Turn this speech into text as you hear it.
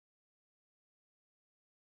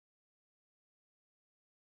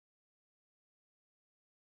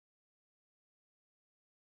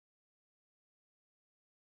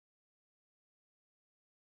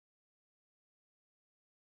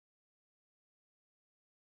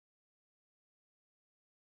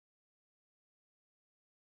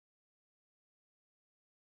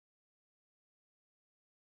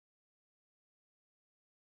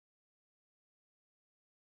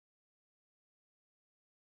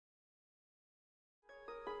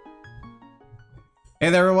Hey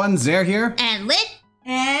there everyone, Zare here. And Lit.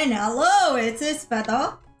 And hello, it's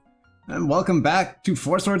Isfeta. And welcome back to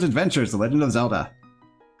Four Swords Adventures, The Legend of Zelda.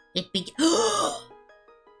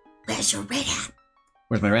 Where's your red hat?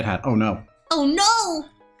 Where's my red hat? Oh no. Oh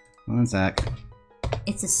no! One sec.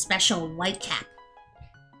 It's a special white cap.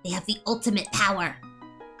 They have the ultimate power.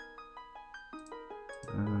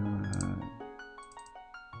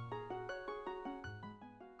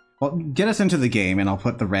 Well, get us into the game and I'll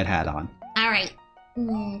put the red hat on. Alright.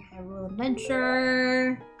 Hyrule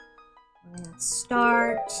Adventure. We're gonna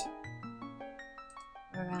start.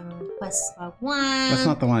 We're gonna request log 1. That's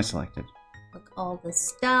not the one I selected. Look all the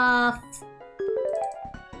stuff.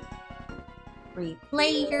 3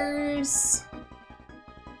 players.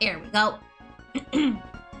 There we go. Get in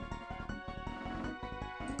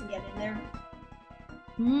there.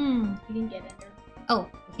 You can get in there. Oh,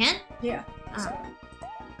 you can? Yeah.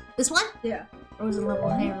 This one? Yeah. Frozen level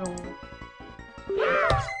Hyrule.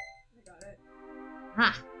 I got it.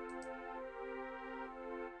 Ah.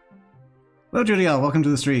 Hello Judiel, welcome to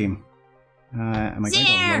the stream. Am I going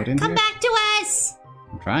to load in come here? back to us!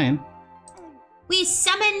 I'm trying. We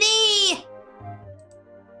summon thee!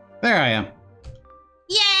 There I am.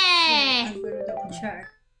 Yay! I'm gonna double check.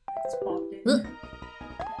 I just popped in. Look.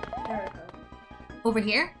 There we go. Over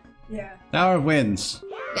here? Yeah. Tower of Winds.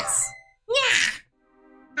 Yes. Yeah.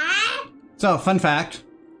 Ah. So, fun fact.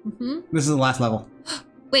 This is the last level.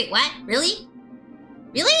 Wait, what? Really?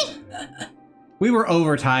 Really? We were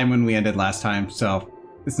over time when we ended last time, so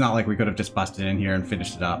it's not like we could have just busted in here and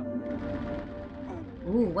finished it up.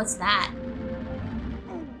 Ooh, what's that?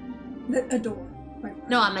 A door. Right.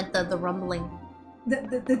 No, I meant the rumbling.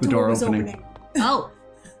 The door was opening. Oh.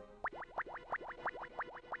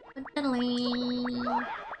 Oh,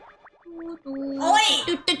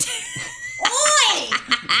 wait! Oi!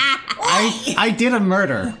 I did a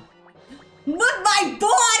murder. But my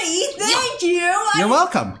body! Thank you! You're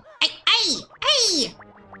welcome. Hey!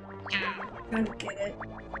 I'm gonna get it.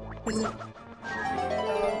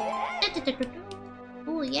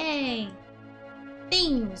 Oh, yay.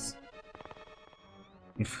 Things.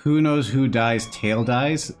 If who knows who dies, tail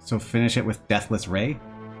dies, so finish it with Deathless Ray.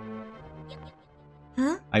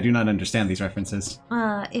 Huh? I do not understand these references.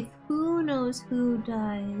 If who knows who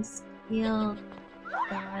dies, he'll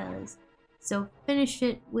dies. So finish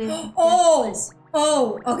it with Deathless.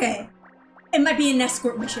 Oh, okay. It might be an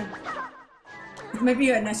escort mission. It might be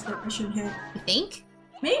an escort mission here. You think?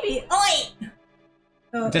 Maybe. Oh, wait!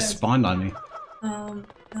 Oh, It just spawned on me.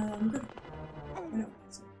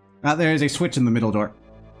 There is a switch in the middle door.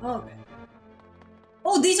 Oh, okay.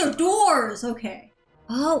 Oh, these are doors! Okay.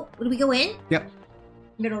 Oh, do we go in? Yep.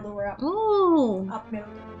 Middle door up. Ooh. Up, middle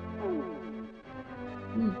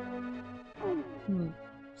door.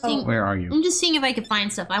 Seeing- Where are you? I'm just seeing if I can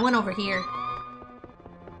find stuff. I went over here.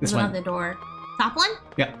 This There's one. another door. Top one?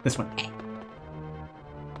 Yeah, this one. Okay.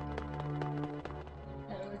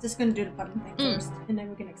 We're just gonna do the button thing first, and then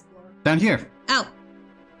we can explore. Down here. Oh.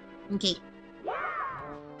 Okay.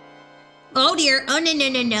 Oh dear. Oh no no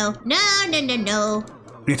no no. No no no no.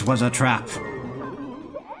 It was a trap.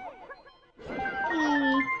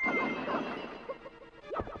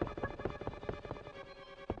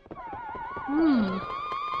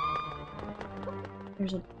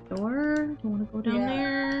 There's a door. Do you want to go down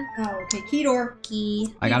there? Oh, okay. Key door.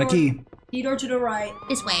 Key. I got a key. Key door to the right.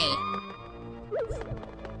 This way.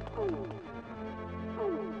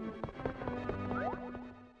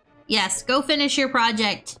 Yes, go finish your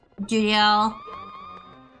project, Judiel.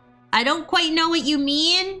 I don't quite know what you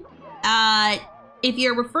mean. If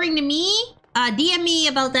you're referring to me, DM me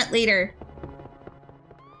about that later.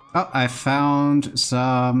 Oh, I found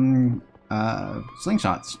some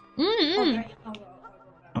slingshots. Okay.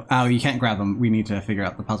 Oh, you can't grab them. We need to figure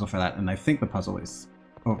out the puzzle for that, and I think the puzzle is...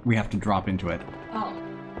 Oh, we have to drop into it. Oh.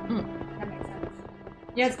 That makes sense.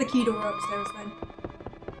 Yeah, it's the key door upstairs then.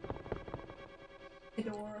 The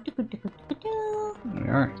door. There we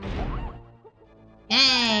are.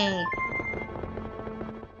 Yay!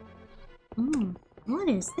 What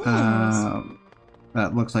is this?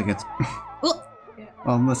 That looks like it's... Oh,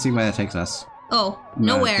 Well, let's see where it takes us.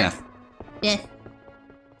 nowhere. Death. Death.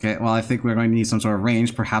 Okay, well, I think we're going to need some sort of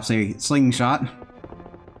range, perhaps a slingshot.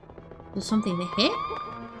 There's something to hit?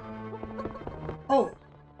 Oh.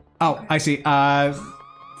 Oh, I see.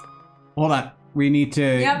 Hold on. We need to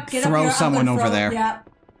Yep, get up throw here. someone I'm gonna over throw- there. Yeah.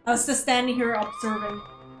 I was just standing here observing.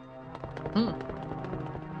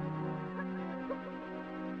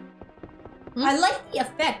 I like the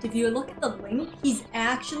effect. If you look at the link, he's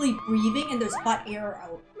actually breathing and there's hot air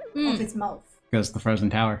out of his mouth. Because the frozen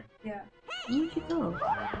tower. Yeah. Where'd you go?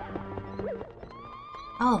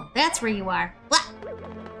 Oh, that's where you are. What?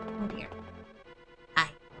 Oh dear.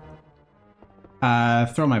 Hi.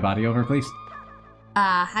 Throw my body over, please.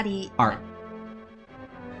 How do you... Art.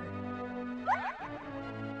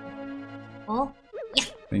 Oh, yeah.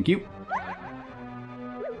 Thank you.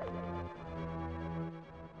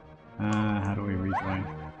 How do we rejoin?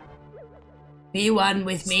 Be one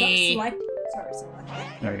with me. Select. Sorry, select.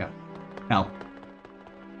 There we go. L.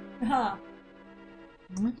 Huh.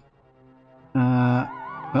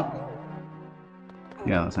 Oh.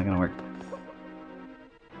 Yeah, that's not gonna work.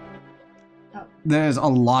 Oh. There's a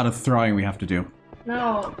lot of throwing we have to do.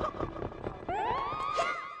 No.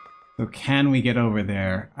 So can we get over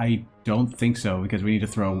there? I don't think so, because we need to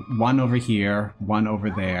throw one over here, one over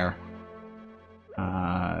there,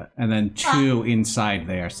 and then two inside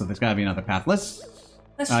there. So there's gotta be another path. Let's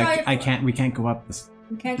try it. We can't go up this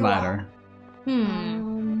We can't go ladder.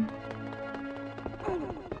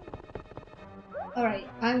 Alright,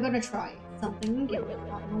 I'm gonna try something. Give me a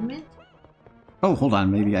moment. Oh, hold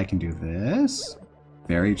on. Maybe I can do this.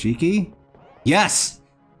 Very cheeky. Yes!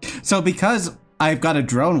 So because I've got a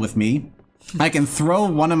drone with me, I can throw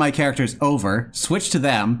one of my characters over, switch to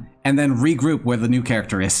them, and then regroup where the new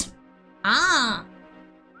character is. Ah.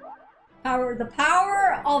 The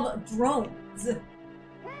power of drones.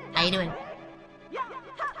 How you doing?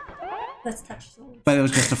 Let's touch souls. But it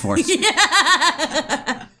was just a force.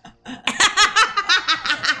 Yeah.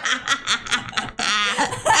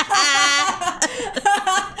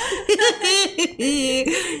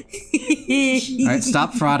 Alright,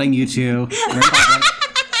 stop frauding, you two.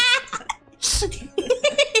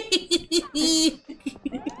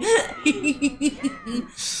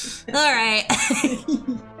 Alright.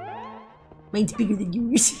 Mine's bigger than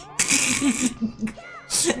yours.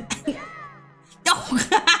 No!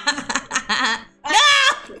 No!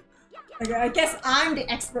 Okay, I guess I'm the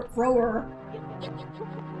expert thrower.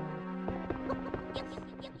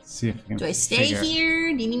 See if I can Do I stay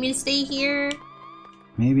here? Do you need me to stay here?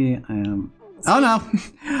 Maybe I am... Oh no!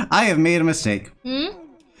 I have made a mistake. Hmm?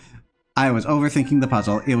 I was overthinking the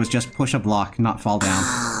puzzle. It was just push a block, not fall down.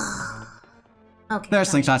 Okay. There are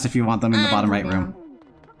slingshots if you want them in the bottom right room.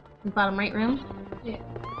 The bottom right room? Yeah.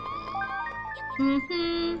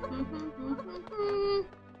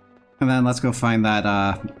 And then let's go find that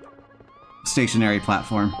stationary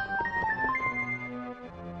platform.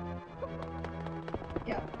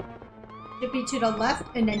 Yeah. Should be to the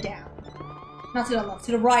left and then down. Not to the left,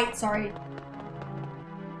 to the right, sorry.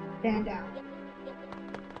 Then down.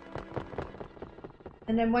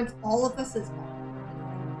 And then once all of us is gone.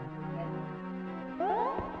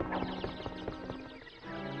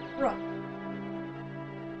 Right.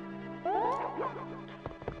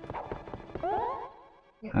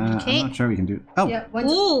 Yeah. Okay. I'm not sure we can do... Oh! Yeah,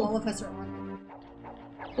 once Ooh. all of us are on.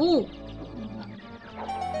 Ooh.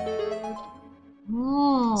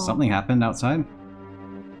 Oh. Something happened outside?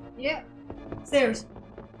 Yeah. Stairs.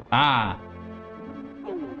 Ah!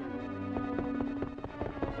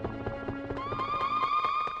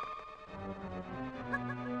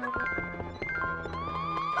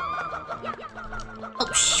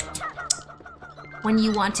 Oh, shoot. When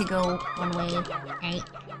you want to go one way, right?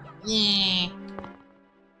 Yeah.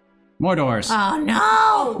 More doors! Oh,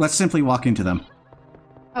 no! Let's simply walk into them.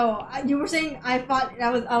 Oh, you were saying, I thought,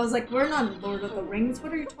 I was like, we're not Lord of the Rings,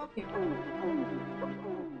 what are you talking about?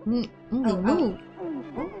 Move.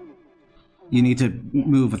 You need to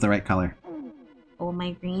move with the right color. Oh, am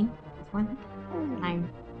I green? This one? I'm...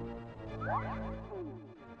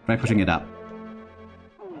 Try pushing it up.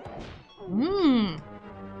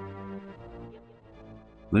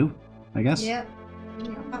 Blue, I guess? Yep. Give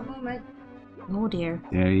me a hot moment. Oh, dear.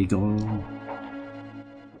 There you go.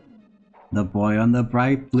 The boy on the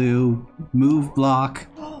bright blue. Move block.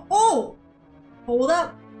 Oh! Hold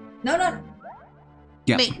up. No, no.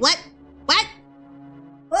 Yep. Wait, what? What?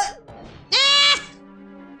 What? Ah!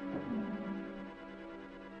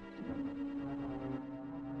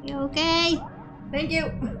 You okay? Thank you.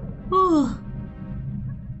 Ooh.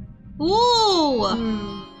 Ooh.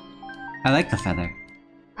 I like the feather.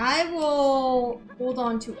 I will hold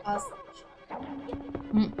on to us.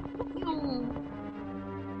 You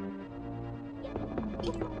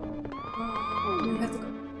have to go.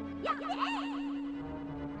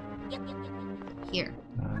 Here.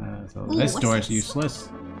 So Ooh, this what's door is this? useless.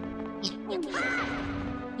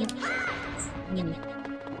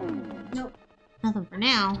 Nope. Nothing for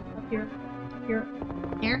now. Up here. Here.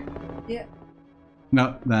 Here? Yeah.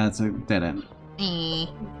 No, that's a dead end. Eh.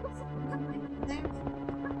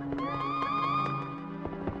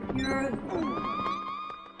 Here.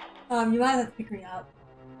 You might have to pick me up.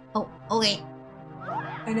 Oh, okay.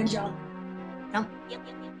 And then jump. Jump.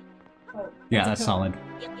 Oh, Yeah, a that's pillar. solid.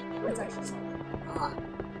 That's actually solid.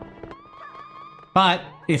 But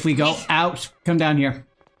if we go out, come down here.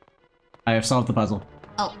 I have solved the puzzle.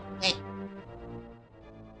 Oh, wait.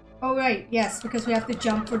 Oh, right. Yes, because we have to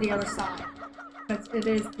jump for the other side. But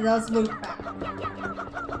it does loop back.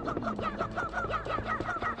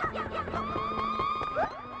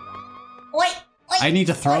 Wait, wait. I need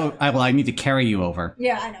to throw. I need to carry you over.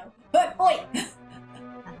 Yeah, I know. But wait.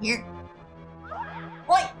 Here.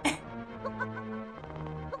 Wait.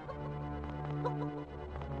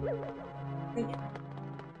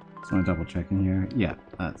 Just want to double check in here. Yeah,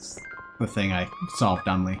 that's the thing I solved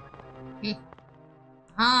dumbly.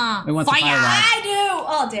 Ah, It wants a fire! fire rod. I do!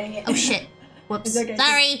 Oh, dang it. Oh shit. Whoops. It's okay.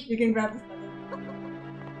 Sorry. You can grab the feather.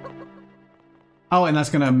 Oh, and that's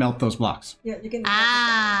gonna melt those blocks. Yeah, you can.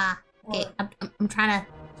 Ah. Or- Okay, I'm trying to.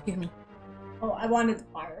 Excuse me. Oh, I wanted the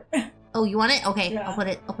fire. Oh, you want it? Okay, Yeah. I'll put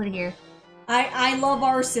it here. I love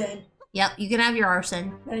arson. Yep, you can have your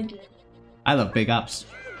arson. Thank you. I love big ups.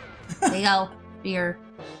 There you go. Your.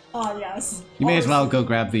 Oh, yes. You may as well Arson. go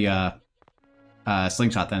grab the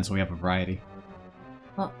slingshot then, so we have a variety.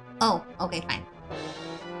 Oh, okay, fine.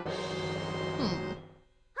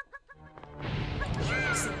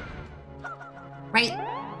 Right.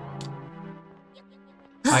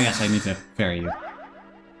 Oh yes, I need to ferry you.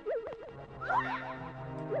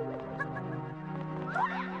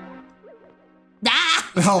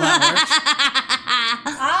 Ah! Oh, that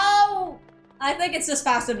works. Ow! I think it's just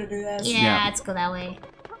faster to do this. Yeah, Yeah. let's go that way.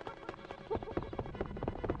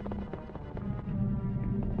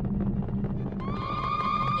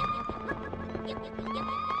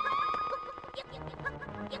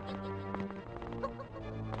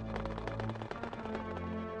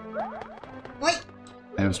 Wait.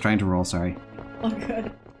 I was trying to roll. Sorry. Oh,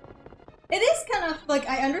 good. It is kind of like,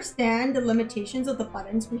 I understand the limitations of the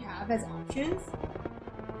buttons we have as options,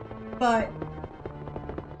 but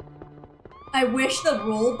I wish the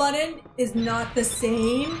roll button is not the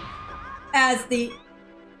same as the...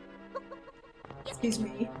 Excuse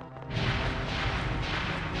me.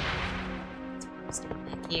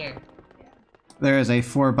 Here. There is a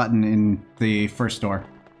 4 button in the first door.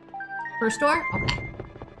 First door? Okay.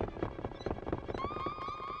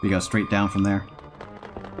 You go straight down from there.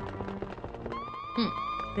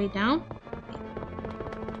 Straight down.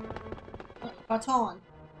 Baton.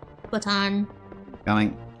 Baton.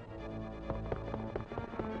 Coming.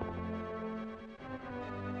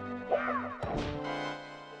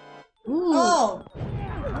 Ooh. Oh!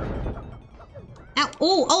 Ow.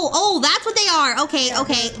 Oh, that's what they are. Okay, Yeah,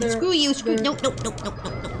 okay. they're- Screw you. Screw. they're- Nope.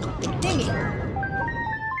 Dang it!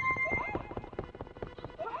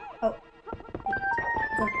 Oh.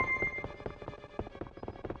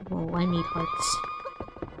 Oh, I need hearts.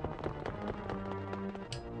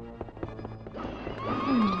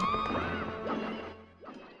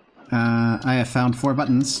 I have found 4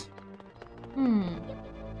 buttons.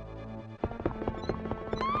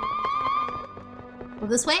 Go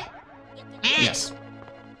this way? Yes.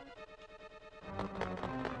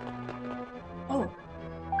 Oh.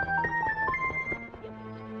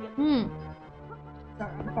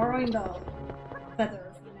 Sorry, I'm borrowing the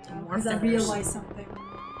feather now, More because I feathers. realized something.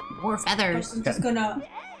 More feathers. I'm just gonna...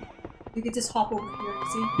 You can just hop over here, you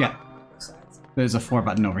see? Yeah. Both sides. There's a 4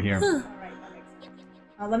 button over here. Alright, that makes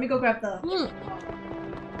sense. Let me go grab the...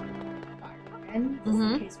 fire again, just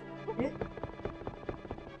in case we need it.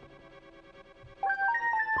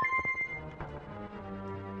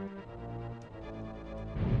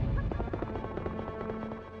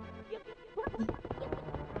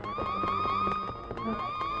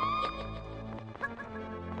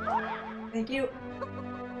 Alright. Thank you.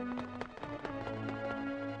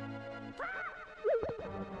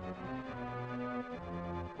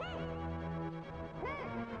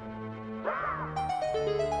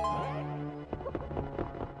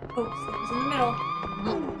 Oh, stairs in the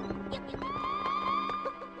middle.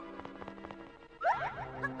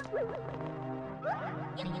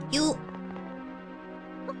 You.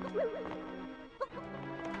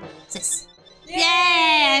 This. Yay!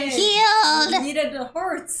 Yeah, I'm healed. Needed the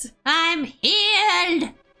hearts. I'm healed.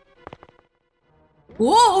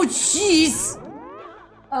 Whoa, jeez.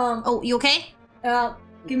 Oh, you okay?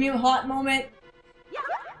 Give me a hot moment.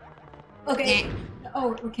 Okay. Eh.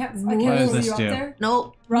 Oh, we can't. I What can't does move this you up do? there.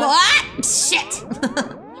 No. Run. What? Shit.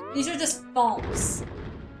 These are just thumps.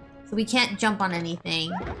 So we can't jump on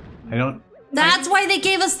anything. I don't... That's why they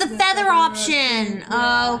gave us the feather feather option. option,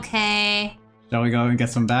 yeah. Okay. Shall we go and get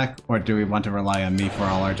some back? Or do we want to rely on me for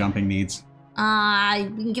all our jumping needs? We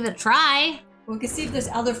can give it a try. We can see if there's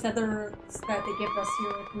other feathers that they give us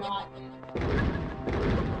here. If not,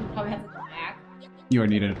 we probably have to go back. You are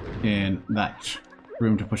needed in that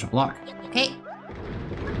room to push a block. Okay.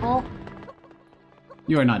 Oh.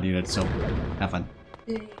 You are not needed, so have fun.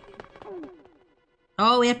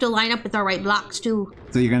 Oh, we have to line up with our right blocks too.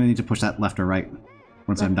 So you're gonna need to push that left or right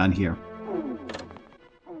once I'm done here.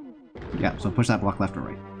 Yeah, so push that block left or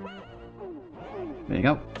right. There you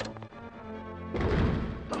go.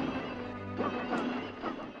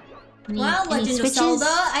 Wow, Legend of Zelda!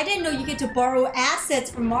 I didn't know you get to borrow assets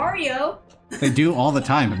from Mario. They do all the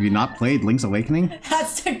time. Have you not played Link's Awakening?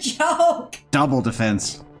 That's the joke. Double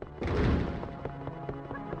defense.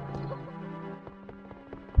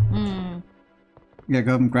 Yeah,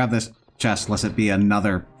 go and grab this chest, lest it be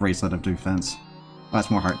another bracelet of defense. Oh, that's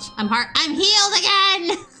more hearts. I'm healed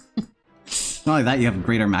again! Not only that, you have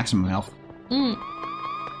greater maximum health.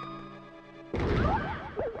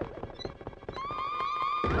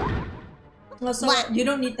 Also, you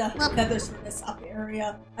don't need the feathers for this up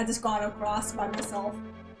area. I just got across by myself.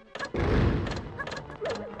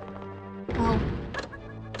 Oh.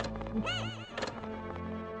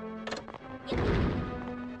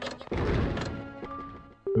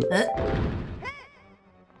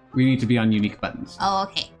 We need to be on unique buttons. Oh,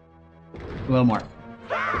 okay. A little more.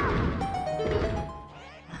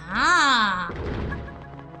 Ah.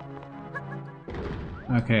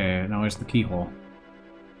 Okay, now where's the keyhole?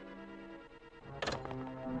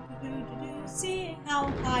 See how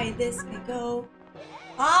high this may go.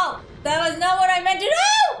 Oh, that was not what I meant to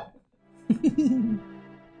do!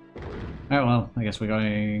 Alright, well, I guess we're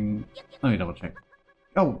going... Let me double check.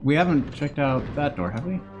 Oh, we haven't checked out that door, have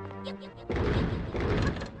we?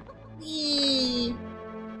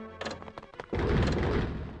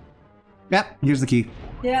 Yep, here's the key.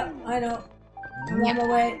 Yeah, I know. I'm on my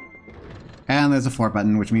way. And there's a 4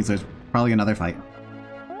 button, which means there's probably another fight.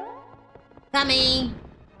 Coming.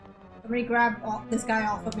 Somebody grab this guy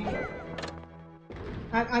off of me.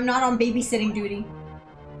 I'm not on babysitting duty.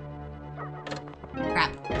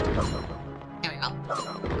 Crap. There we go.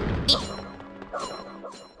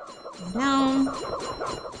 Down.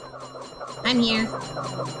 I'm here.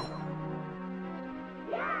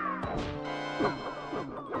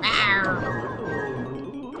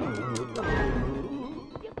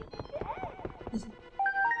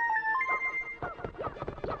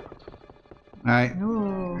 Alright.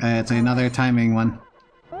 It's another timing one.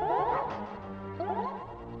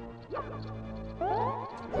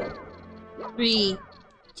 Three,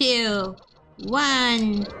 two,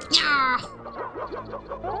 one. Yeah.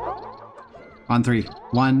 On 3.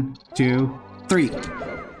 1, 2, 3.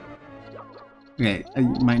 Okay, you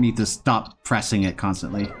might need to stop pressing it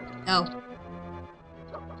constantly. Oh.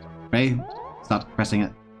 Ready? Stop pressing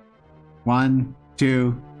it. 1,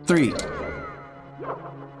 2, 3.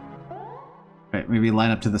 Right, maybe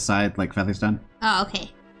line up to the side like Feather's done. Oh, okay.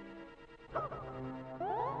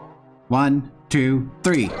 1, 2,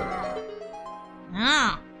 3.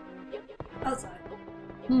 Ah. Outside.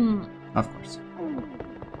 Of course.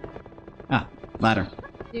 Ah, ladder.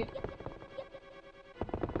 Yeah.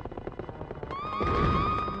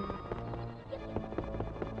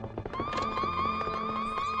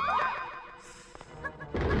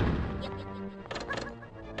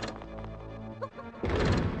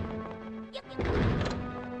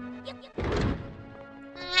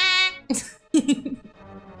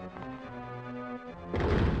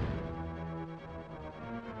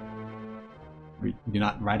 You're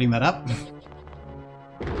not riding that up?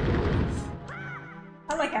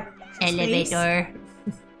 I like having extra Elevator.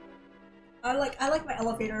 space. I like my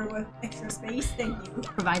elevator with extra space. Thank you.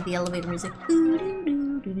 Provide the elevator music.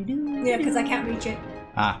 Yeah, because I can't reach it.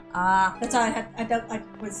 Ah, Ah. That's why I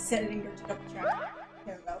was setting here to double check.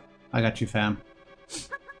 There we go. I got you, fam.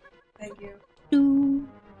 Thank you. Do.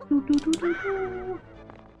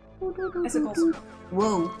 Icicles.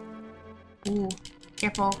 Whoa. Ooh.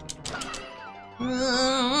 Careful.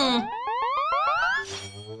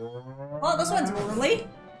 Oh, this one's early.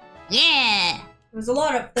 Yeah. There was a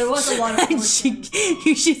lot of. You should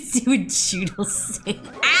see what Judo say.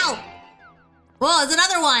 Ow! Whoa, it's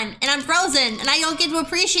another one, and I'm frozen, and I don't get to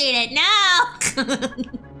appreciate it. No!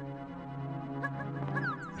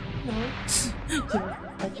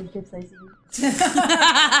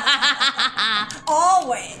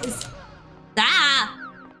 Always.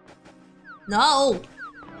 Ah! No!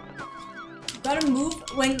 You gotta move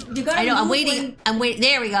when you gotta. I know. I'm move waiting. when- I'm waiting.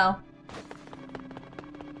 There we go.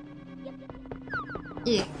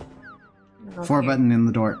 Yeah. 4 button in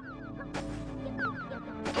the door.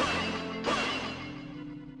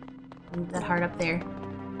 Move that heart up there.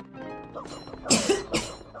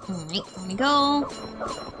 Alright, let me go.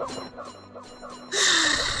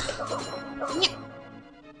 Yeah.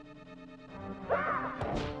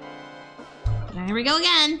 Here we go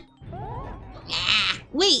again. Ah,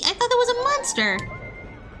 wait, I thought there was a monster.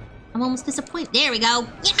 I'm almost disappointed. There we go.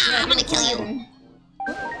 Yeah, I'm gonna kill you.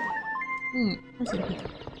 What's in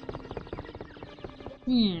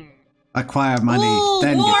here? Acquire money, Ooh,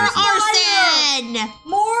 then more get this. arson!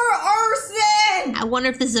 More arson! I wonder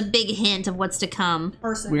if this is a big hint of what's to come.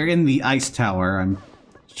 Arson. We're in the ice tower. I'm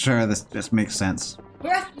sure this makes sense.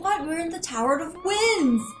 We're at what? We're in the Tower of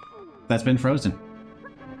Winds. That's been frozen.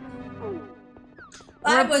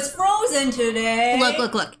 I was frozen today.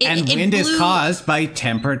 Look. And wind is caused by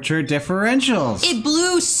temperature differentials. It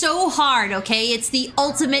blew so hard, okay? It's the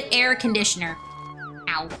ultimate air conditioner.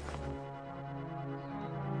 Ow.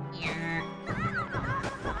 Yeah.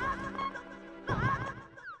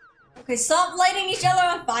 Okay, stop lighting each other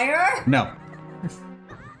on fire. No.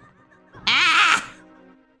 Ah!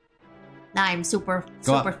 Now I'm super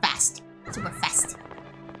up. fast. Super fast.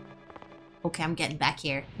 Okay, I'm getting back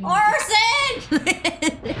here. Arson!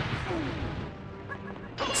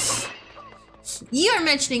 You were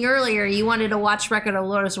mentioning earlier you wanted to watch Record of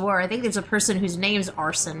Lotus War. I think there's a person whose name's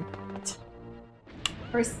Arson.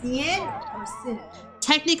 Arson?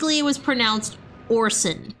 Technically, it was pronounced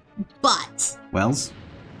Orson, but Wells?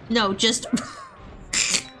 no, just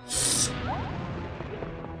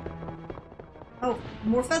Oh,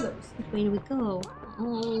 more feathers. which way do we go?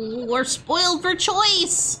 Oh, we're spoiled for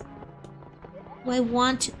choice. Do I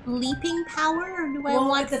want leaping power or do I Well,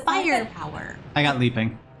 want the fire fact power? I got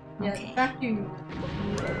leaping. Yeah, Okay. back to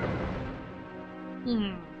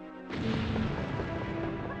Hmm.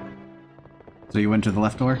 So you went to the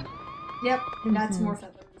left door? Yep, and that's more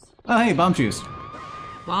feathers. Oh, hey, bomb juice.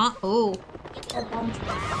 What? Oh. Or bomb tree.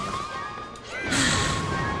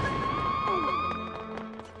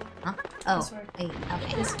 Huh? Oh. This way. Wait,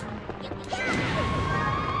 okay. This way.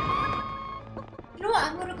 You know what?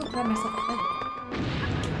 I'm gonna go grab myself a feather.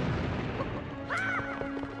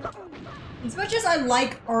 As much as I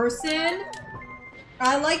like arson,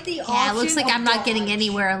 I like the option. Yeah, it looks like of I'm not getting dodge.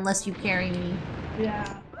 anywhere unless you carry me.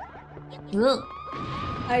 Yeah. Ugh.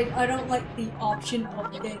 I don't like the option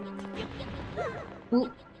of getting. Ooh,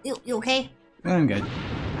 you okay? I'm good.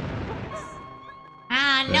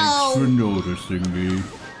 Ah, Thanks for no! noticing me.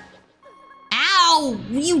 Ow!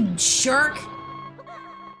 You jerk!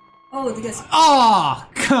 Oh, because Oh,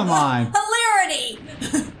 come on. hilarity.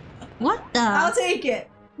 What the? I'll take it.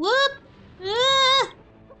 Whoop! Ah.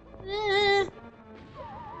 Ah.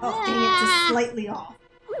 Oh, dang it, just slightly off.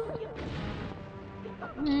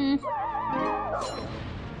 Mm.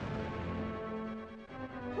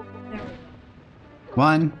 There we go.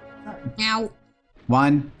 1, Ow.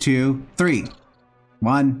 1, 2, 3.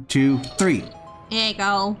 1, 2, 3. There you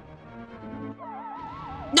go.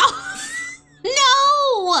 No!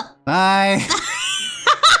 No! Bye.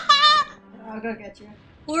 I'll go get you.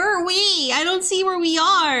 Where are we? I don't see where we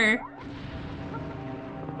are.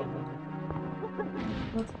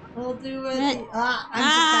 We'll do it. What? I'm just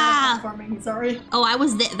bad at platforming, sorry. Oh, I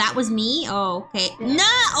was that was me? Oh, okay. Yeah. No!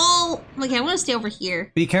 Oh, okay, I want to stay over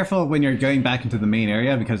here. Be careful when you're going back into the main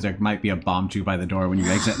area because there might be a bomb tube by the door when you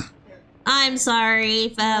exit. I'm sorry,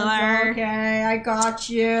 feather. Okay, I got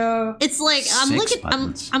you. It's like I'm 6 looking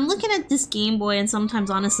buttons. I'm looking at this Game Boy and sometimes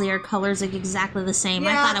honestly our colors look exactly the same.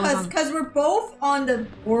 I Yeah, thought it was on because we're both on the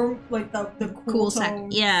warm, like the cool cool sec.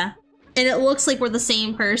 tone. Yeah. And it looks like we're the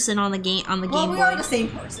same person on the game Well, Game we Boy. are the same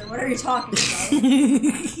person. What are you talking about?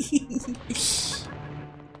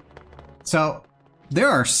 So, there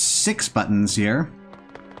are 6 buttons here.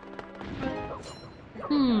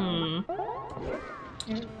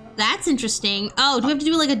 That's interesting. Oh, do we have to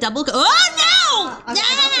do like a double? Oh no!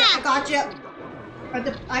 I got you.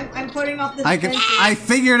 I'm putting off the I defenses.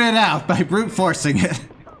 figured it out by brute forcing it.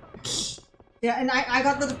 Yeah, and I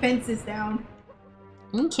got the defenses down.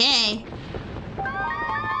 Okay.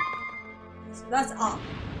 So that's up.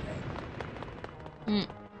 Mm.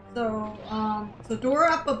 So door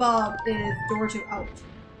up above is door to out.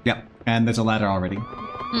 Yep, and there's a ladder already.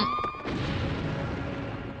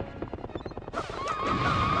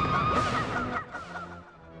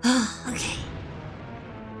 Okay.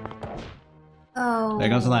 Oh. There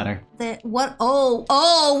goes the ladder. What?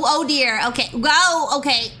 Oh dear. Okay. Go.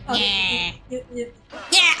 Okay. Yeah. Yeah. Yeah.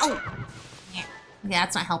 Oh. Yeah. Okay,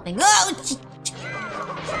 that's not helping. Oh.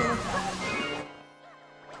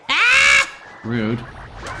 Ah! Rude.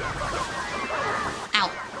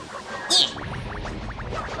 Ow. Yeah.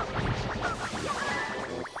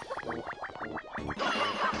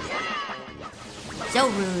 So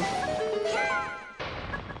rude.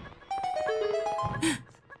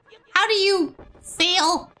 How do you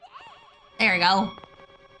fail? There we go.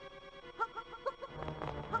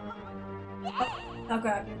 I'll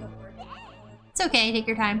grab you. Don't worry. It's It's okay, take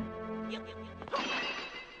your time. Yep.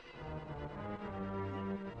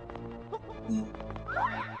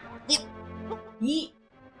 Yeet.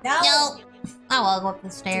 No. No. Oh, well, I'll go up the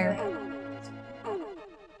stair.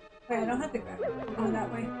 Wait, I don't have to grab it. I'm going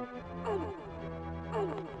that way.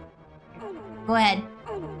 Go ahead.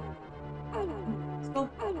 Let's go.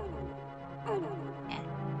 Yeah.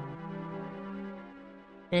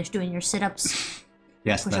 Finish doing your sit-ups.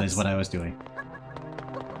 Yes, that Push-ups. is what I was doing.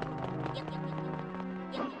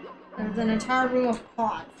 There's an entire room of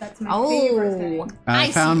pots. That's my favorite thing. I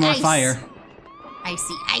Icy found more ice. fire.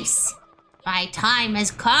 Icy ice. My time has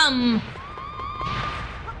come.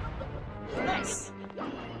 Nice.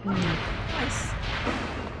 Nice.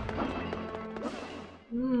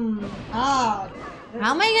 Ah.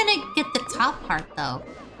 How am I gonna get the top part, though?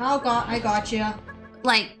 I got you.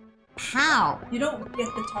 Like, how? You don't get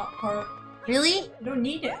the top part. Really? You don't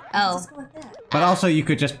need it. Oh. Just go like that. But also, you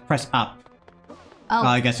could just press up. Oh.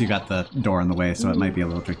 I guess you got the door in the way, so it might be a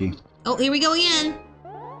little tricky. Oh, here we go again.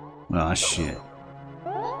 Oh, shit.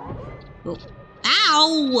 Oh.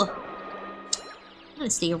 Ow! I'm gonna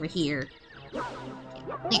stay over here. There.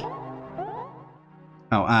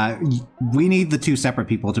 Oh, we need the two separate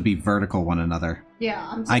people to be vertical one another.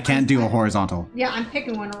 Yeah, I can't do a horizontal. Yeah, I'm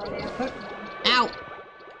picking one already. I put one. Ow!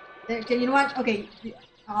 There, okay, you know what? Okay,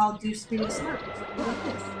 I'll do speed of smart. Like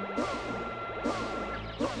this.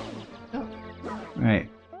 Oh. Right.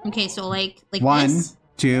 Okay, so like 1, this?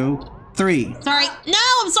 2, 3. Sorry. No,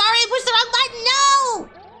 I'm sorry. I pushed the wrong button. No.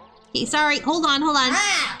 Okay, sorry. Hold on.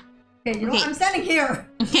 Ah! Okay, you know what? Okay. I'm standing here.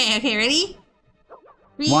 Okay, ready?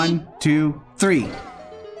 3. 1, 2, 3.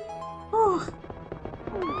 Whew.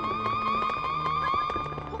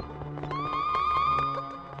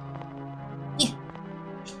 Yeah.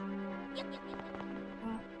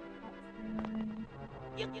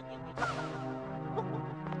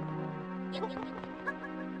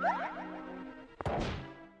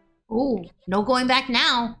 Oh, no going back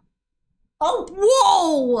now. Oh,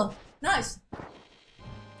 Whoa! nice.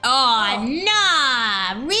 Oh,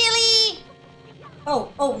 nah! Really? Oh,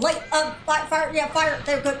 light, fire, yeah, fire.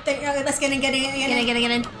 They're good. Let's get in. Get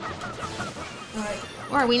in. All right.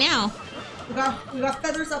 Where are we now? We got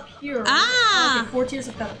feathers up here. Ah! Okay, 4 tiers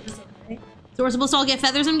of feathers. Okay. So we're supposed to all get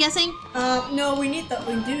feathers, I'm guessing? No, we do need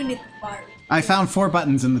the fire. I found 4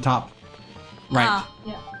 buttons in the top. Right. Ah.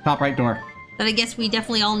 Yeah. Top right door. But I guess we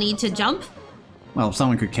definitely all need to jump. Well,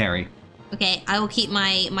 someone could carry. Okay, I will keep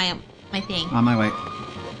my thing. On my way.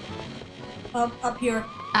 Up here.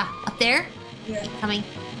 Ah, up there? Yeah. Coming.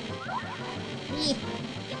 Eeh.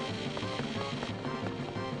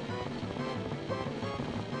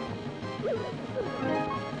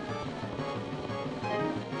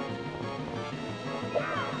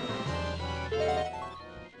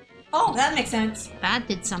 Oh, that makes sense. That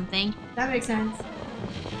did something. That makes sense.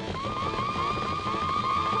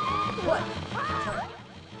 What?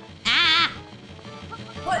 Ah!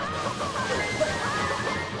 What?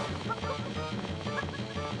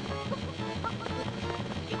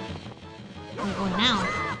 Where are we going now?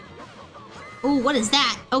 Oh, what is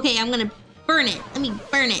that? Okay, I'm gonna burn it. Let me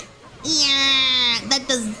burn it. Yeah, that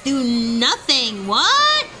does do nothing.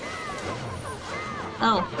 What?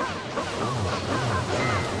 Oh.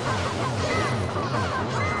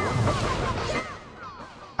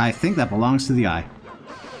 I think that belongs to the eye.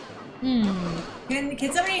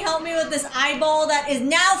 Can somebody help me with this eyeball that is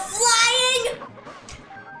now flying?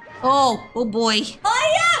 Oh boy.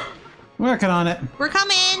 Oh yeah! Working on it. We're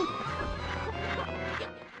coming.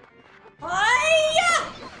 Oh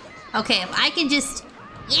yeah! Okay, if I can just...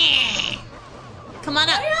 Yeah! Come on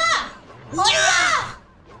up. Oh yeah! Yeah!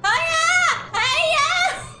 Oh yeah! Oh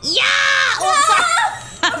yeah! Yeah! Oh,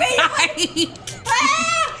 I'm Okay, sorry.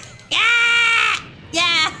 Ah!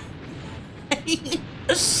 Yeah!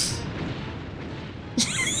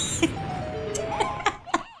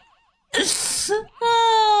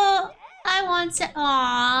 Oh, I want to...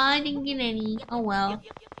 Aw, I didn't get any. Oh well.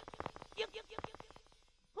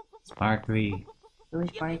 Sparkly. It was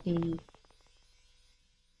sparkly.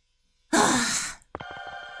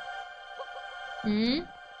 Hmm?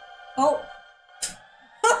 Oh.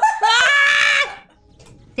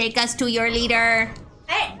 Take us to your leader.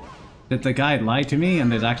 Hey! Did the guide lie to me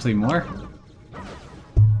and there's actually more?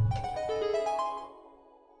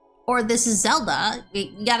 Or this is Zelda.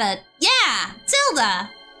 We gotta... Yeah! Zelda!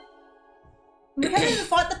 We haven't even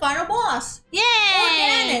fought the final boss. Yay! Or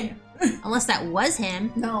Ganon. Unless that was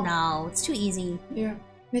him. No. No, it's too easy. Yeah.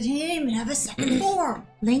 But he didn't even have a second form.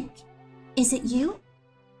 Link, is it you?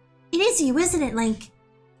 It is you, isn't it, Link?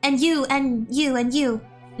 And you, and you, and you.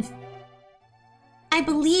 I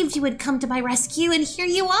believed you would come to my rescue, and here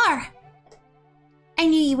you are. I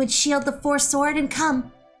knew you would shield the Force Sword and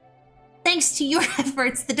come. Thanks to your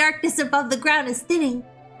efforts, the darkness above the ground is thinning.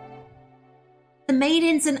 The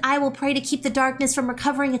maidens and I will pray to keep the darkness from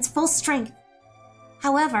recovering its full strength.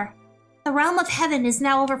 However, the realm of heaven is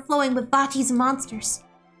now overflowing with Vati's monsters.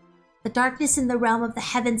 The darkness in the realm of the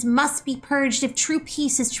heavens must be purged if true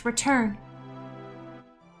peace is to return.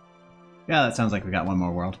 Yeah, that sounds like we got one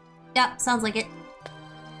more world. Yep, sounds like it.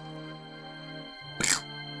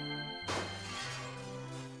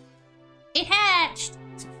 It hatched!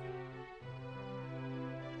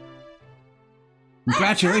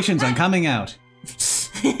 Congratulations on coming out.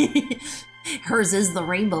 Hers is the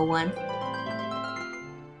rainbow one.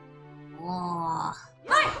 Oh.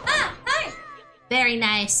 Hi! Very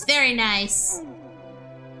nice, very nice.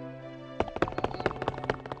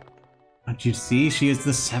 Don't you see? She is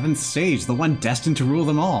the 7th stage, the one destined to rule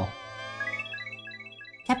them all.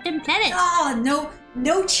 Captain Planet. Oh,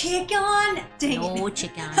 no chicken? Dang No it.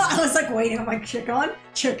 chicken. I was like waiting, I'm like, chicken?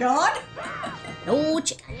 Chicken? No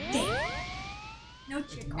chicken. Dang. No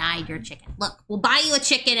chicken. Denied your chicken. Look, we'll buy you a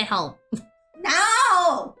chicken at home.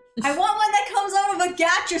 No! I want one that comes out of a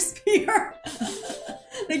gacha spear.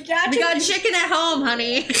 The gacha. We got chicken at home,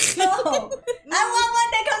 honey. No! I want one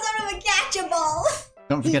that comes out of a gacha ball.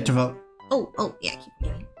 Don't forget to vote. Oh, yeah, keep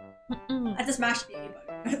going. I just mashed the A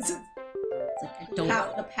button. It's like, I don't.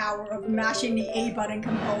 The power of mashing the A button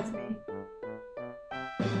compels me.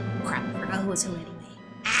 Crap, I forgot who was who anyway.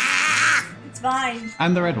 It's fine.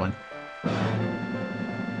 I'm the red one.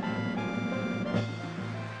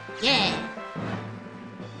 Yeah.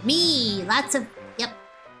 Me, lots of, yep.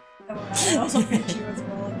 I also picked you as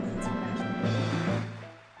well.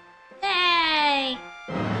 Hey!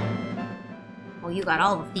 Oh, you got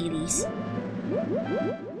all the theories.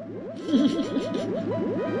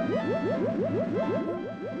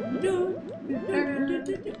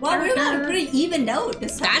 Well, we got a pretty even note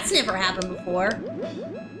this time. That's never happened before.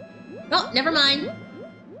 Oh, never mind.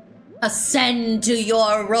 Ascend to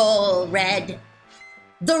your role, Red.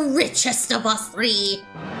 The richest of us three.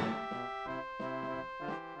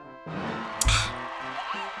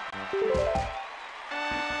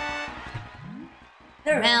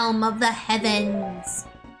 Realm of the heavens.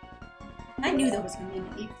 I knew there was going to be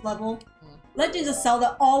an 8th level. Legends of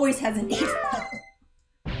Zelda always has an 8th level.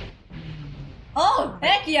 Oh,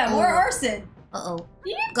 heck yeah, more arson. Uh-oh.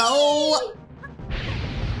 Go!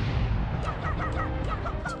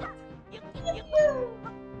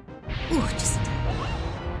 Ooh, just...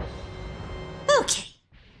 Okay.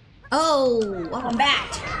 Oh, I'm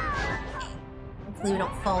back. hopefully we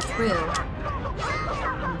don't fall through.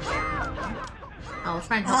 I'll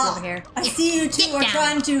try and help you over here. I see you two Get are down.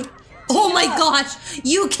 trying to... Oh my gosh!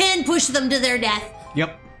 You can push them to their death.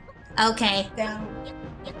 Yep. Okay. Down.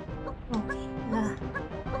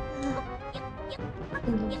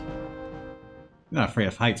 You're not afraid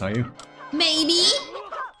of heights, are you? Maybe.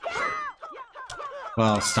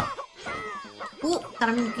 Well, stop. Ooh,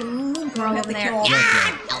 gotta move her over there. kill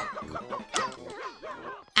Yeah! No.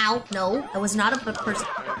 Ow, no. That was not a good person.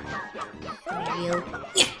 There you.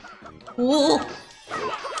 Yeah. Ooh.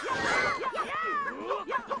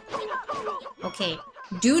 Okay.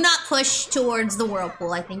 Do not push towards the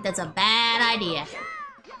whirlpool. I think that's a bad idea.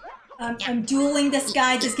 I'm dueling this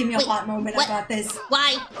guy. Just give me a Wait, hot moment. what? I got this.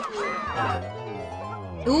 Why?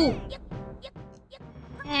 Ooh.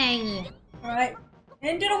 Hey. Alright.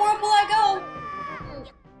 Into the whirlpool I go.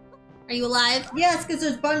 Are you alive? Yes, because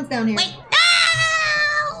there's buttons down here. Wait.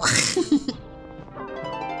 No!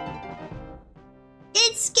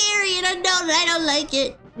 It's scary and unknown and I don't like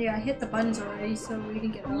it. Yeah, I hit the buttons already, so we can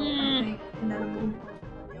get out. I think, and then move.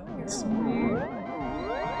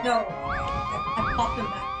 No, I popped him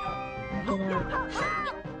back out.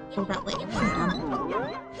 Go that way.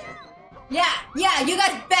 Yeah, you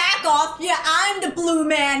guys back off. Yeah, I'm the blue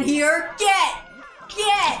man here. Get.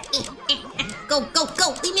 Go.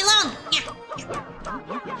 Leave me alone.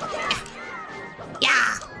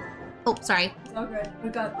 Yeah. Oh, sorry. Okay, we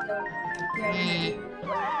got the. Yeah.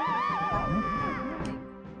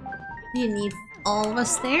 You need all of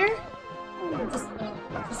us there? Just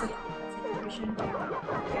a situation. I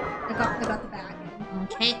got the bag.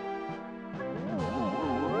 Okay.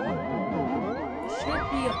 Should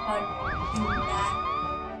be a button in that.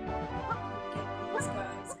 Get these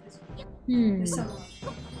guys, 'cause there's some.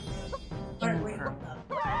 Alright, wait, hold up.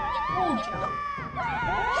 Hold jump.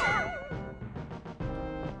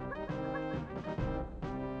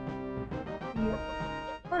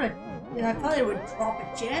 Yeah, I thought it would drop a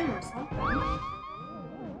gem or something.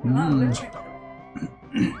 Oh, let's check it out.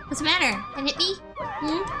 What's the matter? Can it be?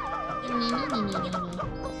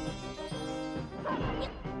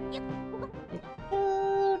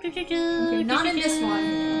 Okay, not in this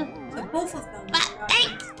one. So both of them.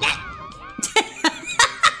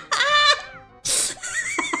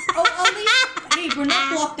 Oh, at least, hey, we're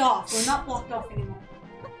not blocked off. We're not blocked off anymore.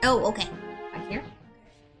 Oh, okay. Back here.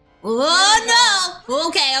 Oh no!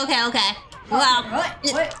 Okay. Well, What?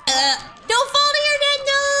 don't fall here, then.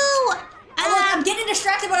 No. I'm getting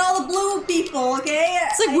distracted by all the blue people. Okay.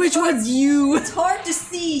 It's like which one's you? It's hard to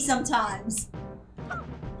see sometimes.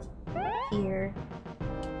 Here.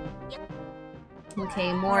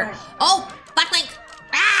 Okay, more. Right. Oh, Blacklink!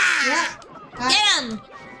 Ah! Yeah. Get him!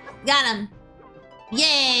 Got him.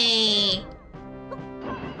 Yay!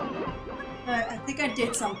 I think I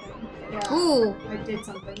did something. Yeah. Ooh, I did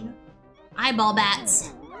something. eyeball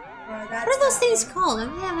bats. What are those things called? They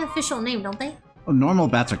have an official name, don't they? Oh, normal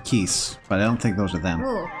bats are keys, but I don't think those are them.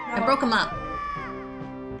 Ooh, I broke them up.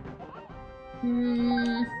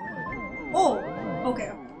 Oh,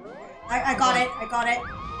 okay. I got it. I got it.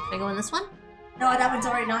 Should I go in this one? No, that one's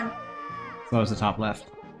already done. So that was the top left.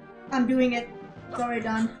 I'm doing it. It's already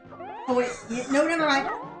done. Oh wait, no, never mind.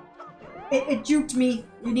 It juked me.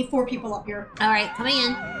 You need 4 people up here. All right, coming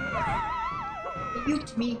in. It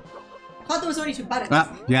juked me. I thought there was only 2 buttons.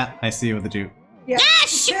 Ah, yeah, I see you with the juke. Yeah.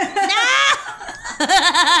 No!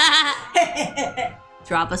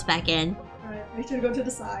 Drop us back in. Alright, I should go to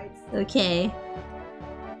the sides. Okay.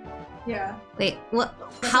 Yeah. Wait, what?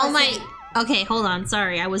 That's How am what I I? said. Okay, hold on.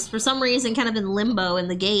 Sorry, I was for some reason kind of in limbo in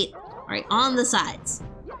the gate. All right, on the sides.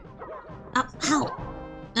 Ow!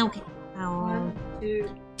 Okay. Ow. 1, 2,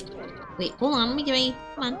 3. Wait, hold on. Let me give me.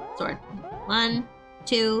 Come on, sword. 1,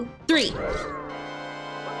 2, 3.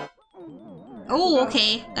 Oh,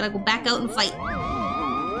 okay. Gotta go back out and fight.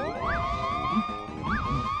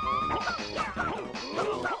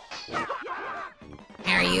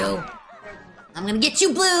 Where are you? I'm gonna get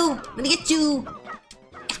you, Blue! I'm gonna get you!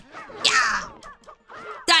 Yeah!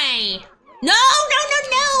 Die! No!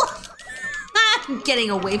 I'm getting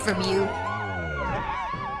away from you.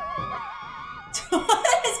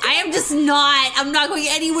 I am just not. I'm not going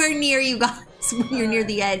anywhere near you guys when you're near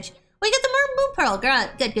the edge. Oh, you got the Moon Pearl. Girl.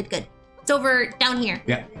 Good. It's over down here.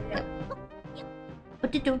 Yeah.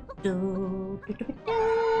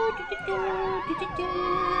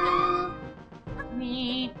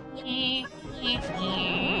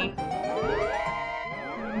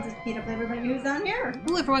 Just beat up everybody who's down here.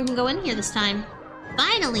 Ooh, everyone can go in here this time.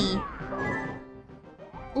 Finally.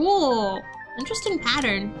 Ooh, interesting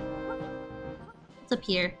pattern. What's up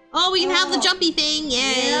here? Oh, we can have the jumpy thing.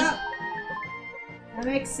 Yay. Yeah. That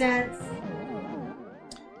makes sense.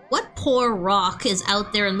 What poor rock is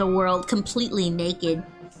out there in the world completely naked?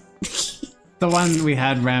 The one we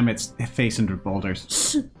had ram its face into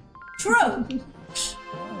boulders. True.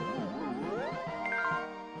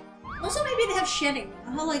 Also, maybe they have shedding.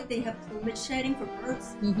 You know how like they have plumage shedding for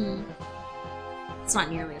birds? Mm-hmm. It's not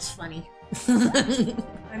nearly as funny.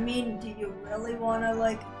 I mean, do you really want to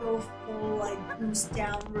like go full like boost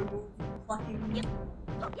down, remove, plucking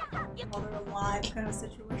while they're alive kind of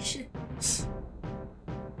situation?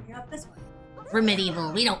 Yep, this one. We're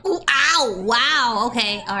medieval. We don't. Ooh, ow! Wow.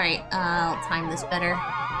 Okay. All right. I'll time this better.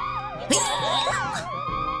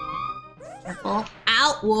 Careful.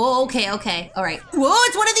 Ow! Whoa. Okay. All right. Whoa!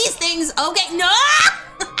 It's one of these things. Okay. No.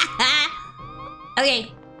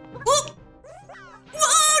 Okay. Whoa!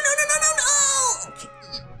 Whoa! No!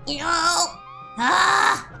 No!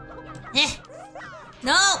 Ah!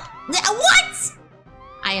 No! What?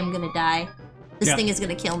 I am gonna die. This thing is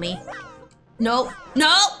gonna kill me. No!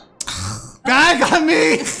 God got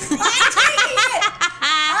me!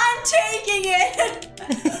 I'm taking it!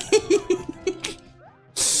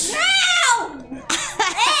 No!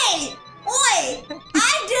 Hey! Oi!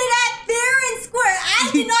 I did that fair and square! I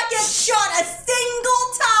did not get shot a single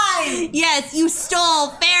time! Yes, you stole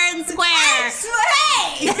fair and square!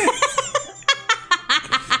 Hey!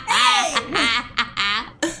 Hey!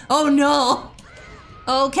 Oh no!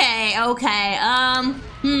 Okay.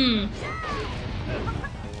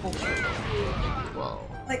 Whoa.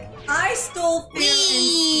 Like, I stole fair and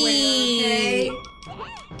square, okay?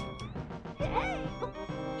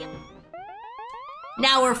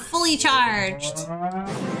 Now we're fully charged.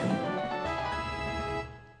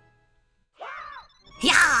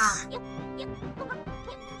 Yeah!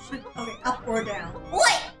 Okay, up or down.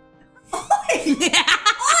 Oi! Oi!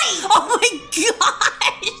 Oh my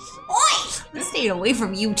gosh! Oi! I'm staying away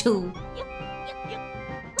from you two.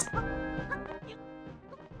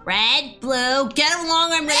 Red, blue, get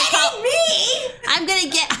along. I'm gonna call. Me? I'm gonna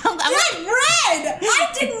get. I'm Red!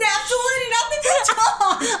 I did absolutely nothing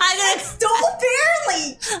wrong! I stole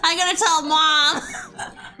barely! I'm gonna tell Mom.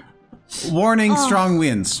 Warning, strong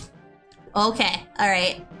winds. Okay, all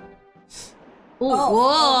right. Ooh,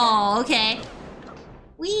 Oh, whoa, okay.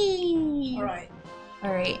 Whee! Alright.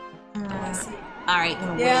 Alright. I see. Alright, I'm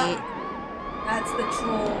gonna Yeah. wait. That's the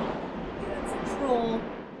troll. Okay, that's the troll.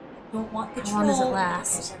 Don't want the How troll. long does it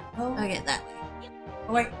last? Oh, Okay, that.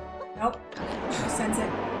 oh wait. Nope. I sense it.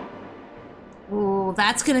 Ooh,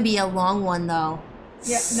 that's gonna be a long one though.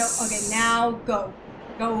 Yeah, no, okay, now go.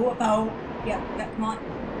 Go, go. Yeah, come on.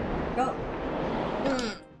 Go.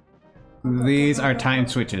 These are time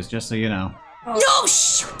switches, just so you know. Oh. No,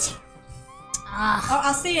 shoot! Ah.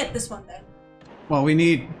 I'll stay at this one then. Well, we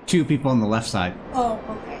need 2 people on the left side. Oh,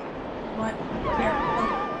 okay. What? Here.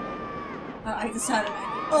 Oh. I decided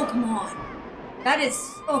oh, come on. That is...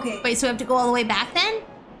 Okay. Wait, so we have to go all the way back then?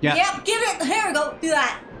 Yeah. Yep, give it... Here we go. Do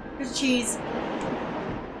that. Here's cheese.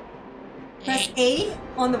 Press A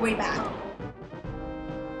on the way back.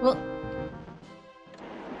 Well,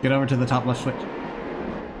 Get over to the top left switch.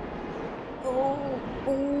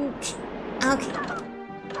 okay.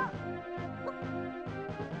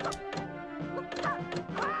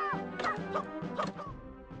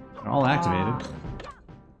 They're all activated.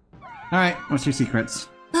 Alright, what's your secrets?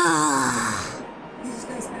 Ah. I'm just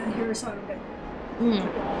gonna stand here so I don't get...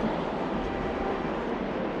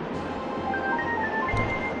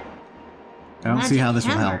 I don't see how this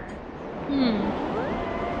will help.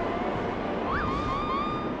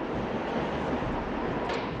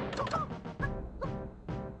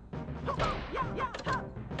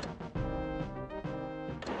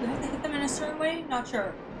 Do I have to hit them in a certain way? Not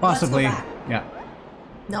sure. Possibly. Let's go back. Yeah.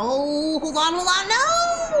 No, hold on,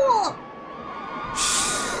 no!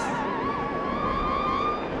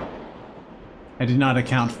 I did not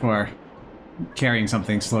account for carrying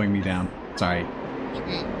something slowing me down. Sorry.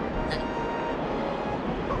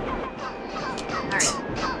 Alright.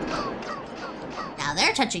 Now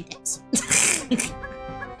they're touching tips.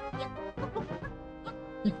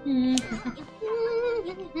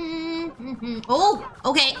 Oh,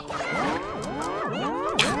 okay.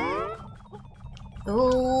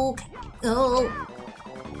 Okay. Oh.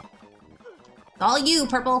 All you,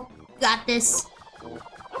 Purple. Got this.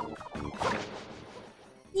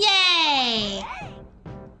 Yay!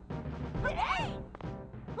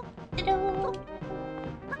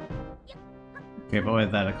 Okay, but what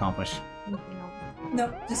did that accomplish?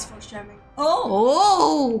 Nope, just force jamming. Oh!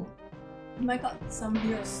 Oh! Oh my god, some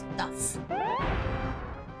here. Stuff.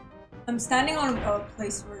 I'm standing on a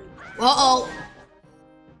place where... Uh-oh.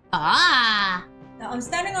 Ah! I'm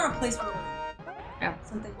standing on a place where... Yeah.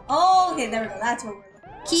 Something... Oh, okay, there we go. That's what we're looking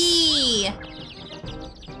for. Key!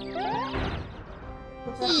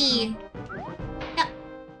 Key! Yeah.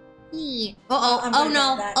 Key. Uh-oh. I'm Oh gonna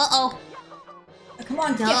no. get that. Uh-oh. Come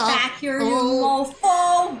on, get Duh. back here, you Oh.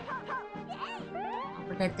 mofo! I'll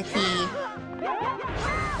forget the key.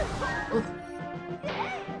 Oof.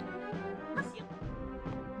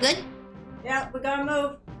 Good? Yeah, we gotta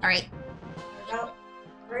move. Alright. Go.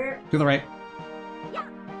 Rear. To the right.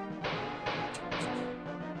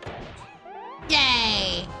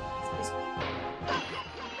 Yay!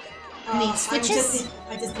 Any switches?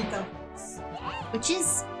 I just need them.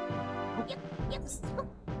 Switches?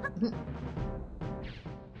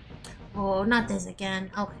 Oh, not this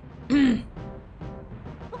again. Okay.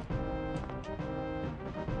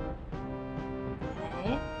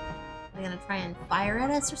 Okay. Are they gonna try and fire at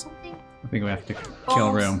us or something? I think we have to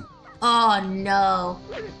kill room. Oh no.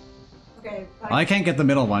 Okay. Well, I can't get the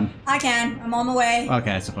middle one. I can. I'm on my way.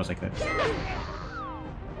 Okay, I suppose I could.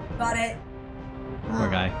 Got it. Poor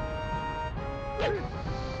guy.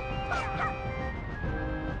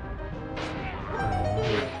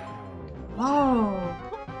 Oh.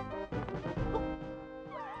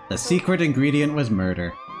 The secret ingredient was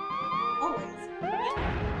murder. Always.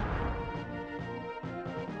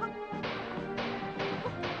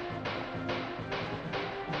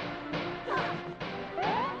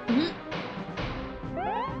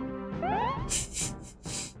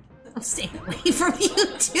 I'm staying away from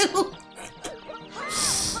you too.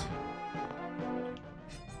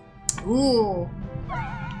 Ooh.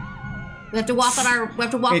 We have to walk on our. We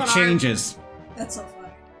have to walk on It changes. That's so funny.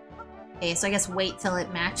 Okay, so I guess wait till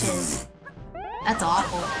it matches. That's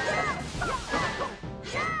awful.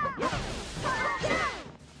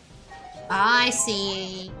 I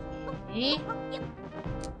see. Okay.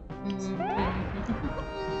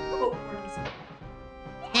 Oh, where is it?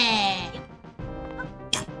 Hey.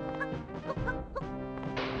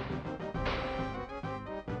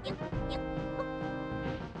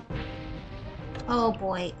 Oh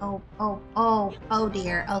boy. Oh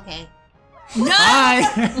dear. Okay. No! Bye!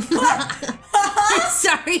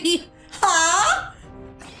 Sorry. Huh?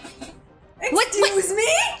 Excuse me?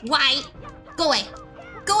 Why? Go away.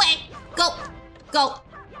 Go away. Go. Go.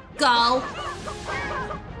 Go.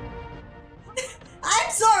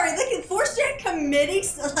 I'm sorry, the Force-Gen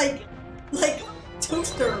committee's like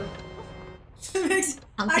toaster.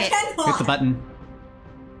 I cannot. Hit the button.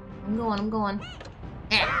 I'm going.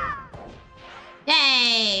 There.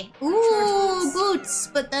 Yay! Ooh, boots,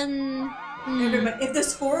 but then... Everybody, if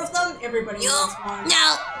there's 4 of them, everybody wants one.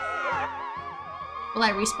 No! Will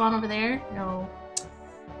I respawn over there? No.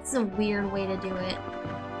 This is a weird way to do it.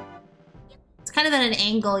 It's kind of at an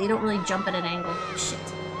angle. You don't really jump at an angle. Shit.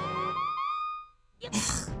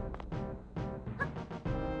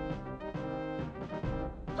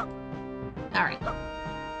 Alright.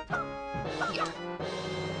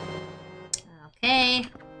 Okay.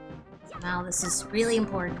 Now this is really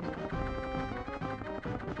important.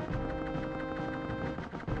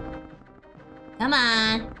 Come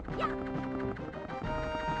on.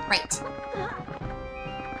 Right.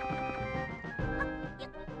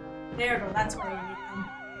 There you go, that's where you need them.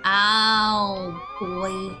 Ow,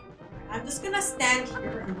 boy. I'm just gonna stand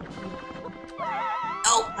here and...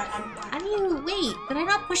 Oh! I'm How do you... Wait, did I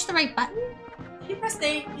not push the right button? You pressed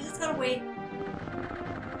A, you just gotta wait. There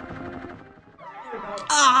we go.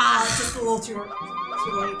 Ah! It's just a little too late for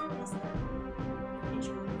us there.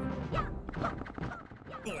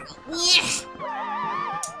 There you go. Yeah!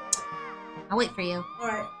 I'll wait for you.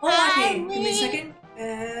 Alright. Oh, okay. Give me a second.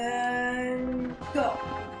 And... go.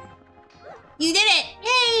 You did it!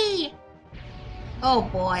 Yay! Oh,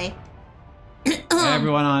 boy.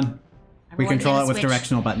 Everyone on. We Everyone control hit it a with switch.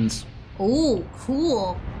 directional buttons. Oh,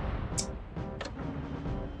 cool.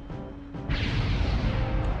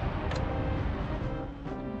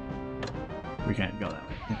 We can't go that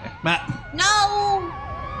way. Okay. Matt! No!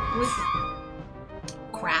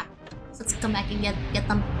 Crap. Let's come back and get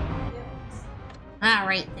them. Ah,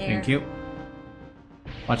 right there. Thank you.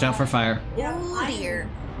 Watch out for fire. Yeah, Oh, dear.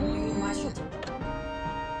 doing my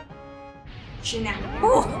shenanigans.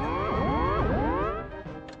 Ooh.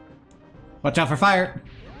 Watch out for fire.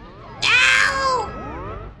 Ow!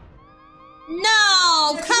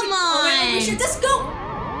 No! Come on! Wait, we should just go!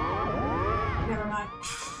 Never mind.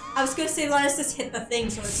 I was gonna say, let us just hit the thing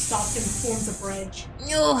so it stops and forms a bridge.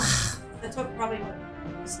 Ugh. That's what probably what.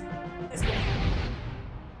 Let's go.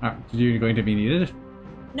 Are you going to be needed?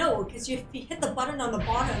 No, because if you hit the button on the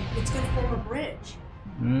bottom, it's gonna form a bridge.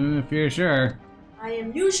 If you're sure. I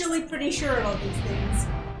am usually pretty sure about these things.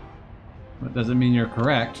 That doesn't mean you're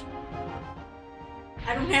correct.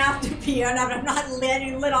 I don't have to be, and I'm not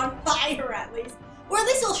letting lit on fire at least. Or at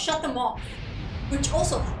least it'll shut them off. Which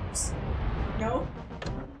also helps. No?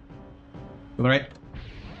 To the right.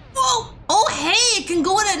 Oh! Oh, hey! It can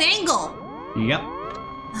go at an angle! Yep.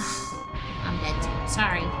 I'm dead too.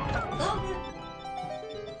 Sorry. Oh,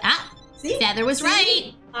 Ah! see? Feather was See?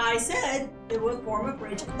 right! I said it would form a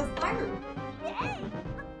bridge with the fire.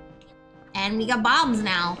 And we got bombs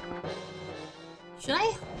now. Should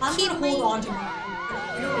I I'm keep gonna my... hold on to mine.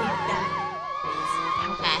 Really bad.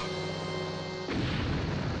 Okay.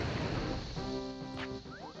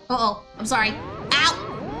 Uh-oh. I'm sorry.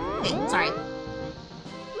 Ow! Okay, sorry.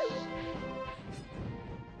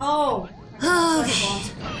 Oh.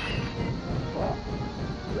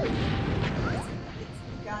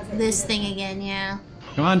 This thing again, yeah.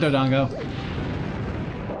 Come on, Dodongo.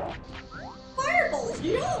 Fireballs,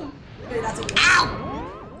 yum! Wait, that's a good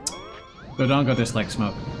Ow! Dodongo dislikes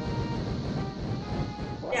smoke.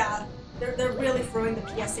 Yeah, they're really throwing the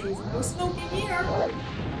PSAs. No smoke in here.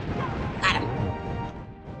 Got him.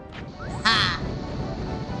 Ah.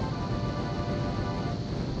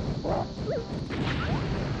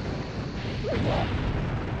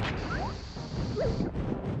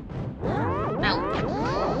 Ow.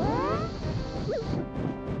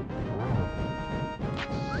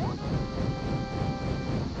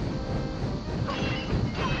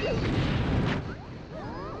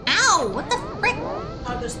 Ow! What the frick?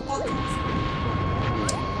 Oh, there's pockets.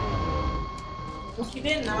 Keep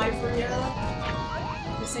it an eye for you.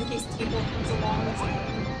 Just in case Table comes along with you.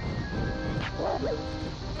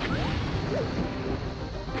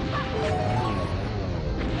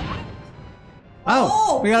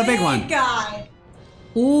 Oh! We got a big one! Guy.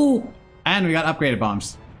 Ooh. And we got upgraded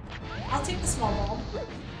bombs. I'll take the small bomb.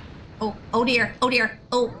 Oh, oh dear, oh dear,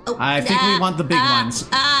 oh, oh. I think we want the big ones.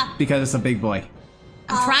 Ah, Because it's a big boy.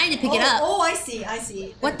 I'm trying to pick it up. Oh, I see, I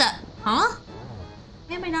see. What the? Huh?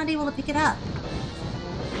 Why am I not able to pick it up?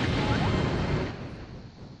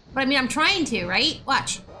 But I mean, I'm trying to, right?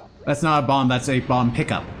 Watch. That's not a bomb, that's a bomb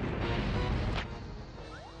pickup.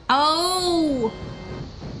 Oh!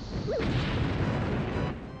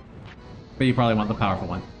 But you probably want the powerful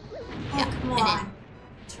one. Oh, Yeah, come I on.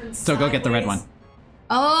 Turn So go get the red one. sideways.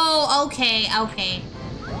 Oh, okay, okay.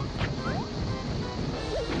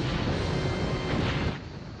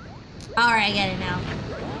 Alright, I get it now.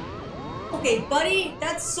 Okay, buddy,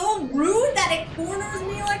 that's so rude that it corners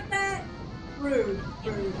me like that. Rude,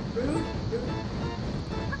 rude, rude, rude.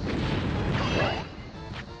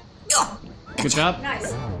 Good job.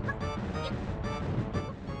 Nice.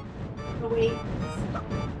 Oh, wait.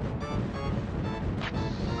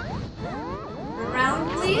 Around,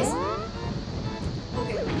 please.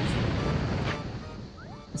 Okay.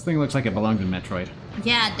 This thing looks like it belongs in Metroid.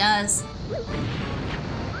 Yeah, it does.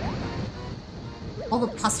 All the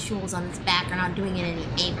pustules on its back are not doing it any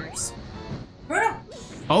favors. Hurry.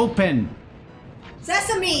 Open!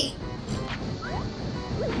 Sesame!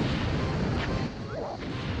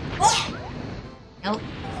 Oh! Nope.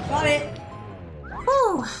 Got it.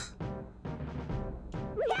 Whew.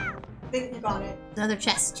 I think you got it. Another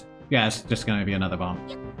chest. Yeah, it's just gonna be another bomb.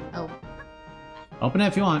 Oh. Open it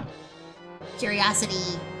if you want.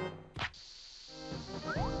 Curiosity.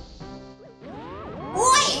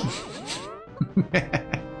 Oi!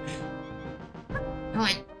 Come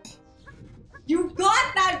on. You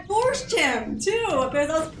got that forced him too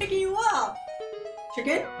because I was picking you up.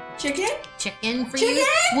 Chicken? Chicken? Chicken for Chicken? you?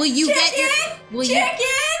 Will you Chicken? get your... Will Chicken?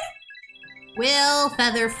 you... Will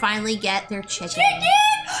Feather finally get their chicken? Chicken?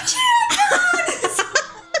 Chicken!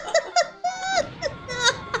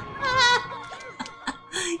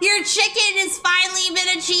 Your chicken has finally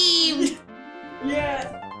been achieved! Yes.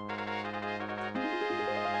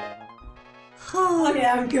 Okay,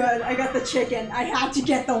 I'm good. I got the chicken. I had to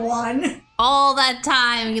get the one. All that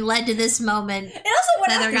time led to this moment. And also what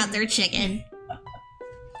Feather happened? got their chicken.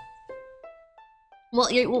 Well,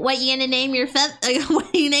 what you gonna name your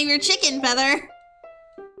what do you name your chicken, Feather?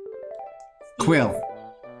 Quill.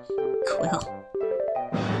 Quill.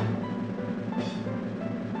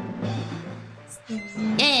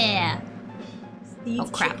 Yeah. Steve Oh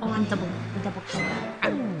crap! Chicken. I'm double kill.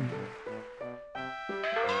 Crap.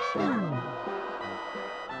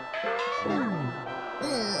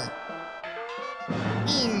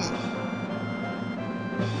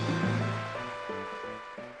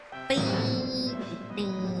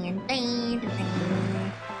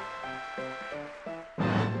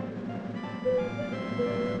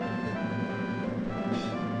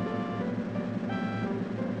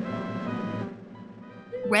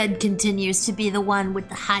 Red continues to be the one with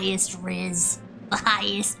the highest riz. The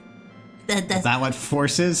highest. Is that what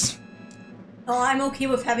force is? Oh, I'm okay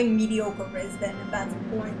with having mediocre riz then, if that's the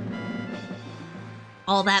point.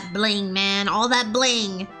 All that bling, man. All that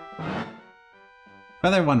bling.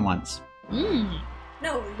 Feather won once.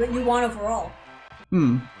 No, but you won overall.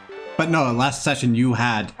 But no, last session you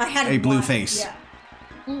had, I had a blue one, face.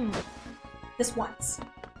 Yeah. This once.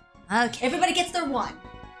 Okay. Everybody gets their one.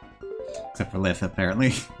 Except for Lith,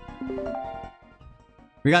 apparently.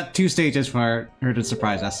 We got 2 stages for her to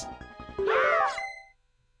surprise us.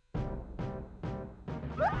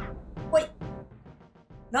 Wait.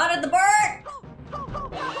 Not at the bird!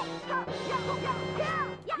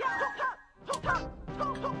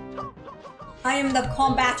 I am the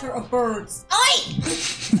combatter of birds. Oi!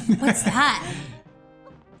 What's that?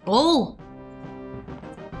 Oh!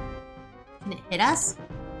 Can it hit us?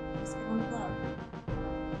 Just get on the glove.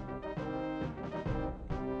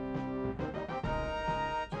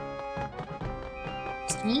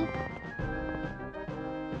 Just me?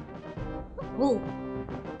 Oh.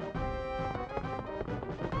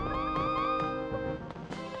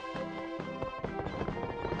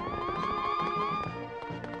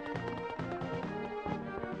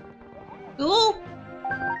 Oh!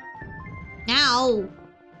 Ow!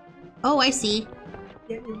 Oh, I see.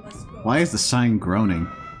 Yeah, we must go. Why is the sign groaning?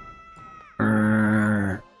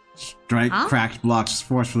 Strike Huh? cracked blocks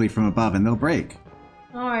forcefully from above and they'll break.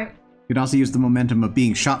 Alright. You can also use the momentum of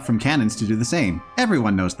being shot from cannons to do the same.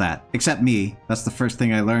 Everyone knows that, except me. That's the first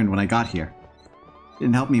thing I learned when I got here.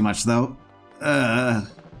 Didn't help me much, though. Alright.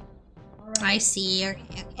 I see.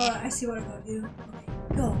 Okay, okay. I see what I'm gonna do. Okay,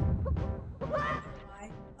 go.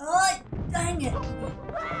 Oh, dang it.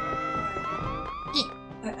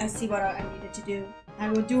 Okay. I see what I needed to do. I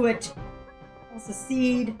will do it. Also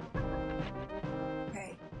seed.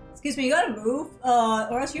 Okay. Excuse me, you gotta move,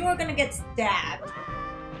 or else you are gonna get stabbed.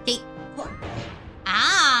 Hey.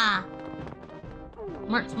 Ah!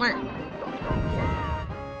 Smart, smart.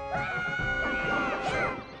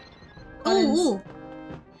 Buttons. Ooh,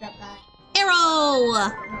 Grab that.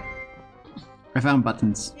 arrow! I found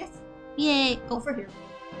buttons. Yes. Yay. Oh, Over here.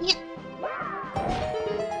 yeah.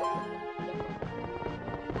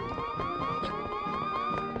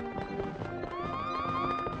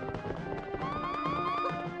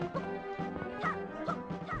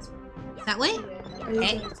 That way?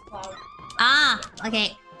 Okay. Okay. Ah,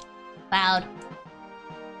 okay. Cloud.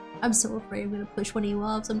 I'm so afraid I'm gonna push one of you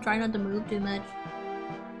off, so I'm trying not to move too much.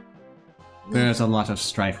 There's a lot of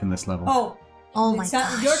strife in this level. Oh my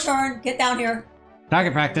gosh. Your turn. Get down here.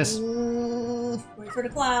 Target practice. Wait for the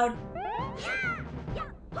cloud.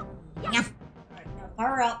 Yeah. Alright, now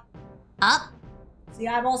power up. Up. See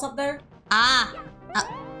eyeballs up there? Ah. Up.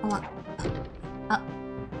 Hold on. Up.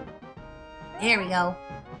 There we go.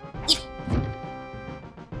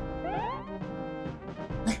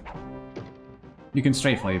 You can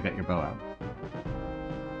strafe while you get your bow out.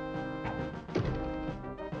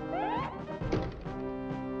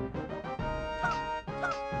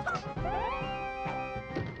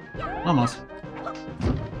 Almost.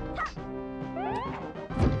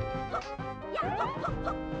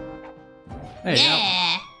 There you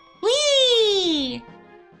Yeah. Whee!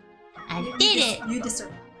 I did it. You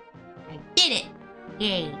deserve I did it.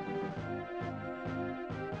 Yay.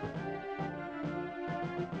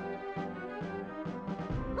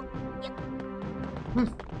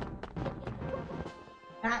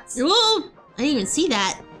 That's. Ooh! I didn't even see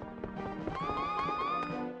that.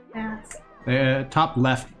 That's. go. The top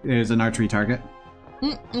left is an archery target.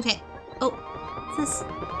 Okay. Oh, what's this?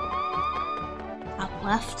 Top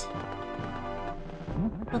left.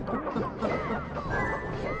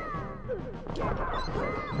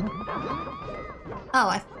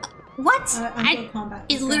 Oh, what? Combat.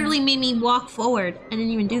 It literally made me walk forward. I didn't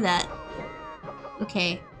even do that.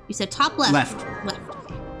 Okay. You said top left. Left. Left.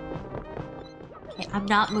 Okay, I'm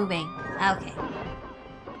not moving. Okay.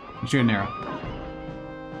 Shoot an arrow.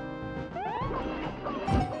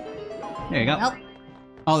 There you go. Nope.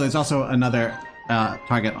 Oh, there's also another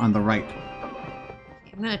target on the right.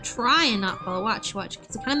 I'm gonna try and not fall. Watch,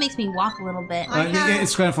 because it kind of makes me walk a little bit.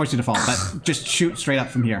 It's going to force you to fall, but just shoot straight up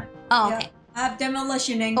from here. Oh, Yeah. okay. I have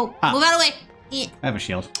demolitioning. Oh, move out of the way. Yeah. I have a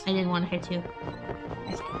shield. I didn't want to hit you.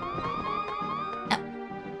 Okay.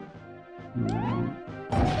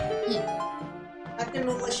 I have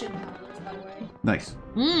demolition powers, by the way. Nice.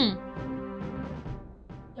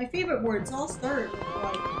 My favorite words all start with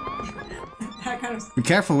like that kind of. Be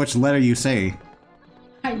careful which letter you say.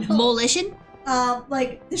 I know. Demolition?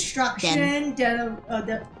 Like destruction, demolition,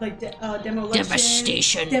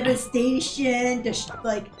 Devastation. devastation,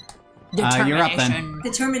 like You're up then.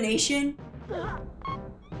 determination.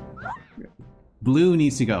 Blue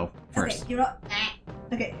needs to go first. Okay, you know.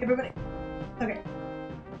 Okay, everybody. Okay,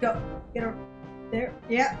 go. Get her there.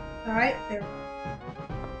 Yeah. All right. There.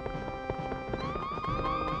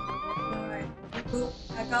 All right. Boop.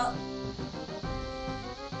 Back up.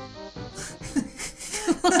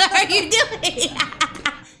 What are you doing?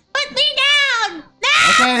 Put me down! No!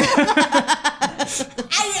 Okay.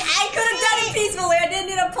 I could have done it peacefully. I didn't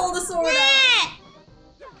need to pull the sword out.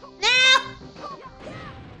 No!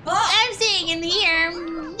 Oh. I'm staying in here.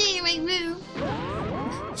 I'm doing my move.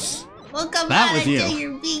 We'll come That out was you. until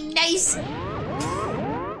you're being nice.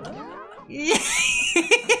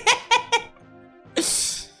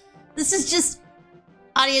 This is just...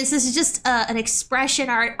 Audience, this is just an expression,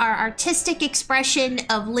 our artistic expression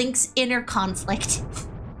of Link's inner conflict.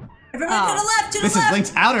 Everybody to the left, to the This is left.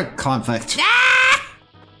 Link's outer conflict. Ah!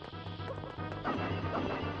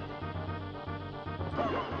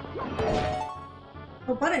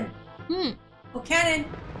 Oh, button. Oh, cannon.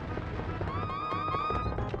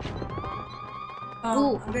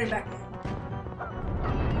 Oh, Ooh. I'm getting back in.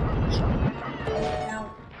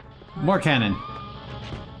 Now. More cannon.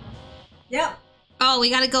 Yep. Oh,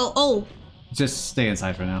 we gotta go. Oh. Just stay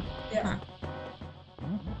inside for now. Yeah.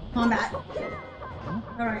 Combat. All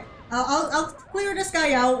right. I'll clear this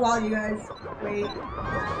guy out while you guys wait.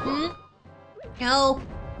 No.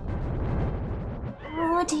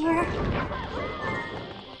 Oh dear.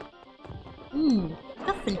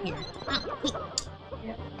 Nothing here. Oh, wait.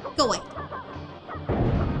 Yep. Go away.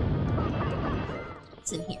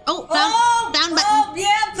 What's in here? Oh, found button. Oh,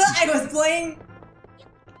 yeah, but I was playing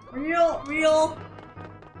real.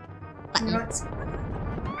 Button. Nuts.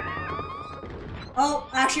 Oh,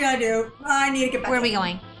 actually I do. I need to get back. Where are we in.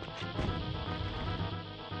 going?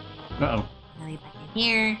 Uh-oh. I'll be back in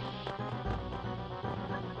here.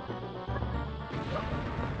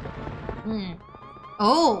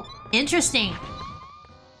 Oh, interesting.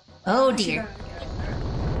 Oh dear.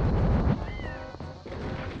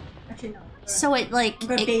 Actually, no. So it like I'm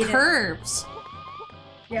gonna it bait it. curves.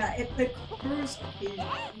 Yeah, it the curves.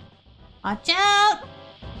 Watch out!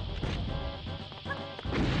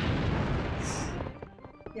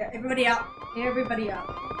 Yeah, everybody out. Everybody out.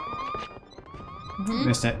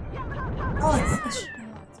 Missed it. Oh, it's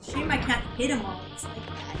a shame I can't hit him all. It's like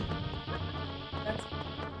that. That's...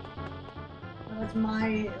 That's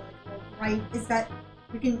my right. Is that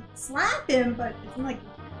you can slap him, but it's not like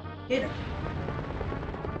hit him.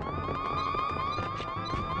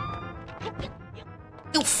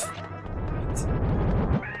 Oof.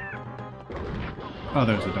 Oh,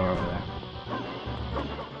 there's a door over there.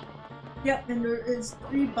 Yep, and there is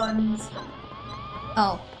 3 buttons.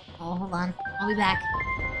 Oh, hold on. I'll be back.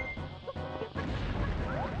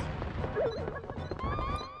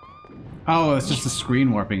 Oh, it's just the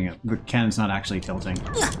screen warping it. The cannon's not actually tilting.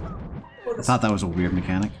 I thought that was a weird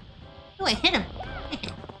mechanic. Oh, I hit him.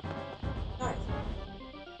 Nice.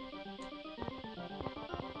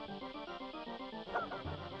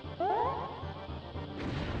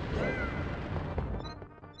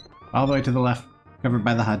 All the way to the left, covered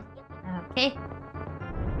by the HUD. Okay.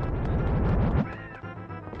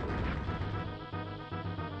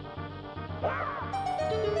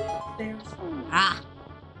 There's Ah.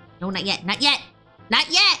 No, not yet. Not yet. Not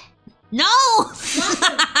yet. No!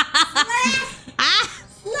 Ah!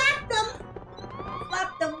 slap them!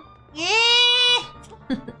 Slap them! Yeah.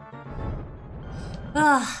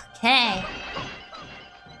 Okay.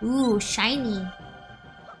 Ooh, shiny.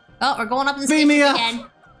 Oh, we're going up in the Beam me station up. again.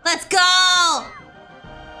 Let's go!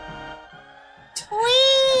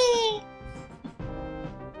 Whee!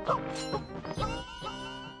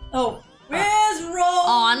 Oh, where's Rose?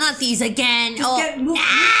 Oh, not these again. Just oh.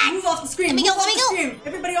 move off the screen. Let me Move go, off let me the go. screen.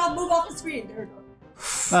 Everybody all move off the screen. There we go.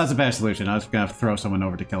 That's a bad solution. I was gonna throw someone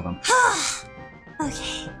over to kill them.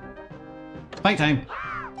 Okay. Fight time.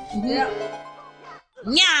 Yeah.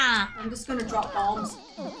 Yeah. I'm just gonna drop bombs.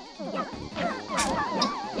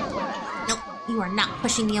 Nope. You are not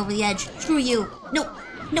pushing me over the edge. Screw you. Nope.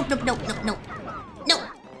 Nope, nope, nope, nope, nope. Nope.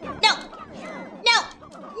 No. No.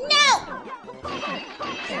 No.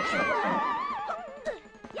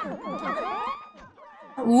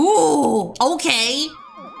 Ooh. Okay.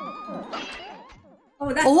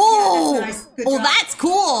 Oh, that's, Ooh. yeah, that's nice. Good Oh, job. that's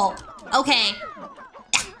cool. Okay.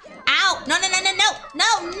 Ow. No, no, no, no, no.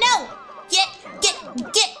 No, no. Get.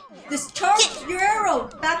 Just charge your arrow.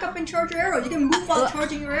 Back up and charge your arrow. You can move while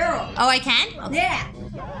charging your arrow. Oh, I can? Okay. Yeah.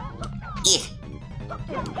 Eek.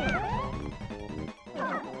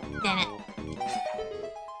 Damn it.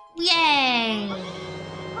 Yay!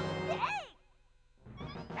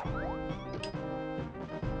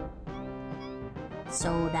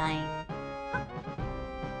 So dying.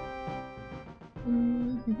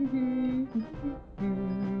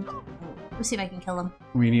 Let's see if I can kill him.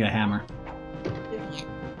 We need a hammer. Oh,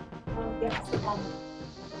 yeah.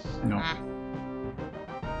 No. Ah.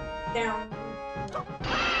 Down.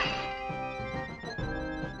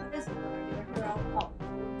 This is a good idea. Oh.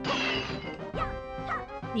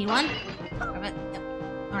 Need one? Grab it. Yep.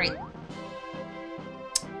 Alright.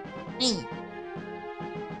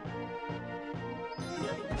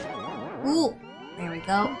 Ooh. There we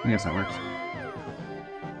go. I guess that works.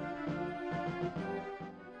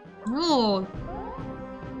 Oh.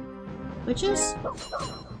 Witches?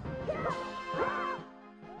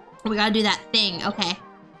 We gotta do that thing. Okay.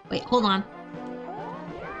 Wait, hold on.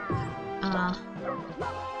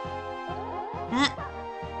 That.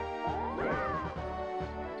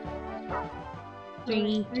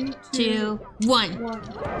 3, 2, 1.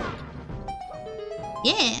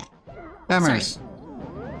 Yeah. Hammers.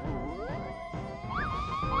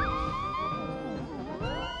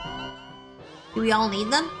 Do we all need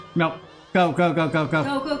them? Nope. Go, go, go, go, go.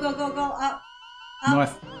 Go, go, go, go, go. Up.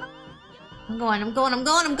 North. I'm going. Come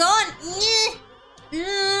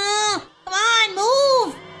on,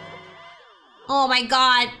 move! Oh my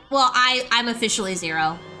god. Well, I'm officially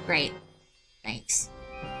 0. Great. Thanks.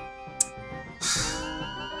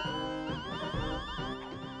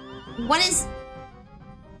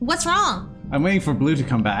 What's wrong? I'm waiting for Blue to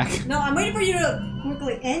come back. No, I'm waiting for you to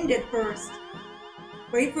quickly end it first.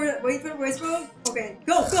 Wait for it. Okay,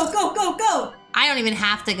 go, go, go, go, go! I don't even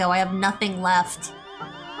have to go. I have nothing left.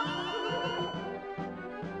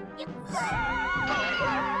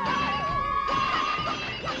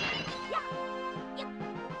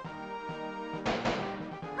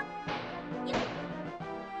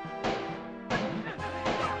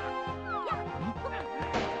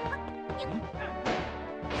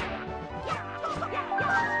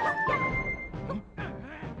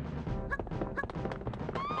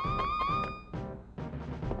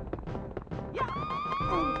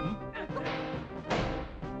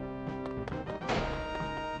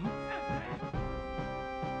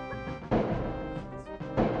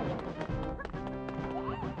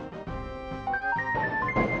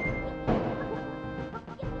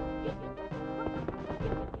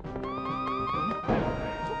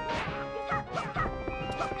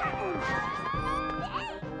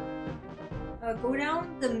 Go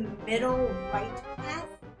down the middle right path.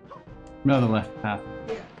 No, the left path.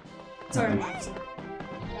 Yeah. Sorry, left.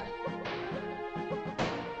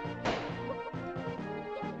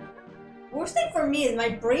 Worst thing for me is my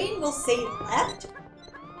brain will say left,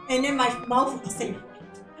 and then my mouth will say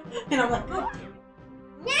right. And I'm like, oh,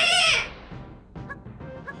 damn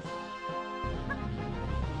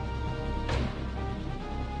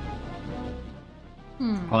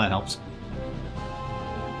it. Well, that helps.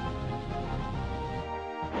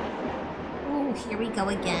 Oh, here we go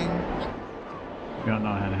again. We don't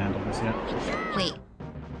know how to handle this yet. Wait.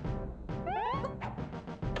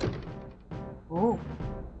 Oh.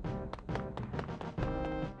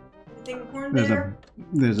 Anything important there?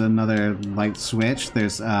 There's another light switch.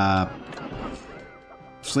 There's slingshots.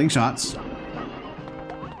 Take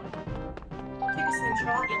a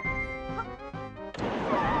slingshot.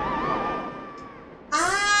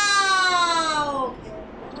 Ow! Okay.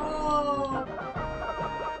 Oh.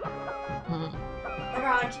 Never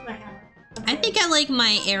mind, keep my hammer. I think I like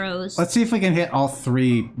my arrows. Let's see if we can hit all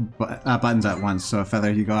three buttons at once. So,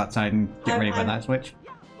 Feather, you go outside and get ready for that switch.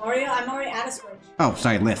 I'm already at a switch. Oh,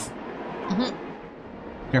 sorry, Lith.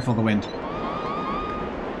 Careful of the wind.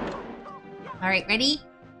 Alright, ready?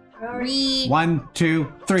 Alright. 1,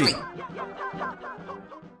 2, 3.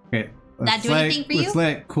 Okay. That do anything for you? Let's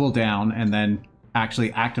let it cool down and then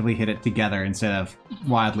actually actively hit it together instead of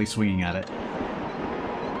wildly swinging at it.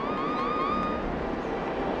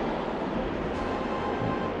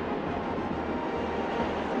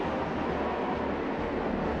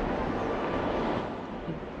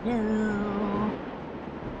 No.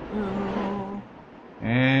 No.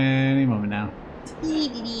 Any moment now.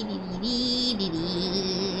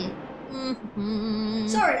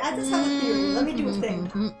 Sorry, I just have a theory. Let me do a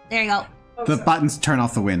thing. There you go. Oh, The sorry. buttons turn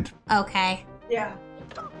off the wind. Okay. Yeah.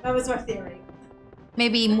 That was my theory.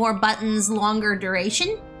 Maybe more buttons, longer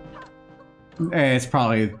duration? It's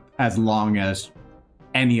probably as long as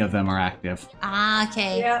any of them are active. Ah,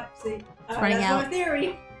 okay. Yeah, see. running That's out. my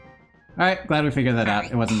theory. Alright, glad we figured that out.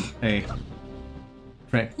 Alright. It wasn't a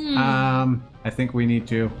trick. I think we need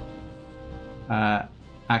to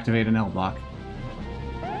activate an L block.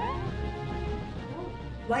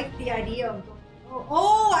 Like the idea of going.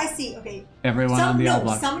 Oh, I see. Okay. Everyone on the L No,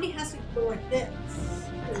 block. somebody has to go like this.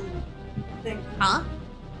 Then Huh?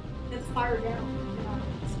 let's fire down.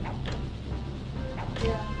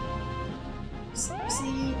 Yeah. You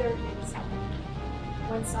see, there is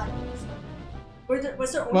one side. Was there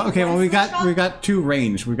Well, only okay. one Well, we slingshot? got two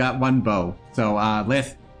range. We got one bow. So,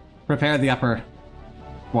 Lith, prepare the upper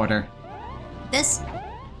quarter. This? Get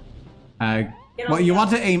on Well, the you up. want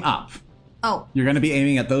to aim up. Oh, You're going to be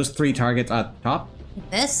aiming at those three targets at the top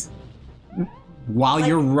this? while Like-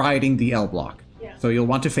 you're riding the L block. Yeah. So you'll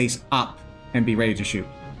want to face up and be ready to shoot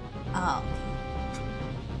Oh.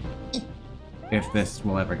 if this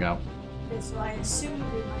will ever go. Okay, so I assume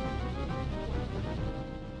we might.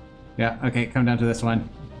 Yeah. Okay. Come down to this one.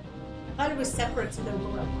 I thought it was separate, so they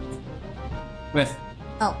were at once. With.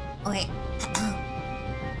 Oh, okay.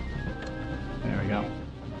 There we go.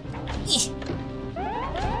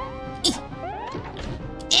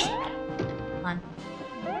 Come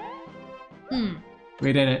on.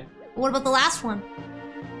 We did it. What about the last one?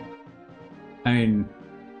 I mean,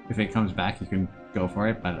 if it comes back, you can go for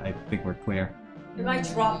it, but I think we're clear. It might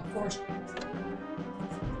drop 4 strings.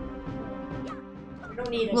 We don't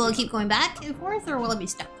need it. Will it keep going back and forth, or will it be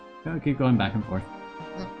stuck? I'll keep going back and forth.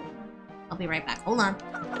 I'll be right back. Hold on.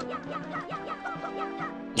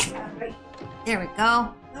 Right. There we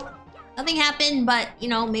go. Nope. Nothing happened, but, you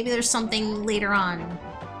know, maybe there's something later on.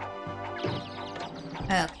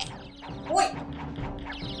 Okay. Wait.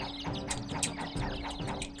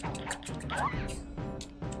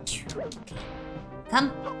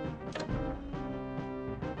 Come.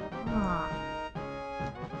 Ah.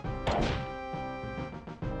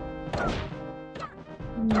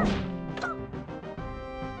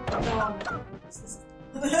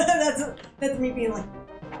 No, that's me being like,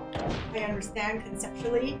 I understand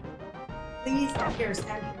conceptually. Please, stand here,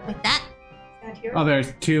 stand here. Like that? Stand here. Oh,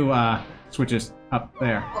 there's two switches up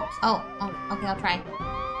there. Oh, okay, I'll try.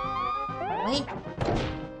 Wait,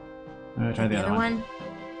 Try the other one.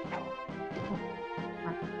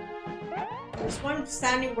 There's one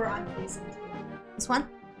standing where I'm facing. This one?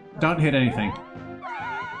 Don't hit anything.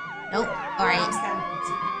 Nope. I'm Alright. standing.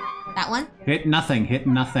 That one? Hit nothing. Hit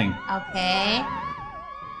nothing. Okay.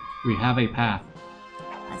 We have a path.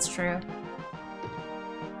 That's true.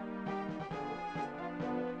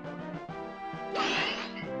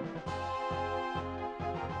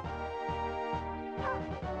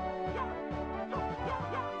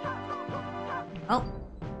 Oh.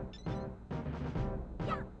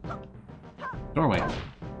 Doorway.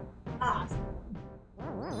 Ah.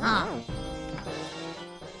 Ah.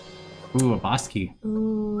 Ooh, a boss key.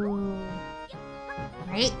 Ooh.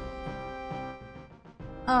 Right.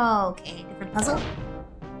 Okay, different puzzle.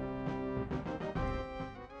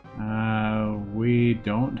 We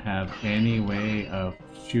don't have any way of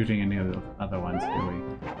shooting any of the other ones, do we?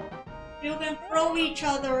 You can throw each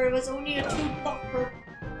other. It was only a 2-blocker.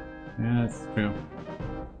 Yeah, that's true.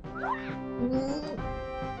 Ooh.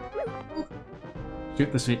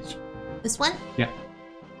 Shoot the switch. This one? Yep.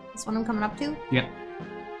 This one I'm coming up to? Yep.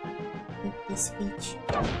 Hit this speech.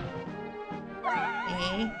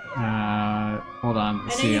 Okay. Hold on.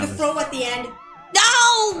 And See then you how can this... throw at the end.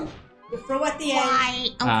 No! You throw at the end. Why?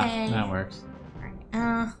 Okay. that works.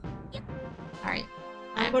 Alright.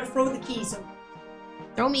 I'm going to throw the key, so...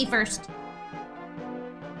 Throw me first.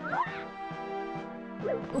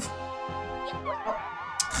 Oof.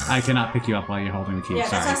 I cannot pick you up while you're holding the key. Yeah,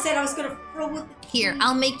 Sorry. that's what I said. I was going to throw with the key. Here,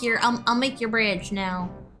 I'll make your bridge now.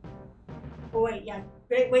 Oh, wait, yeah.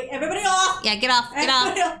 Wait, everybody off! Yeah, get off, get off.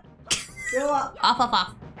 Everybody off. Go up.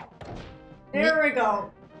 Off. There we go.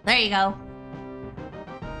 There you go.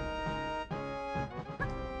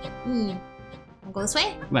 I'll go this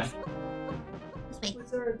way? Left. This way.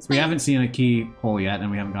 Wizards. We haven't seen a key hole yet,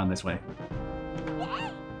 and we haven't gone this way.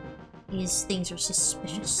 These things are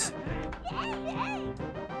suspicious.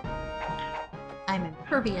 I'm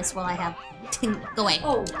impervious while I have... Go away.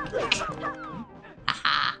 Oh.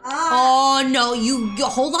 Aha. Ah. Oh, no, you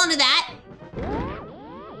hold on to that.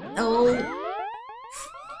 Oh.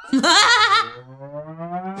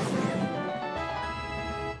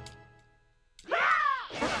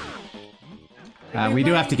 We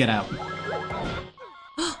do have to get out.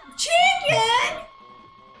 Chicken!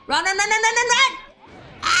 Run!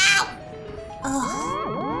 Ow!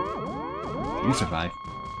 Oh. You survive.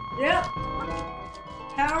 Yep.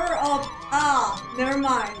 Power of... Ah, never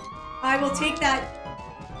mind. I will take that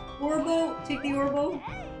Orbo. Take the Orbo.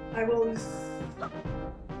 I will...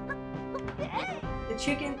 The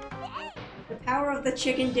chicken... The power of the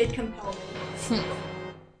chicken did compel me.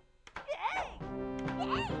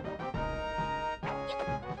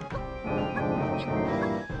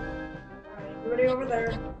 Alright, everybody over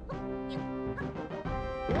there.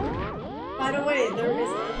 By the way, there is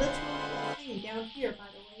a little thing down here, by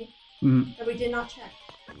the way, that we did not check.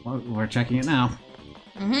 Well, we're checking it now.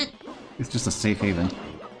 It's just a safe haven.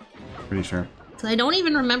 Pretty sure. So I don't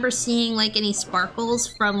even remember seeing like any sparkles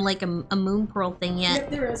from like a moon pearl thing yet. Yep,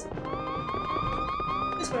 there is.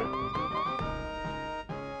 This way.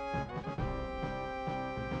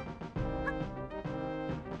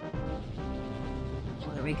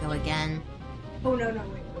 Oh, there we go again. Oh no,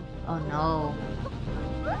 wait. Oh no.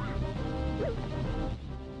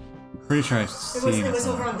 Pretty sure I've seen It was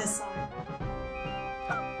somewhere. over on this side.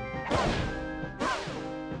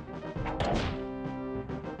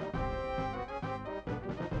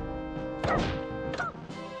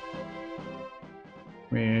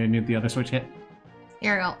 We need the other switch hit.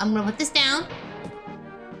 Here we go. I'm gonna put this down.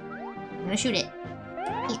 I'm gonna shoot it.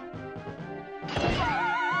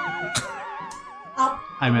 Up.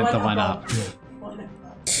 I meant the one above. up. One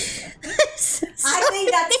above. I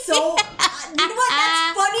think that's so... you know what?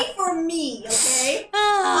 That's funny for me, okay?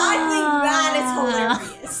 I think that is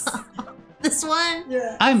hilarious. This one?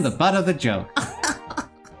 Yeah. I'm the butt of the joke.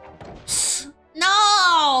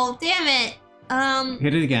 No! Damn it.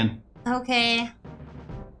 Hit it again. Okay.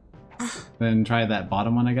 Then try that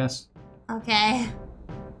bottom one, I guess. Okay.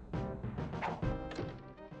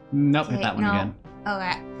 Nope, hit Okay, that one no. again.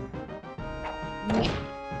 Okay.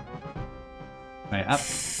 Right, up.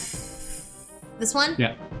 This one?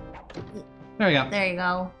 Yeah. There we go. There you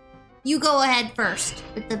go. You go ahead first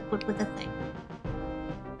with the thing.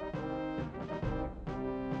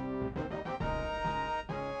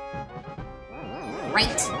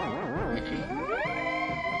 Right.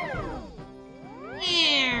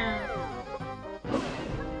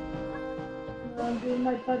 I'm doing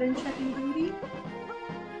my button checking duty.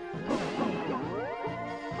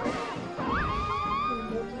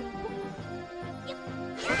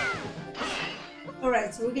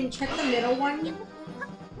 Alright, so we can check the middle one.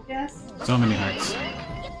 Yes. So many hearts. Yeah,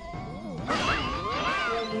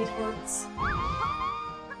 these hurts.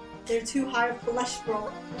 They're too high of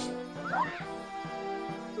cholesterol.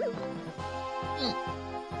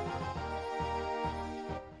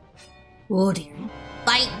 Oh dear.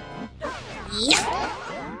 Bite. Yeah.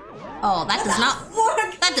 Oh, that does not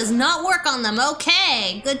work. That does not work on them.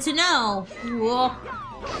 Okay, good to know. Whoa.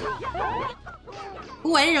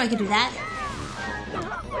 Ooh, I didn't know I could do that.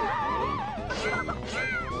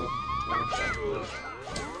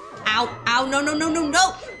 Ow! Ow! No! No! No! No!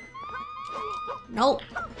 No! Nope.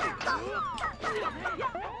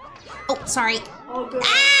 Oh, sorry. Oh, good.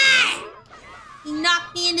 Ah! He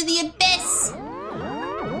knocked me into the abyss.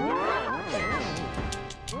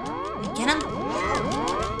 Get him?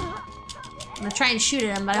 I'm gonna try and shoot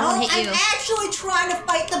at him, but I won't hit you. I'm actually trying to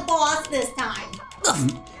fight the boss this time.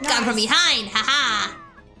 Oof. Got him from behind. Haha.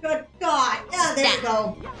 Good God. Yeah, there we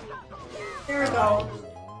go. There we go.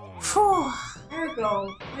 Phew. There we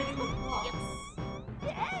go. Fighting the boss.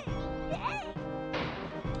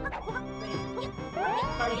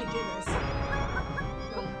 How do you do this?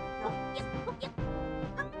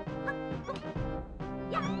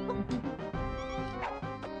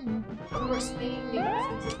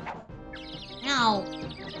 Ow.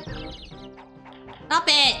 Stop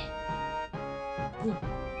it.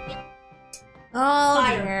 Oh,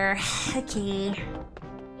 Fire. dear. Okay.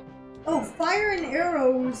 Oh, fire and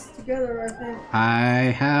arrows together, I think.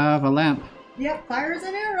 I have a lamp. Yep, fires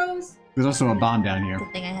and arrows. There's also a bomb down here.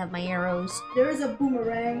 Good thing I have my arrows. There is a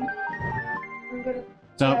boomerang. I'm gonna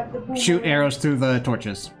So, grab the boomerang. shoot arrows through the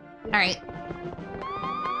torches. Alright.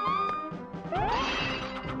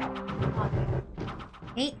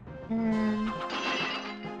 Okay. And...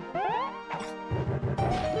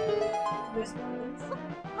 This one is.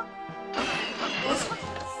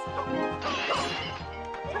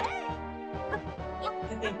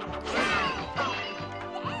 I think.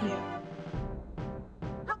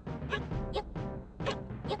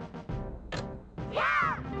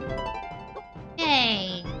 Yeah.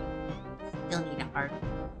 Hey. Still need a heart.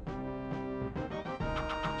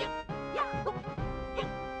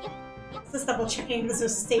 Just double checking this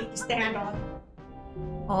is safe to stand on.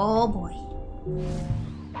 Oh boy.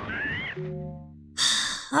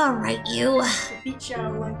 Alright, you. Defeat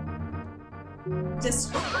Shadow Link.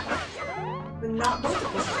 Just. But not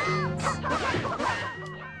multiple shadows.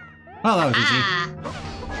 Well, that was easy. Ah.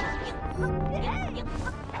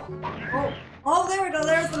 Oh, there we go.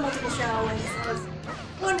 There's the multiple shadow links. I was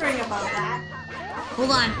wondering about that.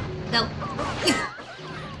 Hold on. Go.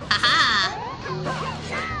 Haha.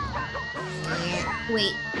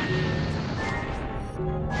 Wait.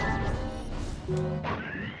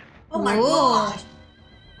 Oh my Whoa. gosh.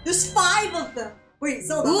 There's 5 of them. Wait,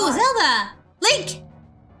 Zelda. Ooh, hi. Zelda! Link!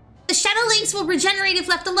 The Shadow Links will regenerate if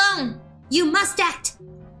left alone. You must act.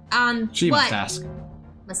 She what? must ask.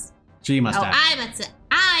 Must. She must Oh, ask.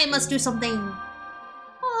 I must do something.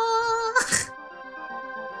 Oh.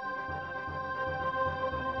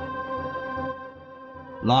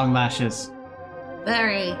 Long lashes.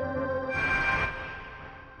 Very.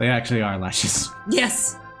 They actually are lashes.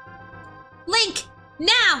 Yes. Link,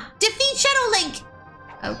 now defeat Shadow Link.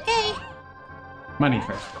 Okay. Money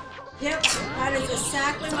first. Yep, that is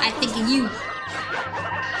exactly my I think of you.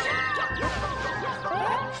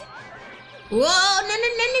 Whoa! No! No!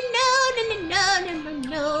 No! No! No! No! No! No!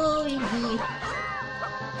 No! No!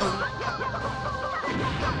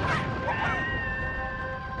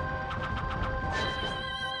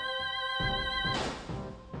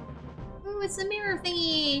 Ooh, it's a mirror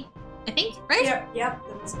thingy. I think, right? Yep, there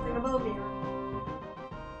was something about mirror.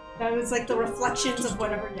 That was like the reflections of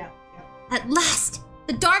whatever, yep. At last,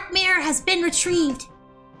 the dark mirror has been retrieved.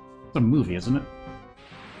 It's a movie, isn't it?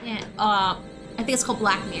 Yeah. I think it's called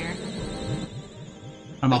Black Mirror.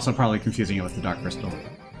 I'm also probably confusing it with the Dark Crystal.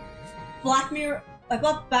 Black Mirror, I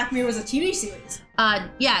thought Black Mirror was a TV series.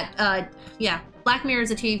 Yeah. Black Mirror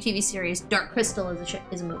is a TV series. Dark Crystal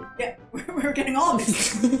is a movie. Yeah, we're getting all of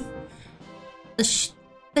this.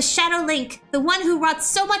 The Shadow Link, the one who wrought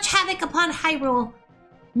so much havoc upon Hyrule.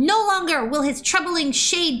 No longer will his troubling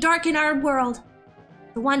shade darken our world.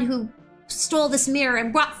 The one who stole this mirror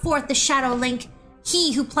and brought forth the Shadow Link,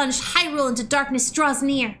 he who plunged Hyrule into darkness draws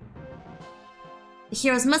near. The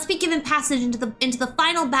heroes must be given passage into the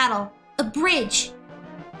final battle, a bridge.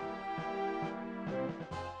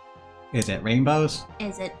 Is it rainbows?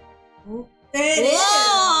 Is it? It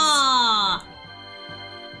Whoa!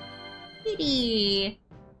 Pretty.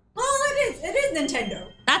 Well, it is Nintendo.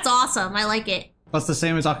 That's awesome. I like it. That's the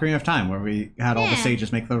same as Ocarina of Time, where we had all the Yeah.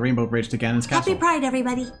 sages make the rainbow bridge to Ganon's castle. Happy Pride,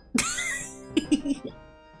 everybody. Yippee!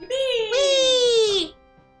 Whee!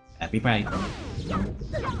 Happy Pride.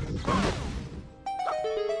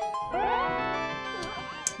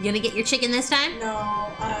 You gonna get your chicken this time? No,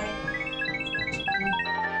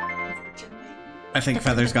 I think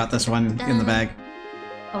Feather's got this one in the bag.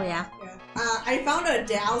 Oh yeah. Yeah. I found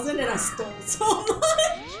 1,000 and I stole so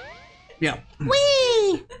much. Yeah.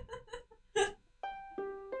 Whee!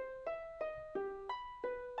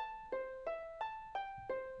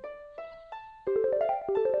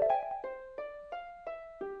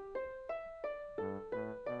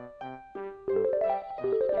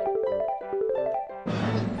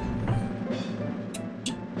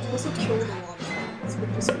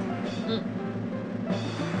 this one.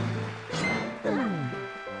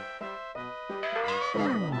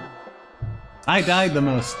 I died the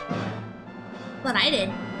most. But I did.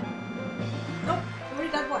 Nope, I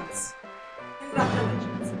already died once. And got no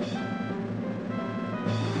engines.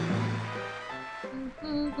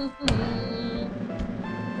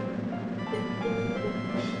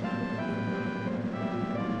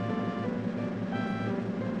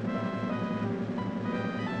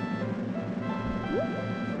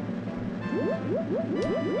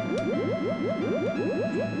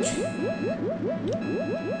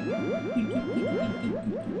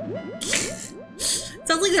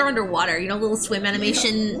 Sounds like they're underwater, you know, little swim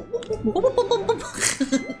animation.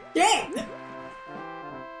 Dang!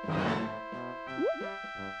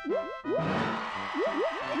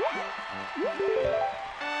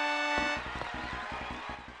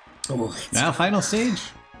 Oh, Now, final stage.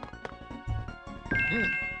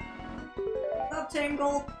 Up,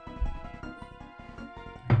 Tangle.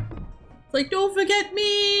 like, don't forget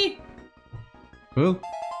me! Who?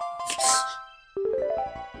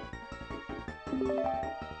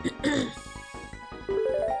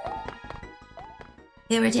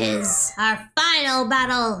 Here it is, our final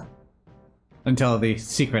battle! Until the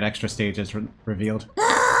secret extra stage is revealed.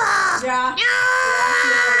 Yeah. No!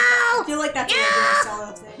 I feel like that's a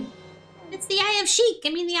Zelda thing. It's the Eye of Sheik. I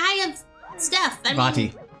mean, the Eye of stuff. I mean,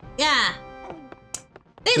 Vati. yeah.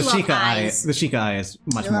 They The love Sheikah eye. eyes. The Sheikah eye is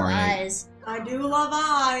much They more love innate. eyes. I do love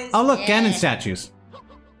eyes. Oh look, Yeah. Ganon statues.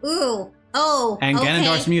 Ooh. Oh. And okay.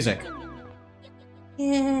 Ganondorf's music.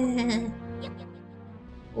 Yeah.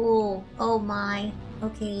 Ooh. Oh my.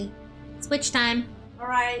 Okay. Switch time.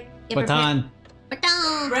 Alright. Get prepared. Baton.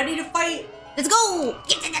 Baton. Ready to fight. Let's go.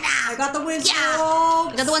 I got the wins. Yeah.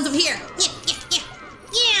 I got the ones over here. Yeah. Yeah.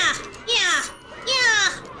 Yeah. Yeah. Yeah.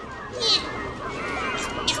 Yeah.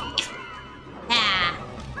 Ah.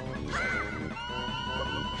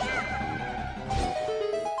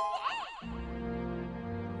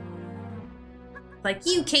 Like,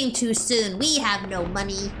 you came too soon. We have no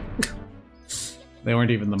money. They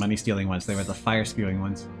weren't even the money stealing ones, they were the fire spewing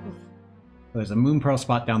ones. There's a moon pearl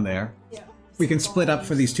spot down there. Yeah. We can split up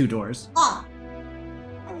for these two doors. Ah.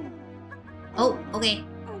 Oh, okay.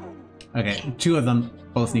 Okay, two of them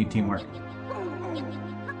both need teamwork.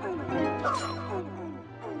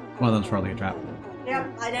 One of them's probably a trap. Yep.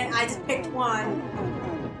 I just picked one.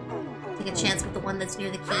 Take a chance with the one that's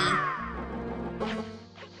near the key.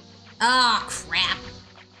 Oh, crap.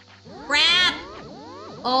 Crap!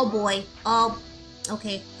 Oh, boy. Oh,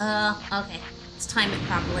 okay. Okay. Let's time it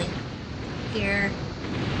properly. Here.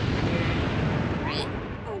 Right.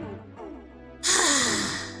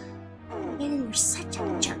 Man, you're such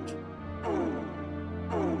a jerk. You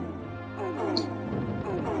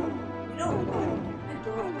know what?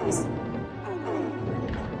 Adore this.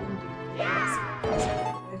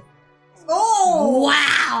 Oh!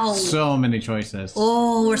 Wow! So many choices.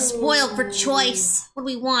 Oh, we're spoiled for choice. What do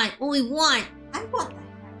we want? What do we want? I want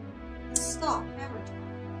that. Stop. Hammer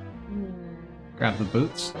time. Grab the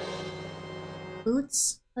boots.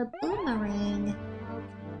 Boots? A boomerang.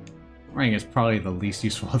 Ring is probably the least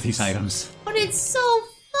useful of these items. But it's so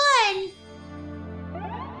fun!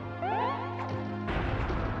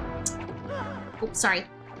 Oh, sorry.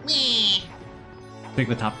 Meh. Take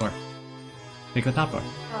the top door. Take the top door.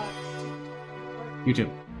 You too.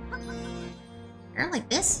 You're like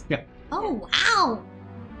this? Yeah. Oh, wow!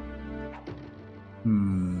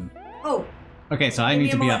 Hmm. Oh. Okay, so I give need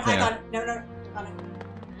me to a be moment. up there. I got it. No, got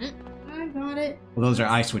it. I got it. Well, those are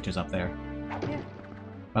eye switches up there. Yeah.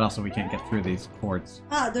 But also we can't get through these cords.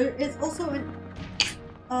 Ah, there is also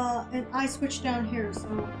an eye switch down here, so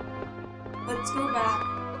let's go back.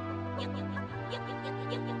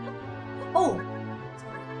 Oh!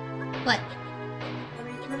 What?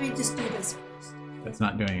 Let me just do this first. That's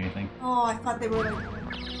not doing anything. Oh, I thought they were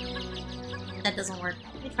like... That doesn't work.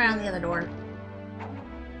 Let me try on the other door.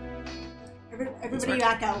 Everybody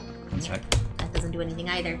back out. That's right. That doesn't do anything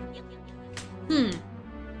either.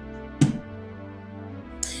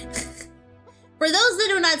 For those that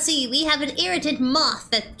do not see, we have an irritant moth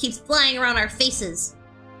that keeps flying around our faces.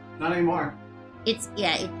 Not anymore. It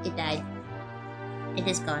died. It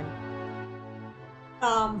is gone.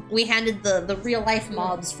 Um, We handed the real life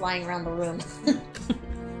mobs flying around the room.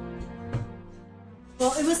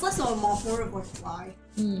 well, it was less of a moth, more of a fly.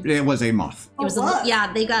 It was a moth. It was what?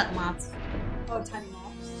 yeah, they got moths. Oh, tiny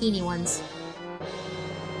moths. Teeny ones.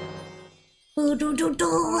 Boo doo doo doo.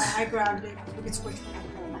 Alright, I grabbed it. We can switch.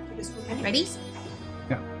 We can switch anyways. Ready?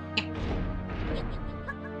 Yeah.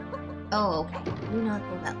 Oh, okay. Do not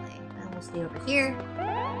go that way. And we'll stay over here.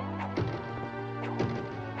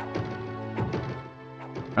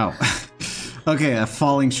 Oh. Okay, a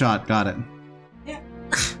falling shot. Got it. Yeah.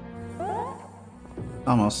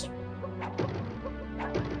 Almost.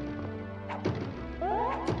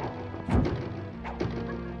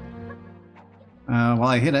 Well,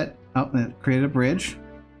 I hit it. Oh, it created a bridge.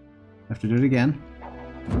 Have to do it again.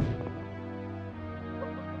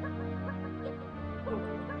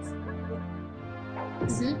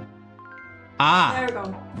 Mm-hmm. Ah! There we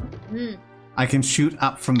go. Mm. I can shoot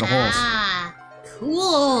up from the holes. Ah,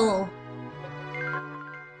 cool.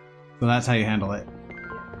 So that's how you handle it.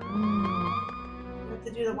 Mm. We have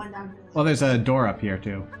to do the one down here. Well, there's a door up here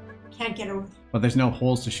too. Can't get over. But there's no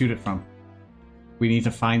holes to shoot it from. We need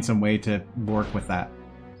to find some way to work with that.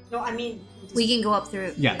 No, I mean. We can go up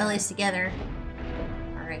through Yeah. at least together.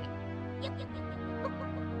 All right.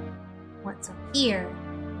 What's up here?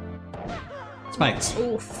 Spikes.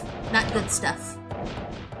 Oof, not good stuff.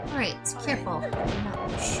 All right, careful. Not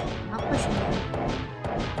push. Not pushing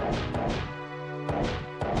you.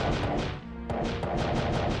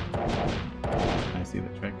 I see the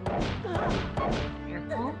trick.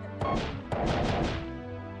 Careful.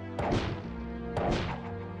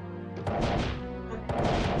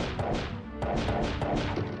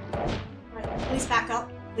 Right, please back up.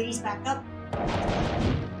 Please back up.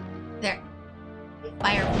 There.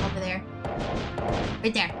 Fire from over there.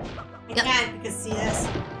 Right there. I Yep. can't because see this.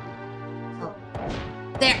 Oh.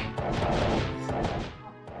 There.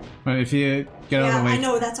 But if you get out Yeah, of the way. I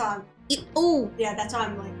know. That's on. Oh, Yeah, that's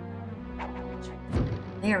on. Like.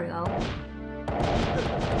 there we go.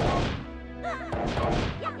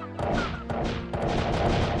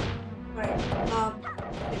 Right.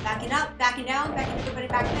 Okay, backing up, backing down, backing everybody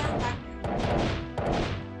back down, back down.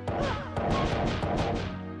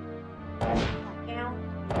 Back down.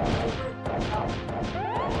 Over. Up.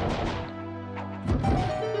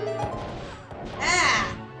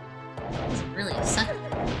 Ah! This is really sucky.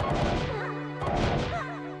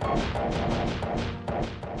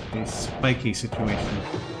 A spiky situation.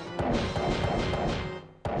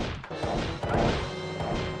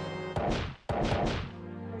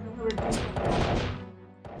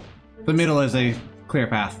 The middle is a clear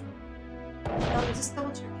path. No, just double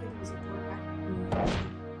check if there's a door back.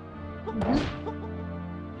 Mhm.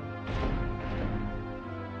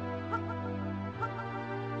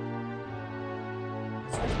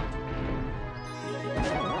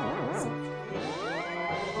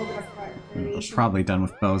 I'm probably done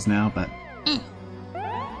with bows now, but Hmm.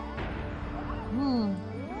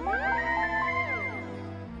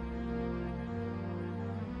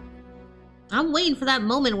 I'm waiting for that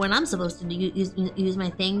moment when I'm supposed to use my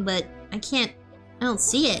thing, but I can't. I don't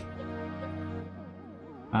see it.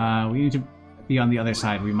 we need to be on the other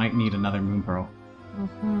side. We might need another moon pearl.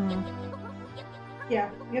 Mhm. Yeah,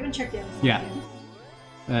 we haven't checked yet. Yeah.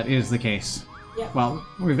 That is the case. Yeah. Well,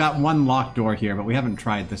 we've got one locked door here, but we haven't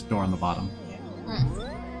tried this door on the bottom. Mm.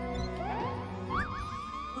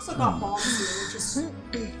 Also got bombs here, which is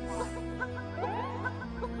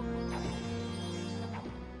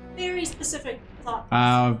very specific thought.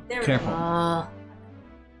 There we Careful. Uh,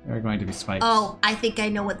 There are going to be spikes. oh, I think I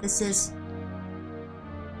know what this is.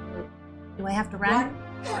 Do I have to run?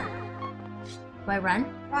 Run. Do I run?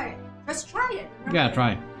 Try it. Just try it. Yeah,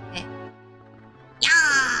 try. Okay.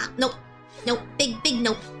 Yeah! Nope. Nope. Big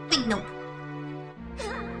nope. Big nope.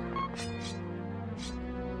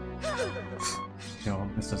 Okay, well,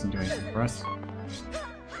 this doesn't do anything for us.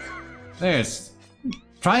 There's...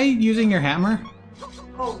 Try using your hammer.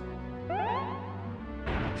 Oh,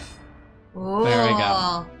 Oh. There we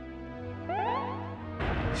go.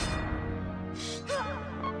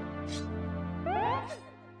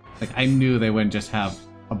 Like, I knew they wouldn't just have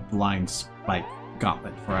a blind spike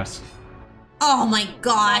gauntlet for us. Oh my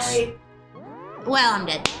gosh. sorry. Well, I'm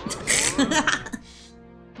dead.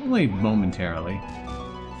 Only momentarily.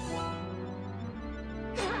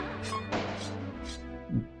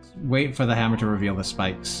 Wait for the hammer to reveal the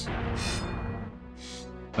spikes.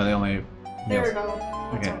 But they only... There we yes.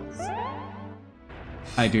 go. Okay.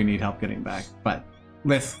 I do need help getting back, but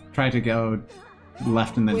Lith, try to go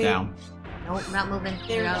left and then Wait. down. Nope, not moving.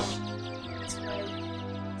 There we No. go. This way.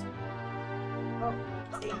 Oh,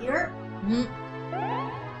 stay here. Mhm.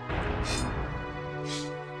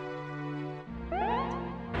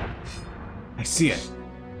 I see it.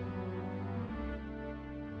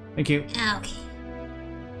 Thank you. Okay.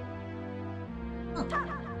 Oh.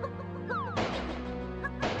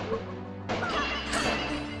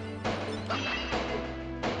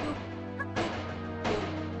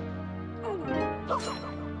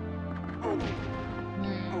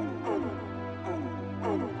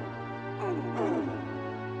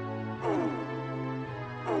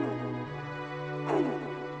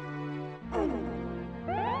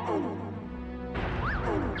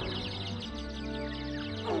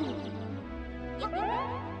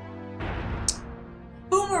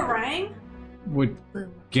 would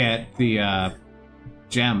get the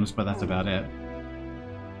gems, but that's about it.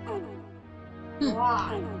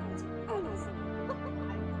 Why?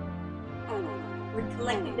 We're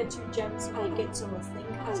collecting the 2 gems to make it so a thing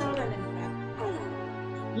comes out and then back.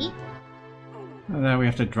 And then we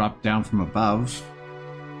have to drop down from above.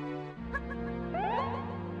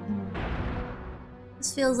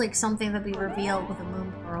 This feels like something that we revealed with a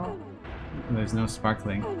moon pearl. There's no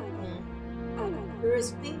sparkling. There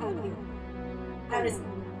is pink here. That is.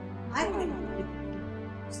 I think.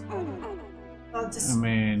 Well, just. I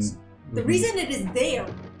mean, The reason it is there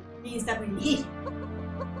means that we need it.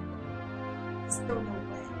 Still no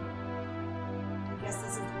way. I guess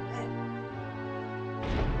this is the way.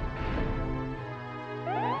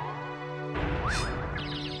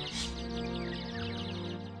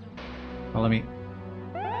 follow me.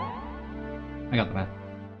 I got the path.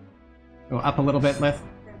 Go up a little bit, left.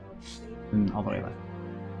 And all the way left.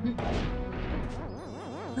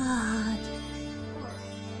 God.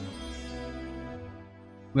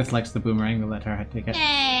 Lift likes the boomerang, we'll let her take it.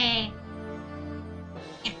 Yay!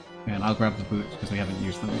 And I'll grab the boots because we haven't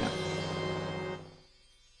used them yet.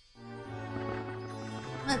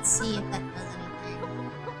 Let's see if that does anything.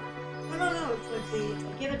 No. It's like they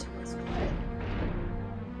give it to us.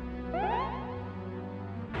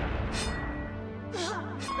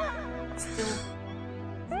 Still.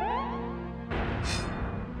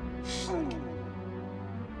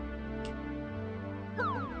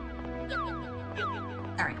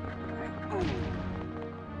 Alright.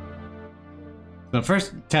 So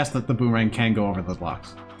first, test that the boomerang can go over the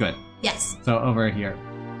blocks. Good. Yes. So over here.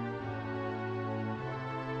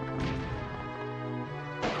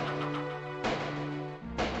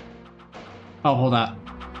 Oh, hold up.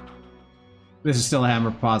 This is still a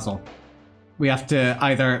hammer puzzle. We have to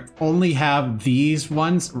either only have these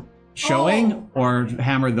ones showing, or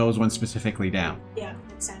hammer those ones specifically down. Yeah,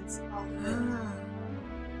 makes sense.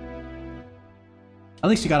 At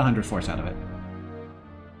least you got 100 force out of it.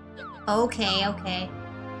 Okay, okay.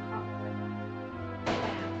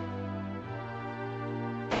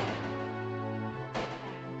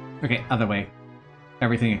 Okay, other way.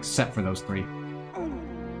 Everything except for those 3.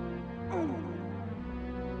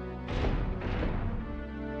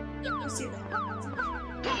 You see that?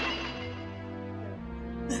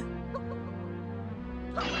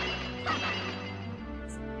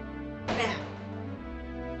 Bam.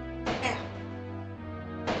 Bam.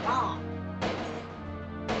 Wrong.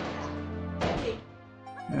 Okay.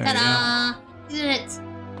 There you Ta-da! Did it!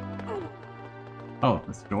 go. Oh,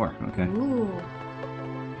 that's the door. Okay. Ooh.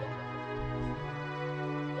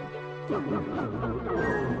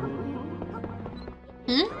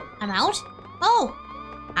 I'm out? Oh!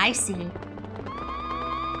 I see.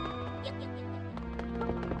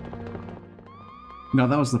 No,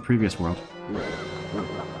 that was the previous world. There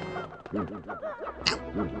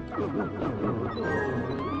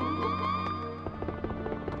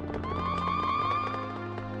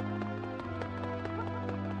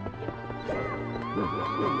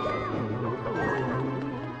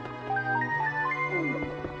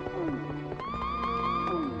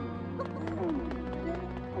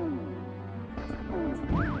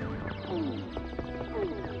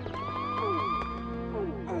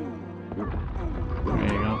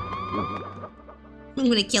you go. I'm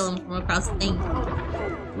gonna kill him from across the thing.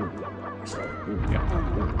 Yeah.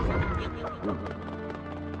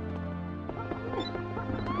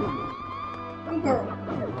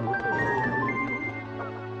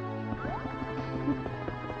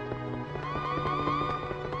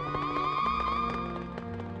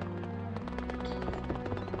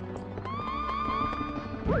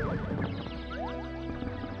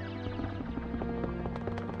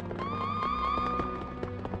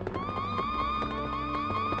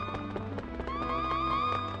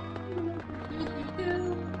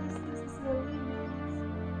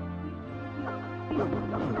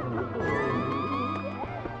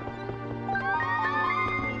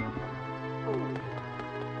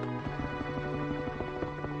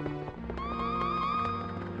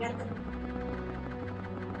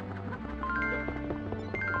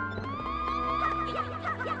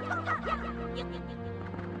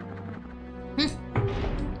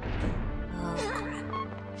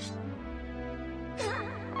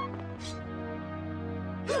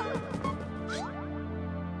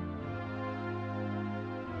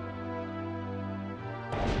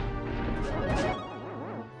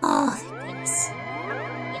 Oh, thanks.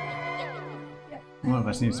 One of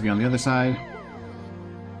us needs to be on the other side.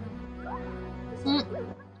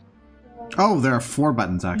 Oh, there are 4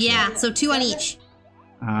 buttons actually. Yeah, so 2 on each.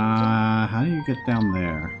 How do you get down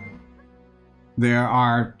there? There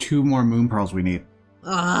are 2 more moon pearls we need.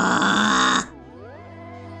 Ah!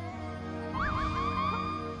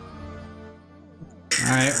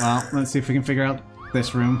 Alright, well, let's see if we can figure out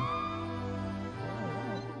this room.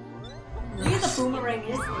 Maybe the boomerang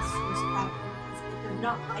is this source power. They're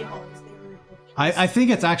not eyeballs. I think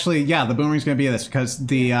it's actually, yeah, the boomerang's gonna be this, because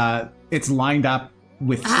the, it's lined up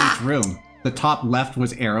with each room. The top left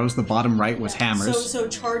was arrows, the bottom right was hammers. So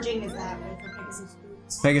charging is that way for Pegasus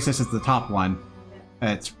boots. Pegasus is the top one.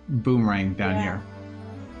 It's boomerang down here.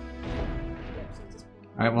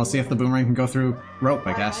 Alright, we'll see if the boomerang can go through rope,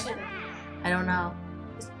 I guess. I don't know.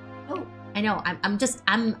 Oh, I know. I'm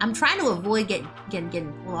trying to avoid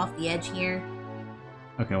getting pulled off the edge here.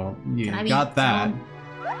 Okay, well, you got that.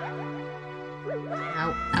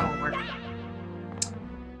 No, that won't work.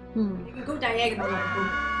 You can go diagonal like a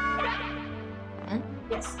boomerang. Huh?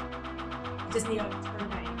 Yes. You just need to turn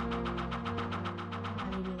diagonal. How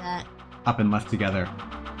do we do that? Up and left together.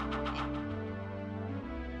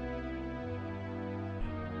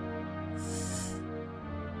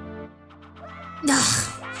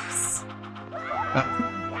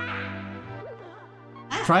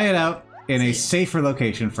 Try it out in a safer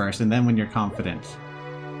location first, and then when you're confident.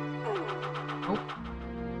 Oh.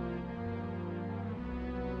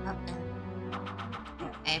 Up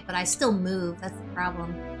and... Okay, but I still move. That's the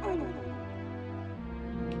problem.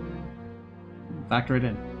 Factor it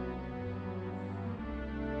in.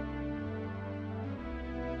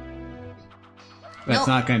 That's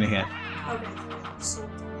not going to hit. Okay.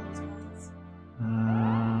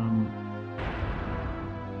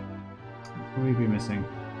 What would we be missing?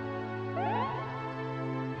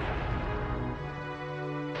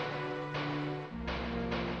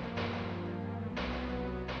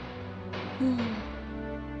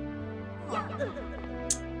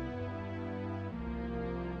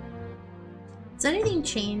 Does anything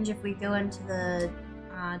change if we go into the...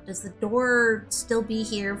 does the door still be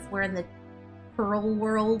here if we're in the Pearl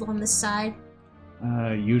world on this side?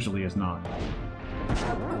 Usually is not.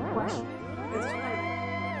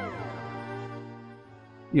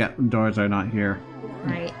 Yeah, doors are not here.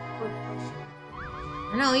 Right.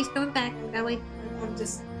 No, he's coming back. We gotta wait. I'm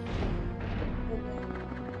just...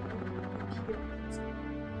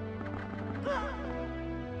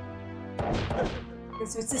 Okay,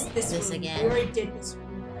 so it's just this room. again. We already did this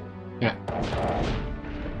room, right?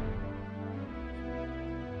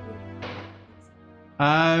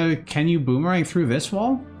 Yeah. Can you boomerang through this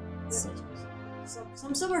wall?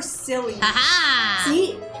 Some sort of silly. Haha!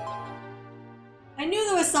 See? I knew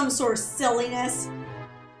there was some sort of silliness.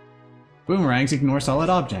 Boomerangs ignore solid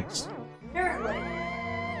objects. Apparently.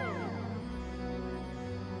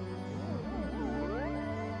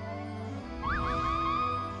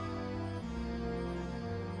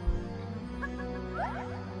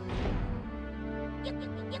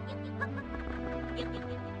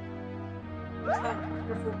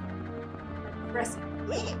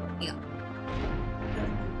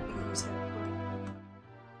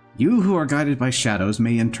 You who are guided by shadows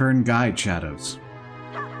may in turn guide shadows.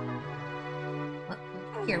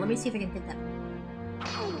 Here, let me see if I can hit that.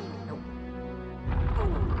 Nope.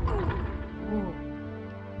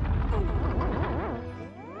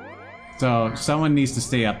 So someone needs to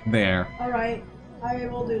stay up there. Alright, I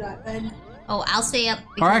will do that then. Oh, I'll stay up.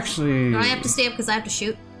 Or actually... Do I have to stay up because I have to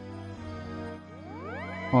shoot?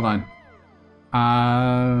 Hold on.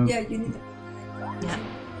 Yeah, you need to... Yeah.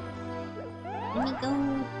 Let me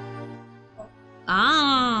go.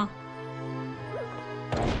 Ah.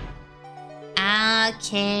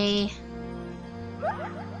 Okay.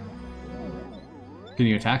 Can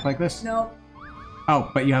you attack like this? No.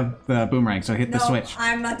 Oh, but you have the boomerang, so hit the switch.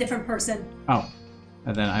 I'm a different person. Oh.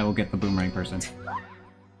 And then I will get the boomerang person.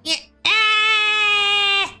 Yeah.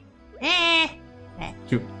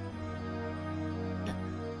 Shoot.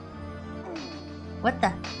 What the?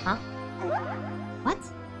 Huh? What?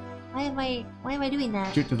 Why am I doing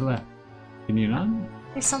that? Shoot to the left. Can you not?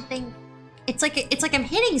 There's something. It's like I'm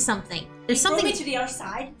hitting something. There's something. Throw me to the other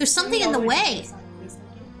side. There's something in the way.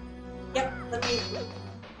 Yep. Let me.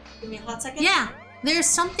 Give me a hot second. Yeah. There's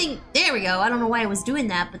something. There we go. I don't know why I was doing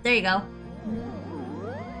that, but there you go.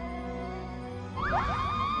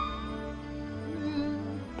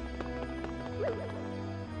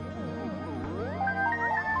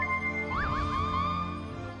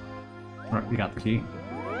 Right, we got the key.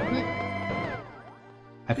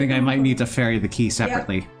 I think I might need to ferry the key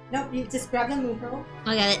separately. Yep. Nope, you just grab the moon pearl.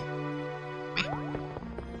 I got it.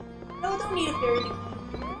 No, don't need to ferry the key.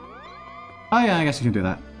 Oh yeah, I guess you can do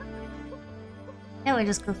that. Now I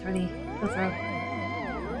just go through.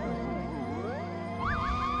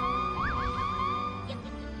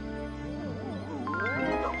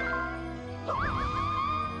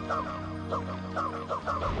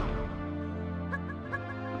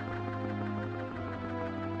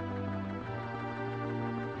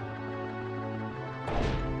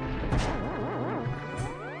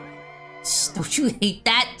 Don't you hate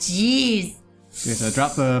that? Jeez. Okay, so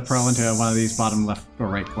drop the pearl into one of these bottom left or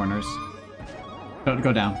right corners.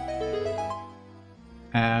 Go down.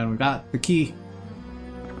 And we got the key.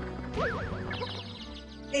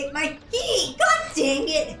 Hey, my key! God dang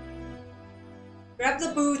it! Grab the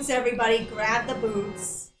boots, everybody. Grab the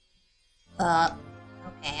boots. Okay, I'll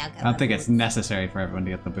go. I don't think it's necessary for everyone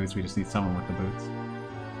to get the boots. We just need someone with the boots.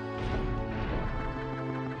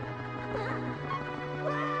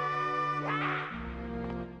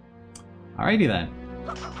 Alrighty then.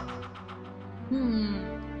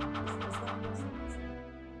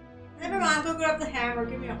 Never mind, go grab the hammer.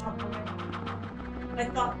 Give me a hot moment. My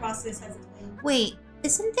thought process has explained. Wait,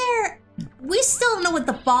 isn't there... We still don't know what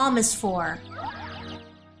the bomb is for.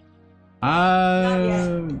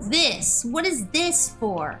 This. What is this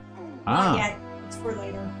for? Not yet. It's for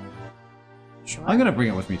later. Sure. I'm gonna bring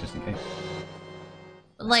it with me just in case.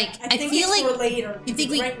 Like, I think feel it's like... for later. You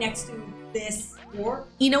think it's we... right next to this door?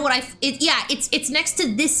 You know what it's next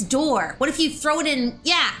to this door. What if you throw it in...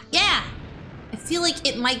 Yeah. I feel like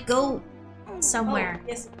it might go somewhere. Oh,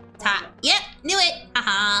 yes. Yep, knew it.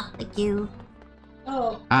 Haha, thank you.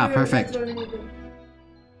 Oh. Perfect.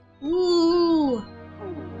 Ooh.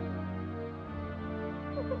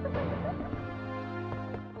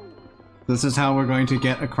 This is how we're going to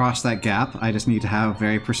get across that gap. I just need to have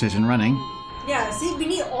very precision running. Yeah, see, we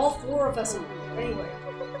need all 4 of us anyway.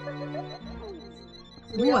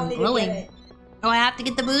 Ooh, I'm glowing. Oh, I have to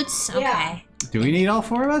get the boots? Okay. Yeah. Do we need all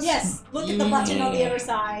 4 of us? Yes, look at the button on the other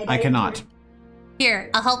side. I cannot.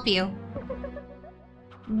 Here, I'll help you.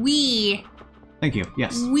 Thank you,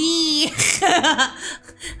 yes.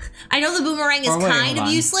 I know the boomerang is Or wait, kind hold of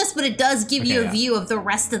on. useless, but it does give you a yeah. view of the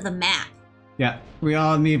rest of the map. Yeah, we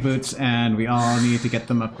all need boots, and we all need to get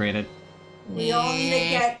them upgraded. We all need to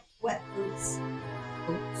get wet boots.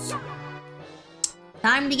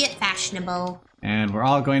 Time to get fashionable. And we're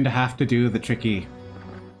all going to have to do the tricky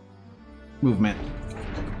movement.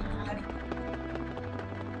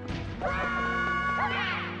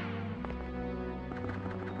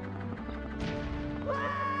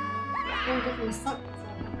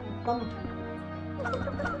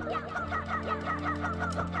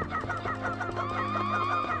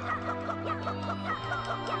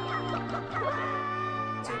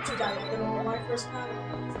 To diagonal my first time.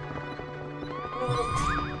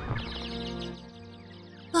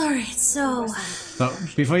 Alright, so... So,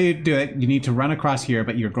 before you do it, you need to run across here,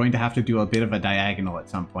 but you're going to have to do a bit of a diagonal at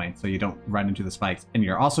some point, so you don't run into the spikes. And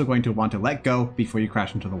you're also going to want to let go before you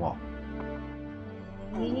crash into the wall.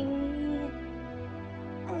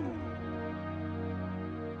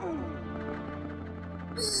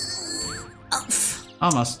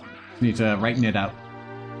 Almost. Need to righten it out.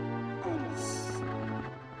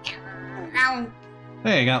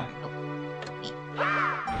 There you go.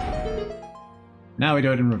 Now we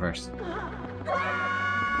do it in reverse.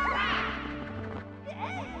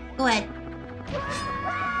 Go ahead.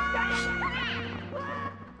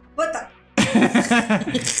 What the?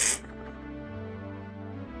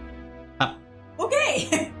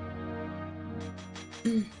 Okay.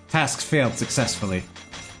 Task failed successfully.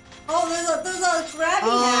 Oh, there's a grabby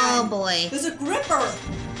hand. Boy. There's a gripper.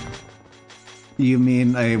 You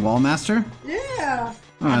mean a wall master? Yeah.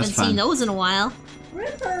 Oh, Haven't that's fun. seen those in a while.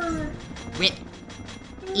 Gripper. Grip.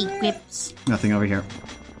 8 grips. Nothing over here.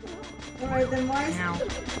 Alright, then why is Ow.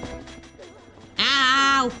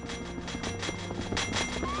 Ow!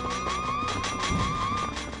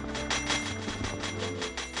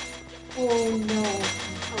 Oh no.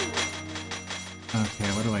 Okay,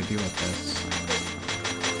 what do I do with this?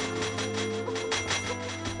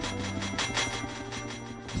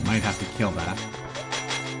 Might have to kill that.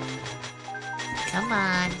 Come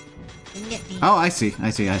on. You can get me. Oh, I see. I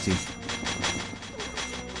see. Oh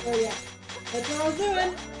yeah. That's what I was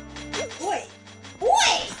doing. Boy.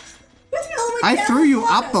 Boy! Put me all the way I down threw you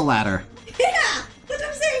bottom. up the ladder. Yeah! That's what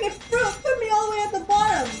I'm saying. It put me all the way at the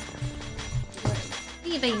bottom.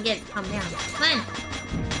 See if I can get it to come down. Come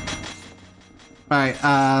on. Alright,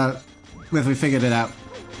 we figured it out.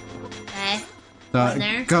 Okay. So, Right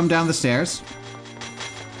there. come down the stairs,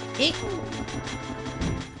 Hey.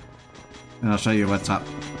 and I'll show you what's up.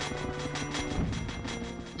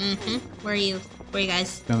 Mm-hmm. Where are you? Where are you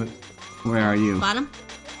guys? Where are you? Bottom?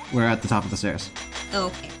 We're at the top of the stairs. Oh,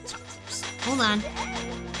 okay. Hold on.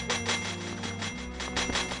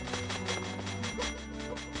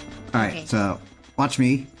 Alright, Okay. so watch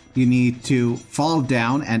me. You need to fall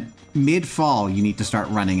down, and mid-fall, you need to start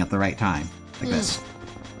running at the right time. Like this.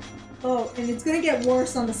 Oh, and it's gonna get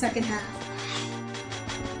worse on the second half.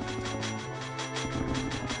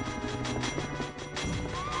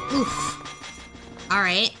 Oof.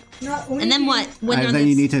 Alright. Not only And then what? When And then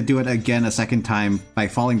you need to do it again a second time by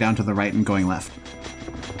falling down to the right and going left.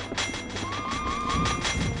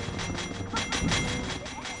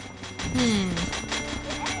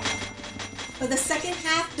 For the second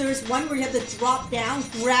half, there's one where you have to drop down,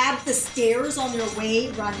 grab the stairs on your way,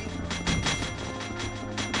 running.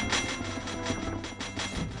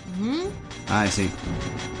 I see.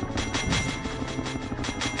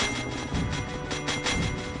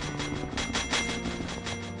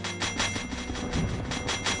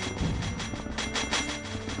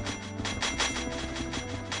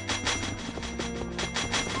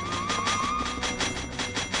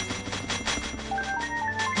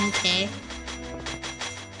 Okay.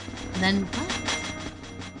 And then what?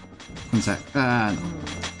 One sec.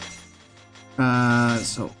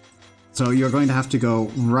 So you're going to have to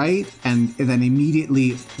go right and then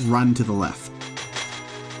immediately run to the left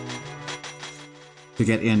to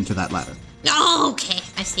get into that ladder. Oh, okay.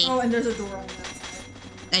 I see. Oh, and there's a door on that side.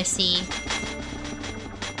 I see.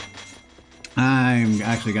 I'm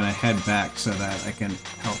actually going to head back so that I can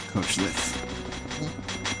help Coach this.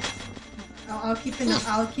 I'll keep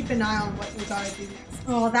an eye on what we gotta do next.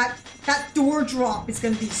 Oh, that door drop is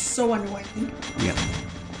gonna be so annoying. Yep.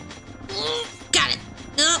 Got it.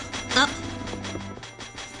 Up.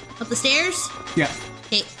 Up the stairs? Yeah.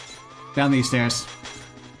 Okay. Down these stairs.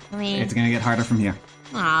 I mean, It's going to get harder from here.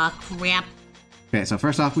 aw, crap. Okay, so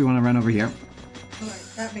first off, we want to run over here. Alright,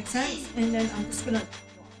 that makes sense. And then I'm just gonna...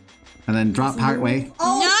 And then drop part way.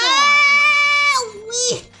 Oh,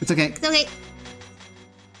 No! It's okay. It's okay.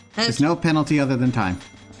 There's no penalty other than time.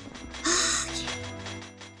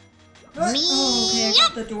 God. Oh, okay, I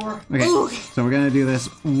got the door. Okay, Ooh. so we're going to do this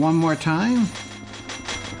one more time.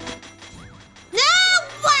 No!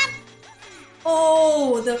 What?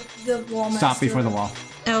 Oh, the wall master. Stop before the wall.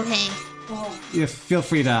 Okay. Oh. You feel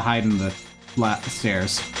free to hide in the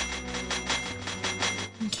stairs.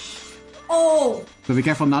 Oh! So be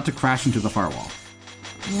careful not to crash into the far wall.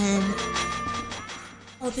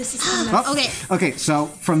 Oh, this is so Oh, Okay. Okay, so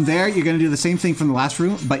from there, you're going to do the same thing from the last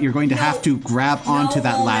room, but you're going to have to grab onto no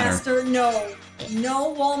that wall ladder. Master, no. No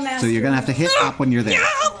wall master. So you're going to have to hit up when you're there.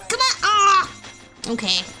 Oh, come on! Ah!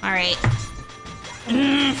 Okay, alright.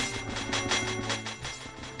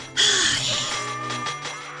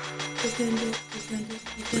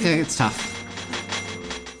 Okay, it's tough.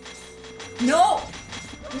 No!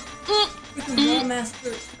 Freaking wall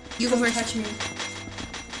master. You go Don't first. touch me.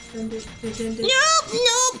 Nope,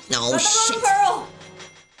 nope, no, Let the shit. moon pearl!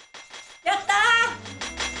 Yatta!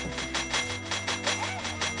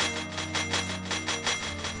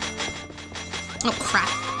 Oh, crap.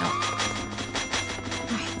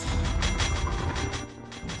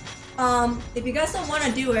 No. If you guys don't want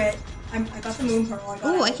to do it, I got the moon pearl.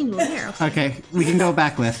 Oh, I can go there. Okay. Okay, we can go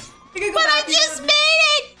back with. You can go But I back, just made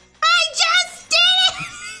it! I just did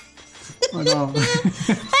it! Oh no.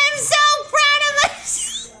 I'm so proud of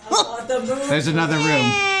myself! the moon There's another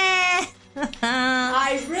room.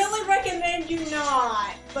 I really recommend you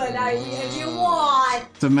not, but if you want.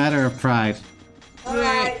 It's a matter of pride.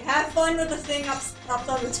 Alright, have fun with the thing up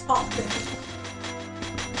on the top there.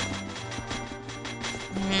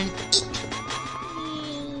 And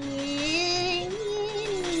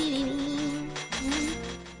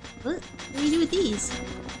what do you do with these?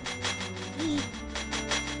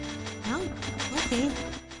 Oh, okay.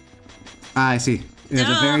 I see. There's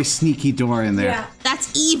a very sneaky door in there. Yeah,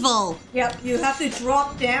 That's evil. yep, you have to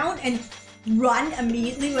drop down and run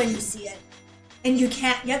immediately when you see it. And you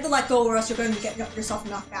have to let go or else you're going to get yourself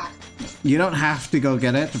knocked back. You don't have to go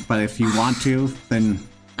get it, but if you want to, then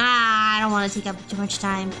I don't want to take up too much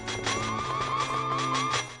time.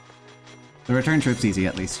 the return trip's easy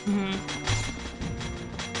at least.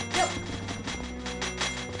 Yep.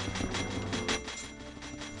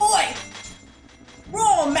 Oi!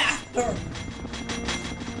 Roll master!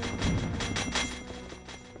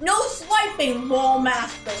 No swiping, wall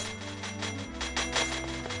master!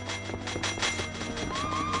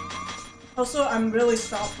 Also, I'm really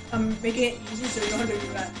stopped. I'm making it easy so you don't have to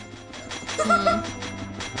do that.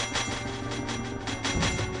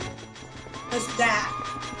 Because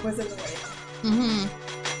that was in the way.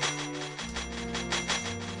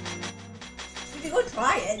 You can go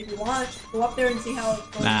try it if you want. Go up there and see how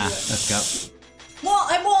it goes. Nah, Do it. let's go. Well,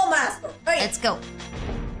 I'm wall master. Hey. Let's go.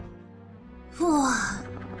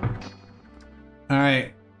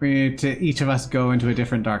 Alright, we need to each of us go into a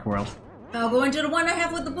different dark world. I'll go into the one I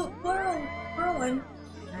have with the pearl one.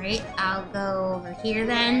 Alright, I'll go over here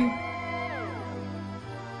then.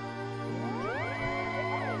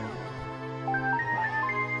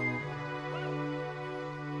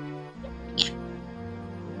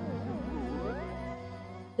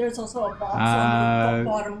 there's also a box on the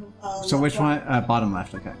bottom. So which one? Bottom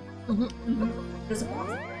left. Okay. There's a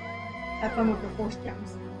box. Have fun with the force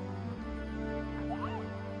gems.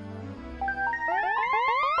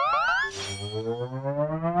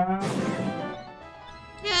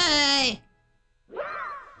 Yay!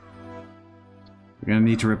 We're gonna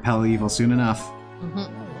need to repel evil soon enough.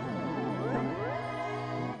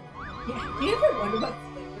 Yeah, do you ever wonder about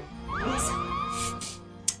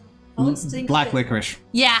flavor? Black licorice.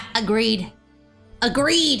 Yeah, agreed.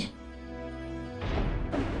 Agreed!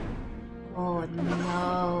 Oh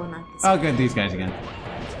no, not this. Oh, good. These guys again.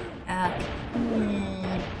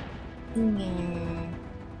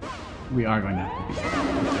 We are going to have to be.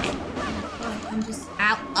 I'm just.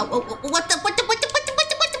 Ow! Oh, what the?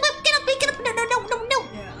 Get up! No!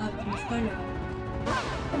 Yeah, I'm trying to.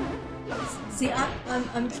 See,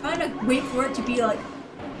 I'm trying to wait for it to be like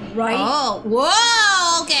right. Oh,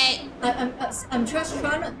 whoa! Okay. I'm just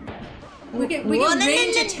trying to. We can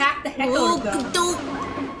range attack the heck out of them.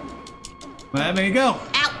 Let me go.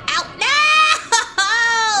 Ow! No!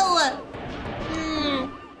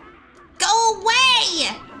 Go away!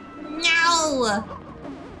 No!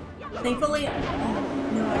 Thankfully, no,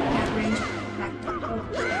 I can't range attack them.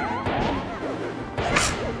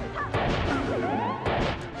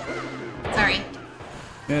 Sorry.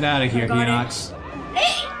 Get out of here, Got it. Hinox.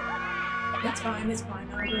 Hey! It's fine.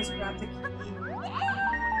 I'll just grab the key.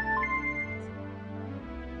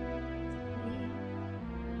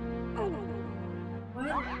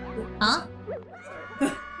 Huh?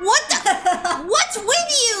 What the? What's with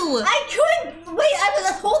you? I couldn't! Wait, I was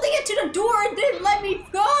holding it to the door and didn't let me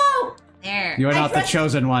go! There. You are not the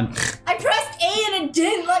chosen one. I pressed A and it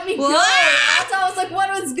didn't let me go! What? That's why I was like, what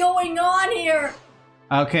was going on here?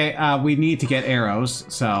 Okay, we need to get arrows,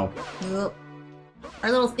 so... Oop.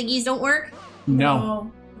 Our little thingies don't work?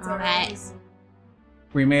 No. It's Alright. alright.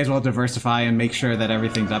 We may as well diversify and make sure that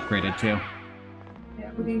everything's upgraded, too.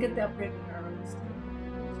 Yeah, we can get the upgraded arrows.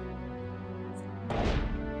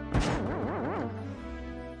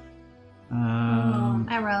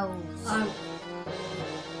 Arrows.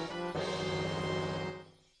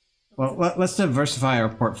 Well, let's diversify our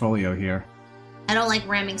portfolio here. I don't like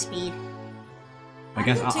ramming speed. I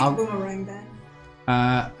guess take I'll... boomerang then.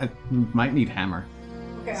 I might need hammer.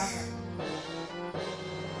 Okay, I'll try.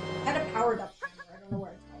 I had a powered up hammer. I don't know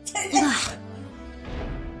where it's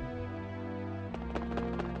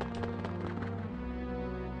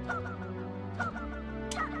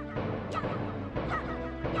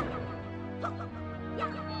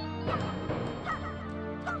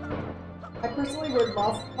I personally would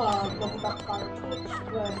love leveled up fire torch,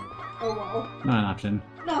 but oh well. Not an option.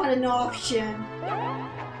 Not an option.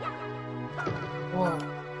 Whoa.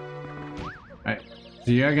 Alright,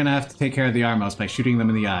 so you're gonna have to take care of the Armos by shooting them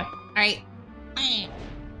in the eye. Alright.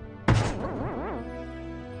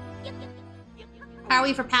 How are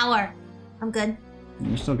we for power? I'm good.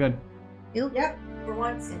 You're still good. You? Yep, for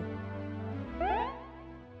once.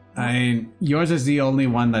 Yours is the only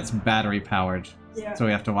one that's battery powered. Yeah. So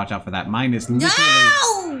we have to watch out for that. Mine is literally...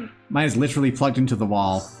 No! Mine is literally plugged into the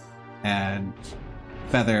wall, and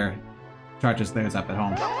Feather charges theirs up at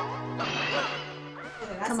home.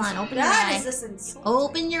 Come on, open your eye.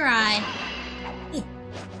 Open your eye.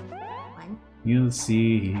 One. You'll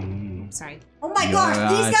see. Sorry. Oh my Your gosh,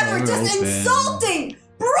 these eyes guys are are just open. insulting!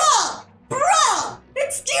 Bruh!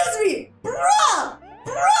 Excuse me! Bruh!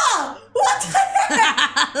 What the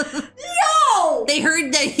heck? Yo! They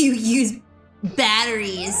heard that you use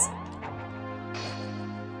batteries.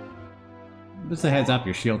 Just a heads up,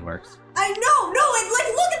 your shield works. I know! No, it's like,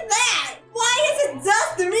 look at that! Why is it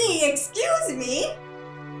just me? Excuse me?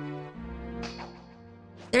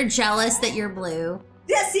 They're jealous that you're blue.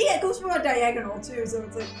 Yeah, see, it goes from a diagonal too, so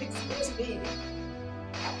it's like, excuse me.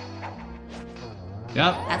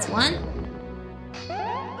 Yep. That's one.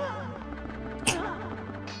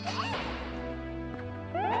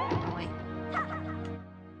 Oh, wait.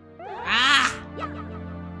 Ah!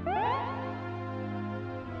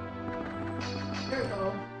 There we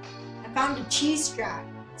go. I found a cheese trap.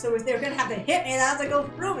 So if they're gonna have to hit me, I have to go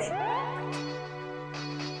through it.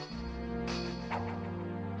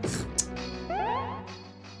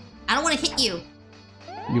 I don't want to hit you.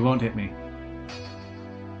 You won't hit me.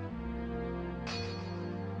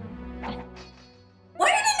 Why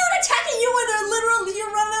are they not attacking you when you're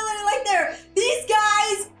literally like there? These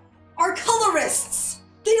guys are colorists.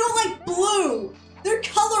 They don't like blue. They're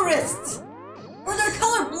colorists. Or they're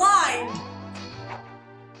colorblind.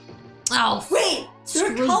 Oh, Wait,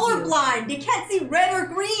 they're Screw you. colorblind. They can't see red or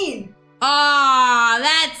green. oh,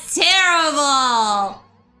 that's terrible.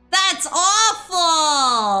 That's awful.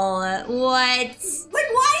 What?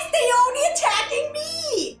 Like, why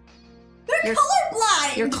You're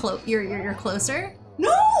colorblind! You're closer?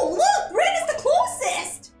 No! Look! Red is the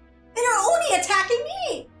closest! And they're only attacking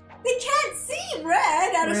me! They can't see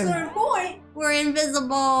red at a certain point. We're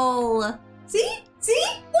invisible! See? See?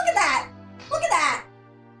 Look at that! Look at that!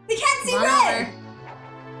 They can't see Run red! over.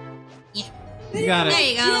 Yeah. You got it. There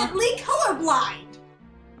you go. Legitimately colorblind!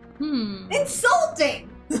 Insulting!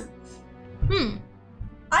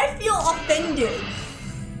 I feel offended.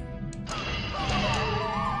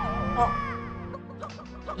 Oh.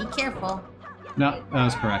 Be careful. No, that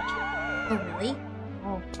was correct. Oh, really?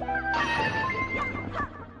 Oh.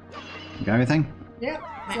 You got everything? Yep,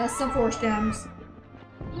 just some force gems.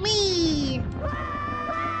 Me.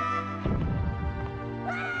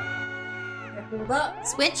 Move up.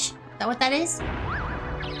 Switch? Is that what that is?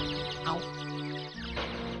 Ow. Nope.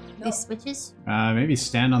 These switches? Maybe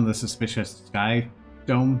stand on the suspicious sky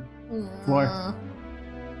dome floor.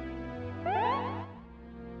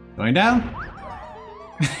 Going down?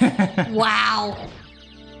 Wow.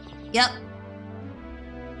 Yep.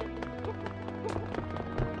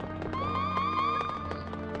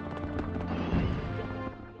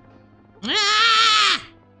 Ah!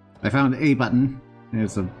 I found a button.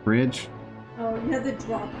 There's a bridge. Oh, you have to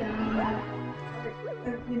drop down.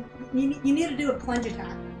 You need to do a plunge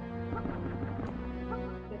attack.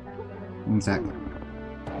 One sec.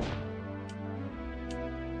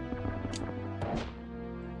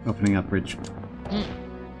 Opening up bridge.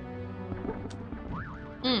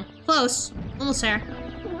 Close. Almost there.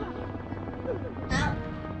 Ow.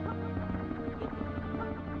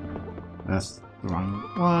 That's the wrong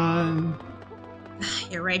one.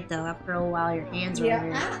 You're right, though. After a while, your hands are Yeah.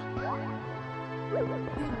 weird.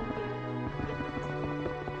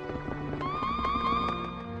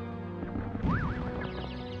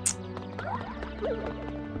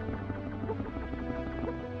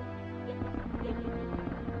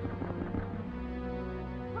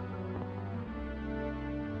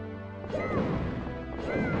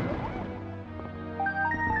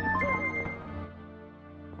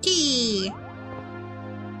 Key.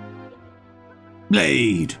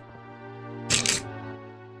 Blade!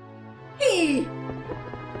 Hey!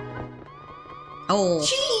 Oh.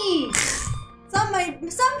 Cheese!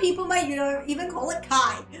 Some people might even call it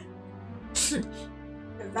Kai. 'Cause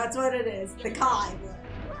that's what it is. The Kai.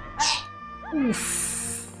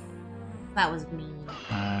 Oof. That was mean.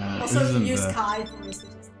 Also, you isn't use the- Kai for your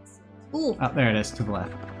statistics. Ooh. Oh, there it is, to the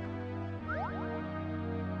left.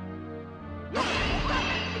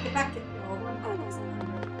 Get back to the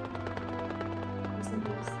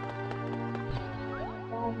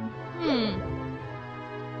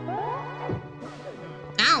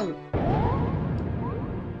Ow.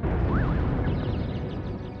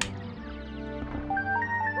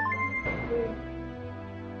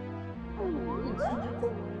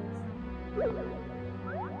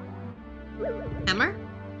 Hammer?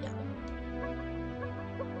 Yeah.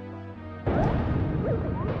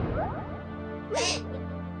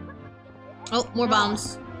 Oh, more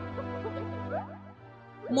bombs.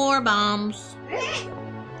 More bombs.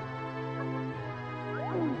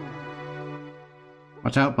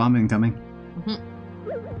 Watch out, bomb incoming.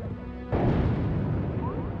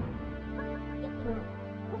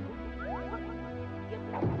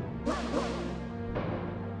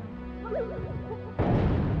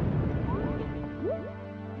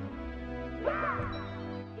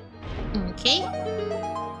 Okay.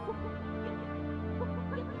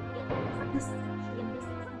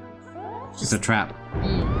 It's a trap.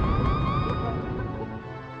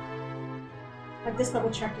 I've just double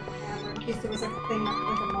checked with my hammer in case there was like a thing like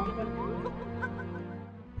a moment.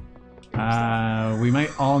 We might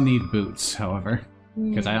all need boots, however,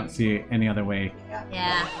 because I don't see any other way.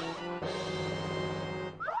 Yeah.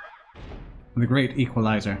 The great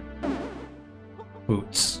equalizer.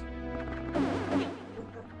 Boots.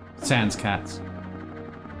 Sans cats.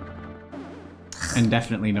 And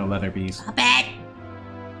definitely no leather bees. Stop it!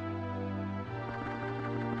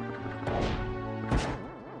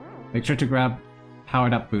 Make sure to grab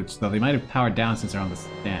powered up boots, though they might have powered down since they're on the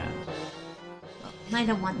stand. I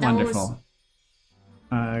don't want those. Wonderful.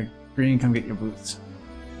 Green, come get your boots.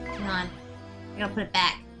 Hang on. I gotta put it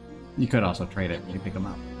back. You could also trade it when you pick them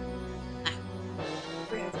up.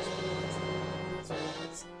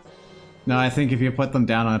 No, I think if you put them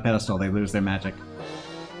down on a pedestal, they lose their magic.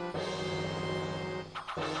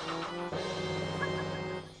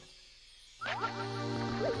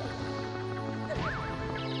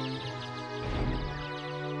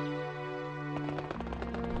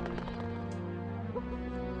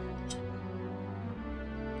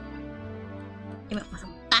 Give it for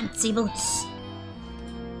some fancy boots.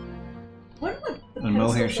 What would the And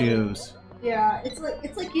mohair pedestal go? shoes. Yeah, it's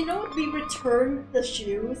like you know we returned the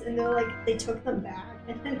shoes and they're like they took them back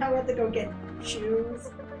and then now we have to go get shoes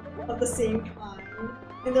of the same kind.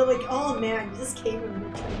 And they're like, oh man, you just came and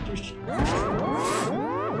returned your shoes.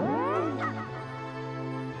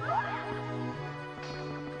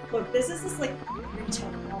 Look, this is just like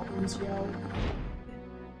retail problems, yo.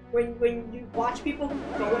 When you watch people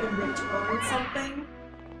go and return something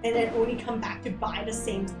and then only come back to buy the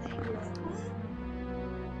same thing, you're like, what?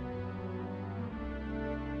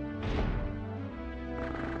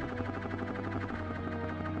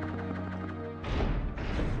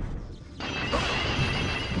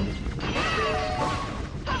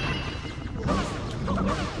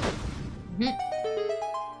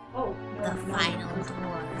 Oh, no, The final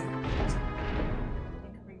door.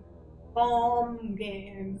 Bomb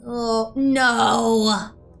game. Oh, no!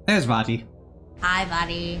 There's Vati. Hi,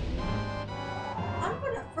 buddy.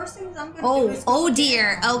 First things I'm gonna do Oh, is oh go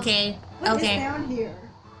dear. down. Okay, What is okay. down here?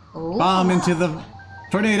 Oh. Bomb into the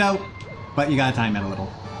tornado. But you gotta time it a little.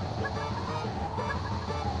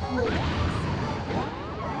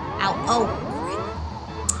 Ow, oh.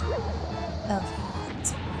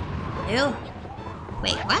 Okay. Ew.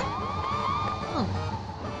 Wait, what? Oh.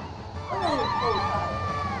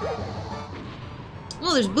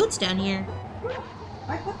 Oh, there's boots down here.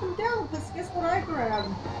 I put them down because guess what I grabbed?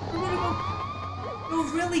 I'm gonna go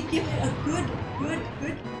really give it a good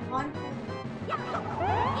on.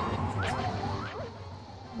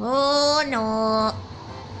 Oh, no.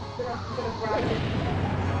 Gonna grab it.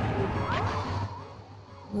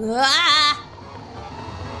 Ah!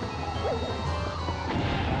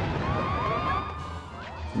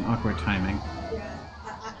 Some awkward timing. Yeah,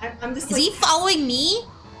 I'm just Is like. he following me?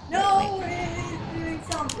 No, he's doing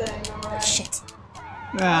something. Alright. Shit.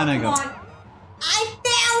 Ah, there you Come go. on. I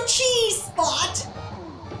found cheese spot.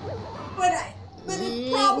 But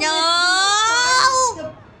it probably No! the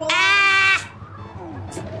bomb. Ah!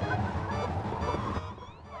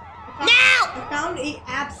 I found a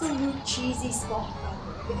absolute cheesy spot.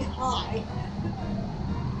 Hi.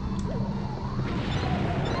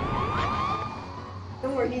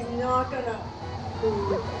 Don't worry, he's not gonna. There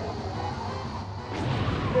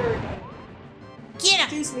we go. Get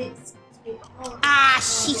him! Excuse me. Oh, Ah, oh,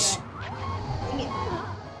 sheesh. yeah. Dang it.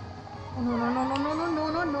 No, no, no, no, no, no,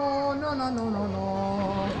 no, no, no, no, no, no, no, no.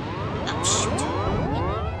 Oh,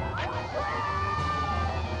 shoot.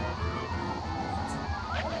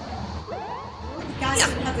 The guy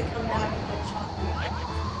doesn't have to come back and like shot me.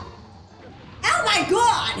 Oh my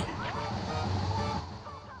god!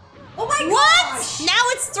 Oh my What? gosh! Now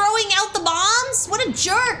it's throwing out the bombs? What a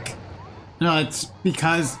jerk! No, it's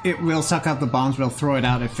because it will suck up the bombs, but it'll throw it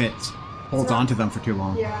out if it holds onto them for too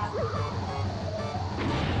long. Yeah.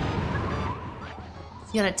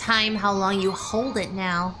 You gotta time how long you hold it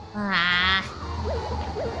now. Ah.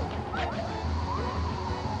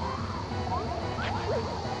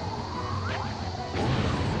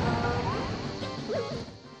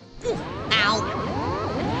 Ow.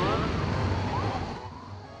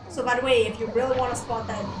 So by the way, if you really want to spot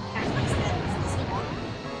that cactus, that is this one.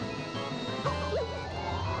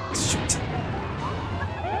 Shoot.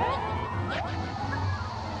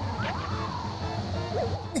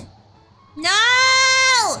 No!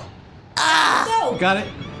 Ah! No! Got it?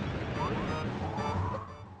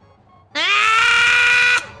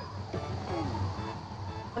 Ah!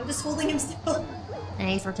 I'm just holding him still.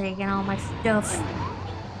 Thanks for taking all my stuff.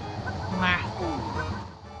 Ah.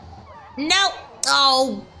 No!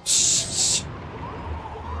 Oh! Shh.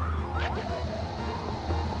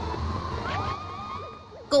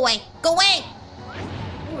 Go away! Go away!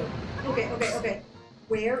 Ooh. Okay.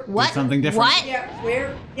 Where? What? Do something different. What? Yeah,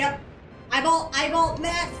 where? Yep. Eyeball,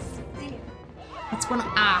 Matt. Dang it. What's going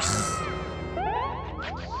on? Ah.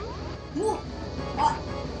 Ooh. Ah.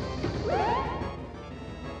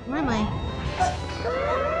 Where am I?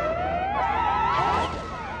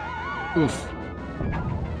 Oof.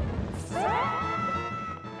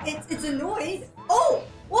 It's annoyed. Oh!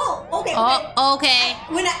 Whoa! Okay. Oh, okay.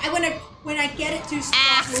 When I get it to stop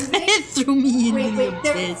Ah! moving. It threw me in Wait, the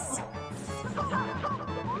there. abyss.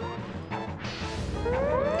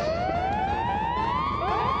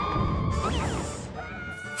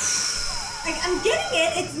 I'm getting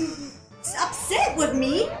it. It's upset with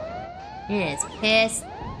me. It is pissed.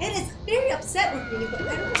 It is very upset with me, but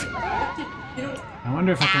I don't know what to, I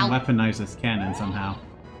wonder if I can Ow. weaponize this cannon somehow.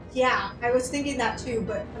 Yeah, I was thinking that too,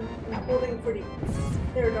 but I'm holding pretty.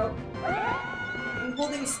 There we go. I'm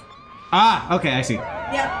holding. Ah, okay, I see.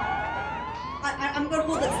 Yeah. I'm gonna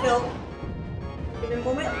hold it still. Give me a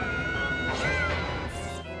moment.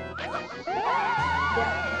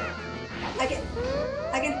 Yeah.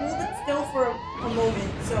 I can hold it still for a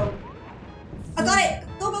moment, so... I got it!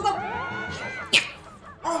 Go, go, go!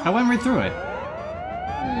 Oh. I went right through it.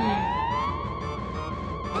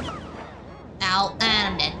 Ow, and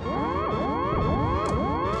I'm dead.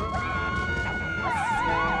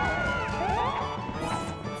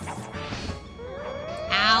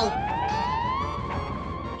 Ow.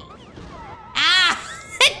 Ah!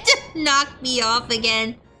 It just knocked me off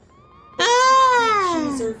again. Ah!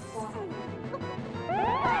 Jeez, are fine.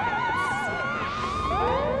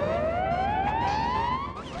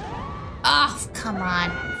 Oh, come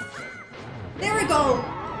on. There we go!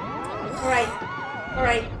 Alright.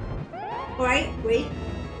 Alright. Alright, wait.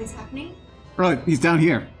 What's happening? Right, he's down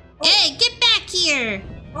here. Hey, get back here!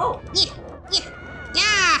 Oh! Yeah, yeah,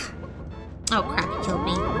 yeah! Oh crap, it killed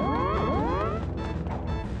me.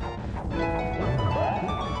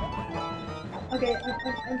 Okay,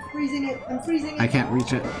 I'm freezing it. I'm freezing it. I can't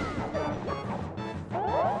reach it.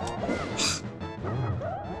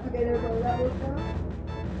 Okay, there we go. That worked out.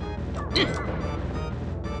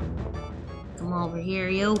 Come over here,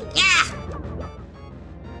 you. Yeah!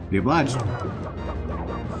 Be obliged.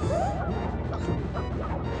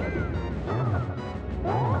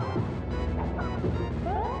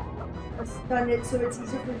 I stunned it so it's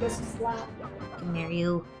easier for us to slap. Come here,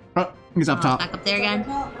 you. Oh, he's up top. Back up there again.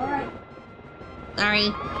 Alright. Sorry.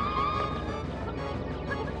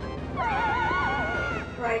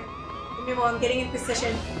 Alright. Give me one. I'm getting in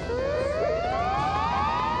position.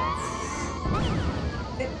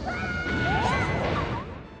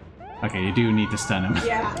 Okay, you do need to stun him.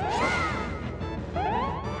 Yeah.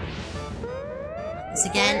 This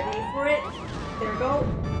again. Wait for it. There we go.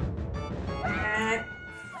 And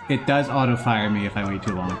It does auto-fire me if I wait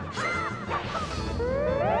too long.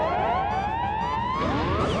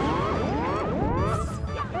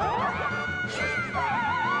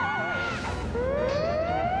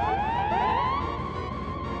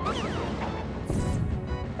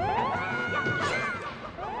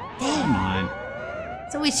 Come on.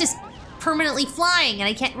 So he's just permanently flying and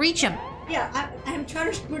I can't reach him. yeah, I'm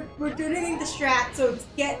trying to. We're doing the strat, so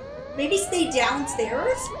maybe stay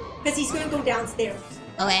downstairs because he's gonna go downstairs.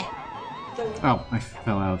 Okay. So Oh, I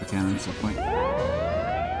fell out of the cannon at some point.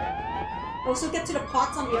 also get to the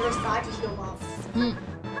pots on the other side to heal up.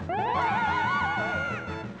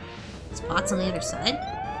 Spots on the other side?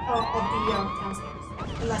 Of the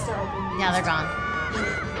downstairs, unless they're open. Yeah, they're gone.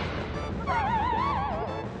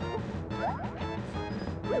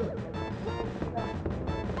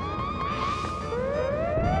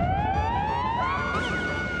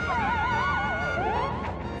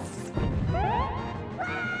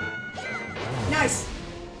 Nice.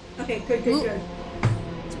 Okay, good.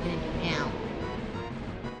 What's we gonna do now?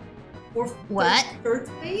 What? Third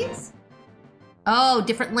phase? Oh,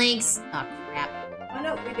 different links. Oh crap. Oh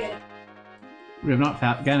no, we did it. We have not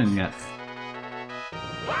found Ganon yet.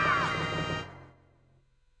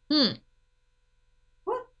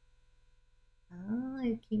 What? Oh,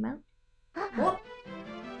 it came out. What?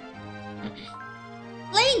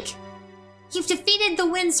 Link! You've defeated the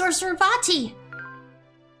Wind Sorcerer Vati!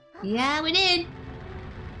 Yeah, we did.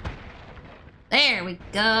 There we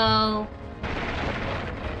go.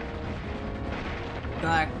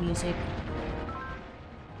 Dark music.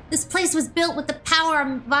 This place was built with the power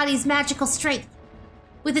of Vati's magical strength.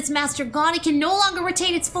 With its master gone, it can no longer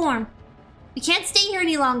retain its form. We can't stay here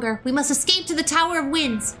any longer. We must escape to the Tower of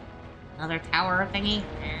Winds. Another tower thingy?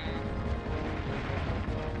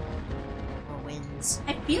 Or winds.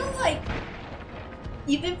 I feel like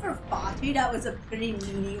even for Vati, that was a pretty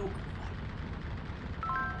mediocre.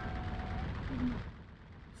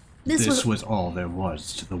 This was all there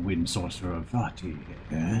was to the Wind Sorcerer of Vati,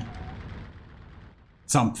 eh?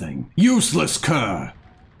 Something. Useless cur!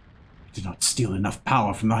 I did not steal enough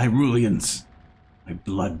power from the Hyruleans. My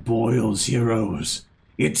blood boils, heroes.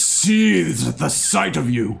 It seethes at the sight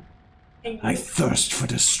of you. I thirst for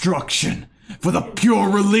destruction, for the pure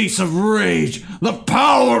release of rage, the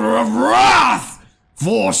power of wrath!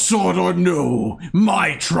 For sword or no,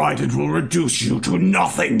 my trident will reduce you to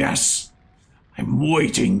nothingness. I'm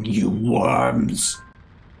waiting, you worms.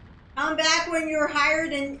 I'm back when you were higher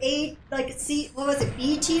than what was it,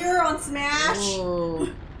 B tier on Smash? Ooh.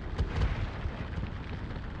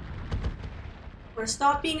 Or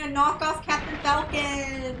stop being a knockoff Captain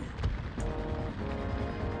Falcon.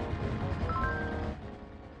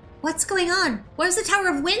 What's going on? Why is the Tower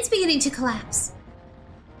of Winds beginning to collapse?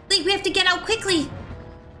 Link, we have to get out quickly!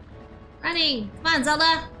 Running! Come on,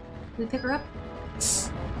 Zelda! Can we pick her up?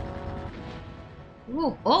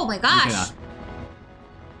 Ooh, oh my gosh!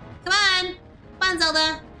 Come on! Come on,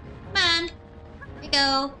 Zelda! Come on! Here we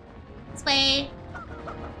go. This way.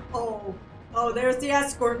 Oh. Oh, there's the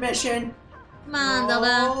escort mission. Come on,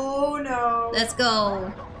 Zelda. Oh no. Let's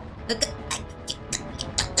go.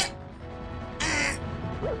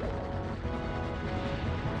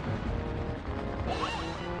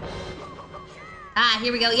 Ah,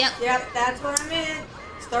 here we go. Yep. Yep, that's what I meant.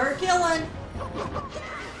 Start killing.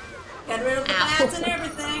 Get rid of the Ow. bats and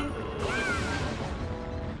everything.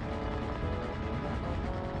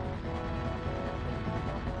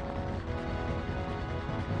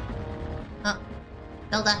 Oh,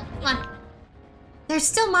 Zelda, come on. There's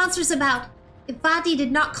still monsters about. If Vati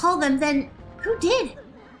did not call them, then who did?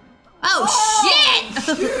 Oh,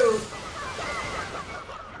 shit! Shoot.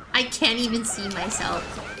 I can't even see myself.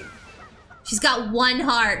 She's got one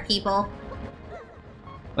heart, people.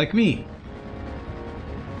 Like me.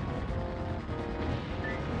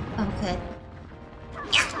 Okay.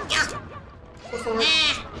 Before,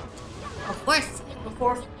 Of course.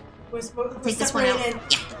 before we're Take this one out. separated.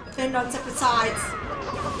 Yeah. Defend on separate sides.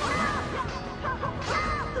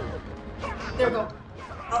 There we go.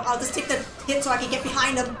 I'll just take the hit so I can get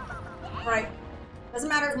behind them. Right. Doesn't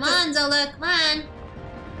matter. Come on, Zelda. Come on.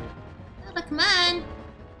 Zelda, come on.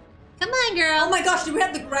 Come on, girl. Oh my gosh, do we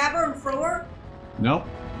have the grabber and thrower? Nope.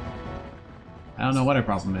 I don't know what her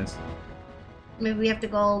problem is. Maybe we have to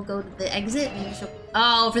go to the exit. Maybe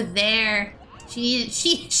oh, over there. She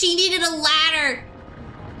needed a ladder.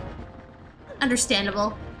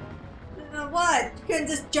 Understandable. What? You couldn't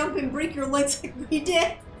just jump and break your legs like we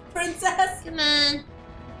did, princess? Come on.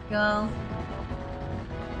 Go.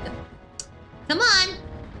 Come on.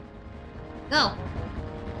 Go.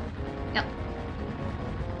 Yep.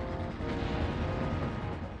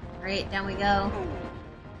 Alright, down we go.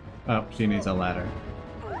 Oh, she needs a ladder.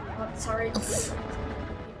 Oh, sorry.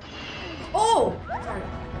 Oh! Sorry.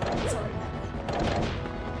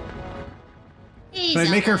 Hey, Can I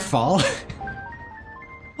make her Zelda. fall?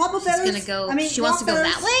 Papa She's feathers. gonna go. I mean, She wants to go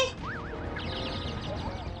feathers. that way?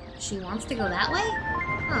 She wants to go that way?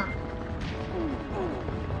 Huh.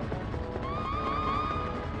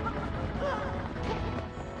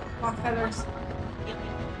 Rock feathers.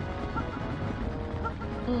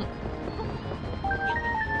 Mm.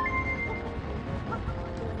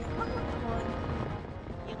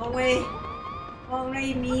 Away.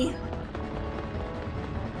 Away me.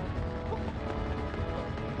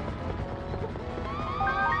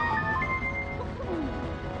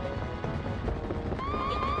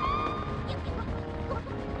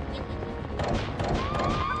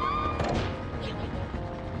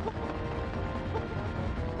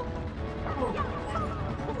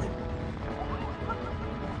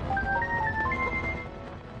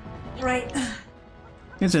 Right.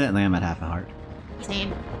 Incidentally, I'm at half a heart.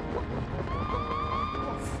 Same.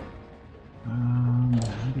 How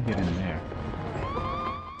do you get in there?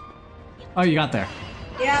 Oh, you got there.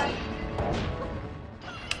 Yeah.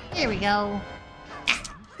 Here we go.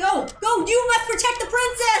 Go! Go! You must protect the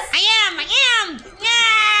princess! I am!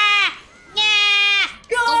 Yeah! Yeah!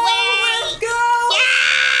 Go! Away! Let's go!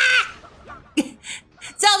 Yeah!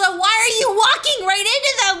 Zelda, why are you walking right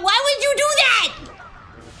into them? Why would you do that?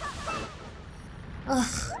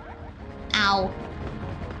 Ugh. Ow.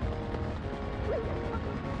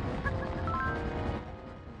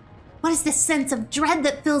 What is this sense of dread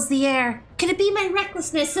that fills the air? Could it be my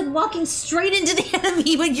recklessness in walking straight into the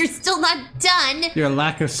enemy when you're still not done? Your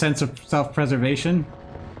lack of sense of self-preservation?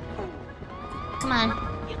 Come on.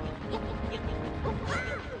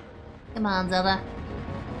 Come on, Zelda.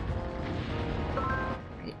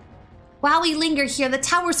 While we linger here, the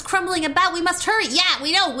tower's crumbling about. We must hurry. Yeah,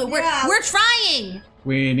 we know. We're trying.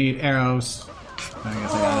 We need arrows. I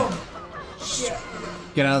guess I got it. Shit.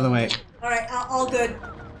 Get out of the way. Alright, all good.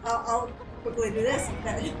 I'll quickly do this.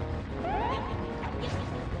 Then.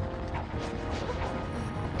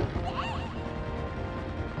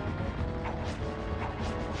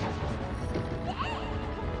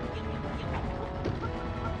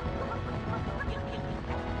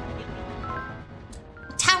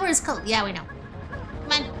 The tower is cold. Yeah, we know.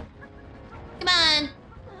 Come on. Come on.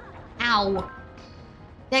 Ow.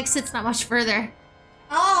 The exit's not much further.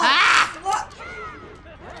 Oh! Ah! What?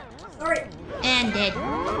 Sorry. And dead.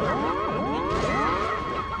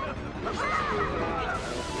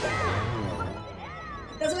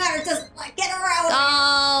 Doesn't matter, just like get around.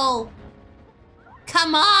 Go!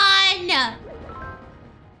 Come on!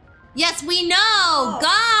 Yes, we know!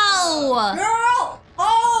 Go! Girl!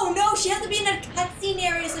 Oh no, she has to be in a cutscene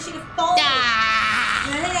area so she can fall. Ah!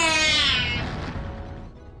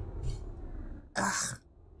 Ugh.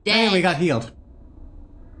 Hey, Dead. we got healed.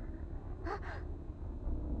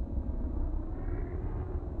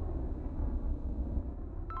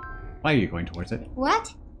 Why are you going towards it?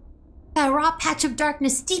 What? raw patch of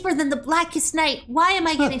darkness deeper than the blackest night. Why am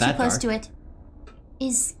I getting too close to it?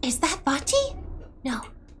 Is that Vati? No,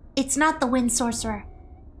 it's not the wind sorcerer.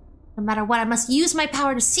 No matter what, I must use my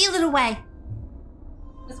power to seal it away.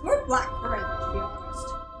 It's more black current, to be honest.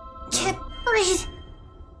 Can't breathe.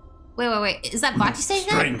 Wait. Is that Vati saying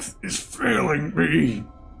that? Strength is failing me.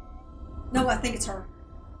 No, I think it's her.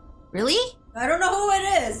 Really? I don't know who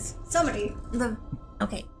it is. Somebody.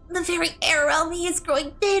 Okay. The very air around me is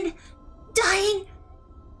growing thin. Dying.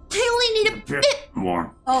 I only need a bit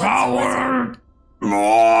more power.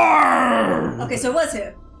 More. Okay, so it was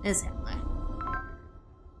him. Is him.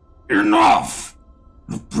 Enough!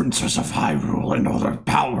 The Princess of Hyrule and all their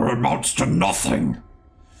power amounts to nothing.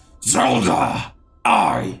 Zelda,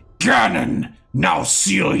 I, Ganon, now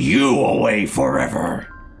seal you away forever.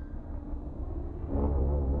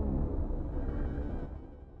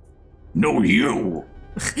 No, you.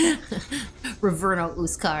 Reverno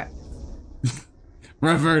Uskar.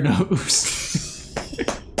 Reverno Us.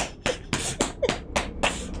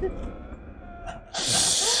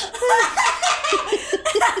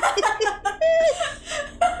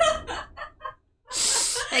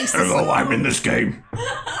 Thanks. Hello, I'm in this game.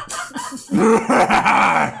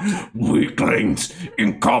 Weaklings,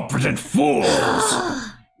 incompetent fools.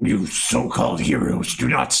 You so-called heroes do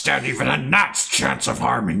not stand even a gnat's chance of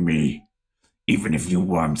harming me. Even if you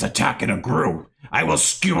worms attack in a group, I will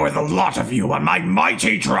skewer the lot of you on my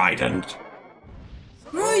mighty trident.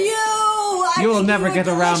 Screw you! You will never get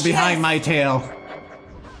around behind my tail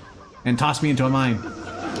and toss me into a mine.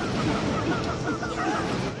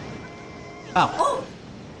 Oh.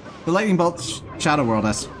 The lightning bolt shadow world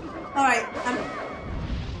us. Alright,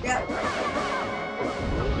 Yep.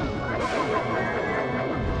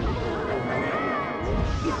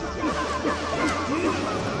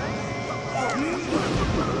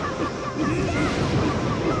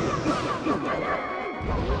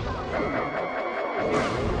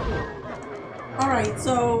 Alright,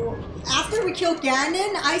 so after we kill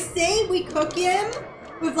Ganon, I say we cook him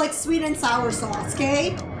with like sweet and sour sauce,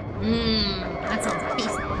 okay? That sounds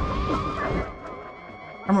tasty.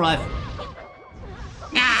 I'm alive.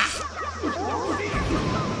 Ah!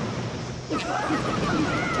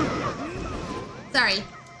 Sorry.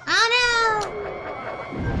 Oh no!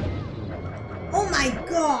 Oh my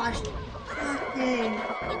gosh! Okay.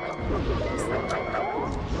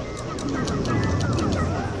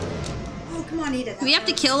 Oh, come on, eat it. Do we have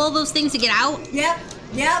to kill all those things to get out? Yep,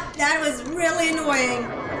 that was really annoying.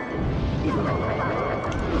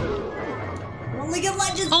 Only get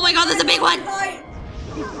legends. Oh my god, that's a big one!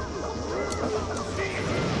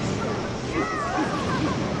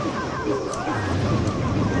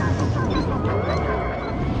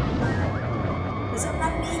 Is it my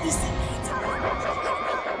baby secrets?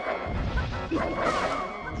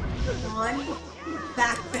 Come on.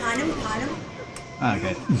 Back behind him,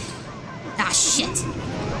 Okay. Ah, shit.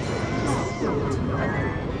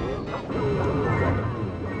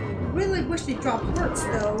 Really wish they dropped hearts,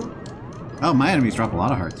 though. Oh, my enemies drop a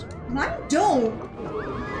lot of hearts. Mine don't.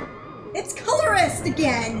 It's colorist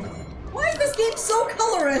again. Why is this game so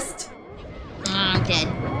colorist? I'm dead.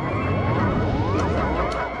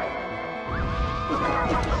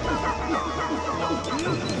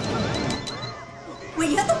 Wait,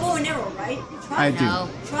 you have the bow and arrow, right? I do.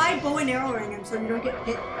 Try bow and arrowing him so you don't get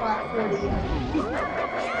hit for the...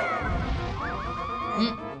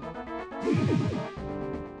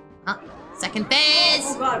 Second phase!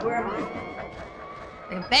 Oh god, where am I?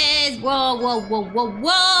 Second phase! Whoa!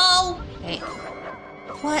 Okay.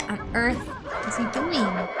 What on earth is he doing?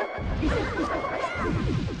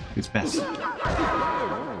 It's best. Again.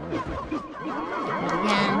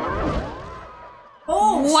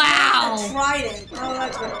 Oh! Wow! I tried it. Oh,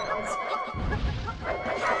 that's what it was.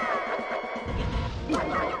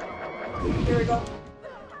 Here we go.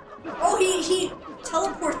 Oh, he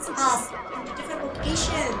teleports us into different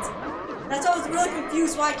locations. That's why I was really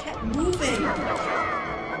confused why I kept moving.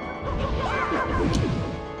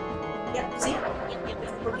 Yep, see?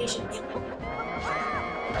 Different locations.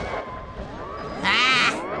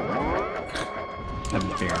 Ah! I'm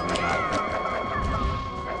barely got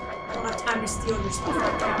I don't have time to steal your stuff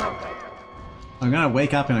right now. I'm gonna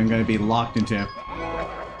wake up and I'm gonna be locked into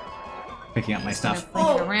picking up my stuff. Fling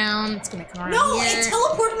it around. It's gonna come around No, here. it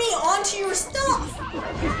teleported me onto your stuff!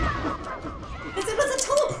 Because it was a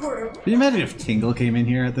teleporter. Can you imagine if Tingle came in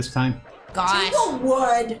here at this time? Gosh. Tingle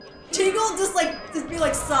would. Tingle just be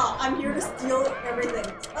like, stop, I'm here to steal everything.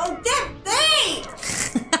 Oh, damn,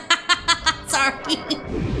 thanks! Sorry.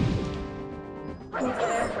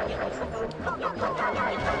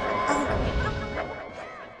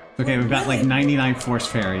 Okay, we've got like 99 force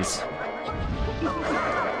fairies.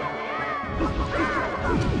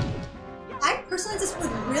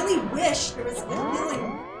 wish there was a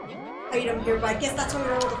healing item here, but I guess that's why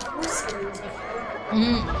we're all the force spheres are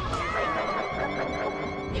for.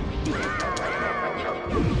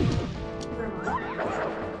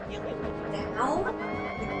 Now,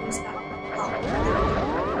 it goes back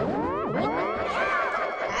up.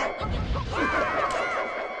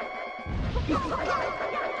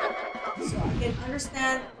 So I can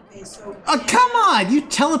understand. Okay, so. Oh, come on! You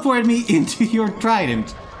teleported me into your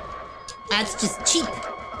trident. That's just cheap.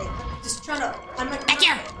 I'm just trying to. I'm not. Back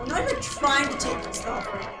here. I'm not even trying to take this stuff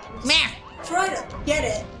right now. Come here. Trying to get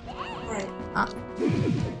it. Alright.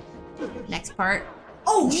 Next part.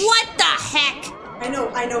 Oh, what the heck? I know.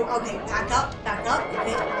 Okay, back up.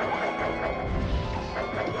 Okay.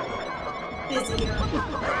 Busy here.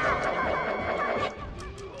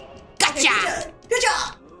 Gotcha! Good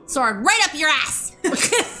job! Sword right up your ass!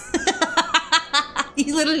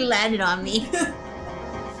 He literally landed on me.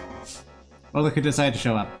 Oh, look who decided to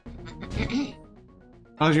show up.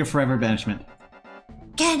 How was your forever banishment?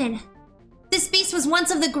 Ganon. This beast was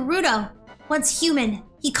once of the Gerudo. Once human.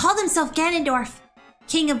 He called himself Ganondorf.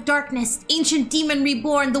 King of Darkness, ancient demon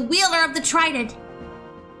reborn, the wielder of the Trident.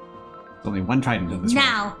 There's only one trident in this world.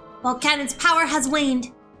 Now, while Ganon's power has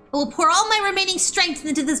waned, I will pour all my remaining strength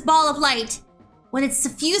into this ball of light. When it's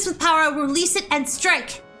suffused with power, I will release it and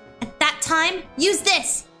strike. At that time, use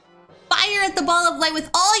this. Fire at the ball of light with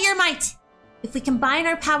all your might. If we combine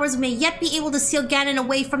our powers, we may yet be able to seal Ganon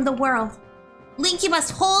away from the world. Link, you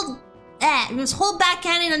must hold back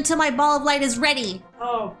Ganon until my ball of light is ready.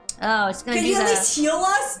 Oh. Oh, it's gonna Can do you at that. least heal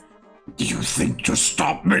us? Do you think to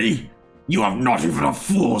stop me? You have not even a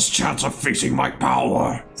fool's chance of facing my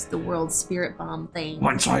power. It's the world spirit bomb thing.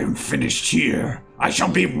 Once I am finished here, I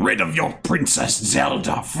shall be rid of your Princess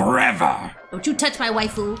Zelda forever. Don't you touch my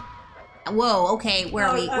waifu. Whoa, okay, where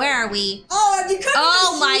are we? Where are we? Oh, you couldn't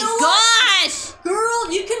Oh even my heal gosh! us?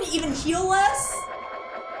 Girl, you couldn't even heal us?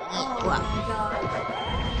 Oh Wow. my god.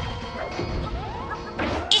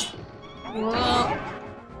 Whoa.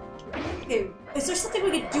 Okay, is there something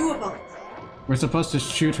we could do about that? We're supposed to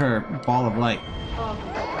shoot her ball of light,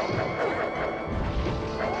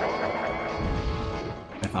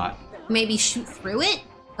 I thought. Maybe shoot through it?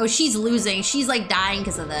 Oh, she's losing. She's like dying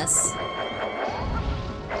because of this.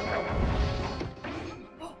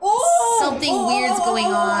 Oh! Something weird's going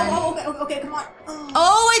on. Okay, come on.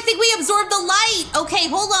 Oh, I think we absorbed the light. Okay,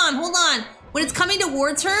 hold on. When it's coming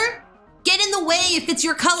towards her, get in the way if it's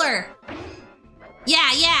your color. Yeah.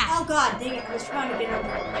 Oh god, dang it, I was trying to get over.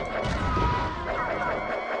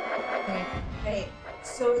 Okay,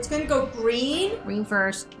 so it's gonna go green, Green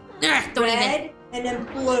first. Ugh, don't red, even. and then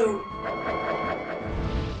blue.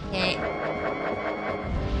 Okay.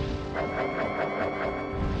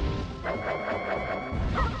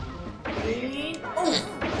 Green. Oh!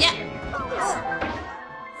 Yeah.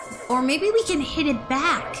 Or maybe we can hit it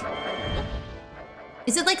back.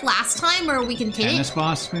 Is it like last time, or we can hit Tennis it?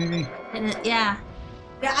 boss, maybe? Yeah.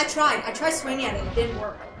 Yeah, I tried swinging at it, it didn't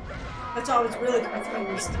work. That's why I was really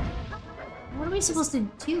confused. What are we supposed to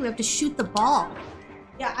do? We have to shoot the ball.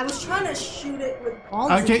 Yeah, I was trying to shoot it with...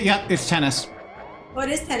 Balls. Okay, yeah, it's tennis. Oh, it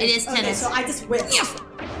is tennis. It is Okay, tennis. so I just whipped.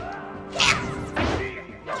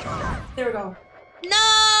 There we go.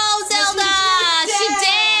 No, Zelda! She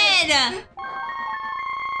did!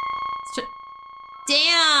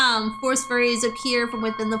 Damn! Force furries appear from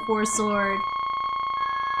within the Force Sword.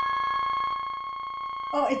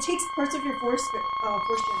 Oh, it takes parts of your force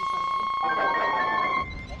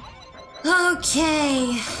gems,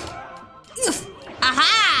 Okay. Oof.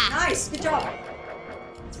 Aha! Nice, good job.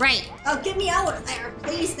 Right. Oh, get me out of there,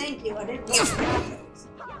 please. Thank you. I didn't want to grab those.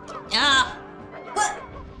 Yeah. But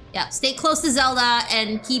Yeah, stay close to Zelda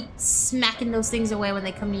and keep smacking those things away when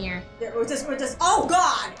they come near. we're just. Oh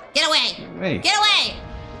God! Get away! Wait. Get away!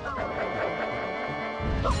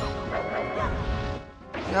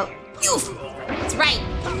 Nope. Oof. That's right.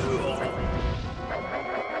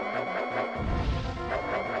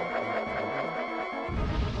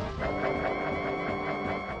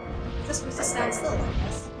 Just we just stand still like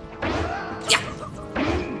this. Yeah.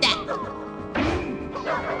 That.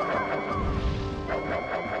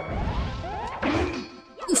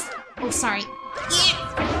 Oof. Oh, sorry.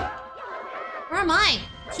 Yeah. Where am I?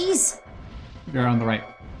 Jeez. You're on the right.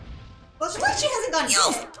 Well, it's like she hasn't gone.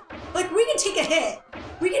 Oof. Like we can take a hit.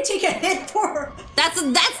 We can take a hit for her. That's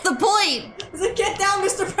the point. It's like, get down,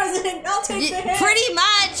 Mr. President. I'll take the hit. Pretty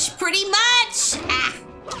much. Pretty much. Ah.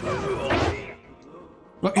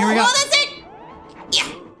 Well, here we go. Oh, that's it.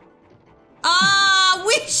 Yeah.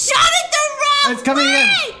 We shot it the wrong It's coming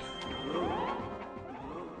way.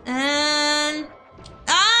 in. And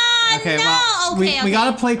Okay, no! well, Okay, we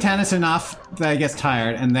gotta play tennis enough that I get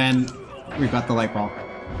tired, and then we've got the light ball.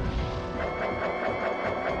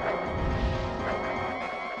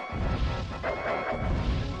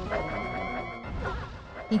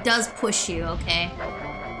 He does push you, okay?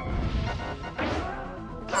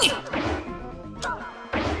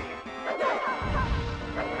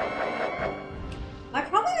 My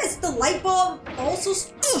problem is the light bulb also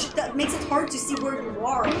that makes it hard to see where you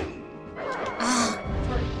are.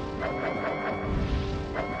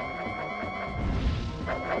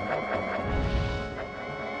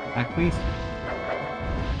 Back, please.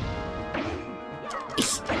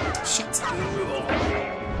 Shit.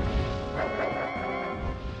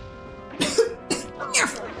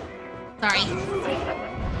 Sorry.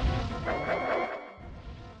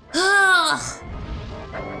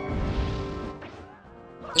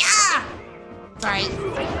 Yeah! Sorry.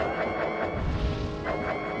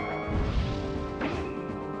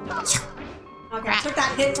 Okay, I took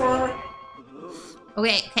that hit for her.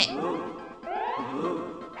 Okay, okay.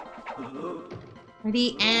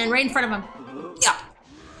 Ready? And right in front of him. Yeah!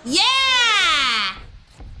 Yeah!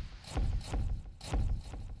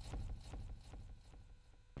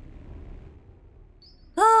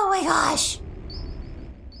 Oh my gosh!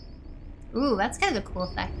 Ooh, that's kind of a cool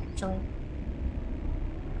effect, actually.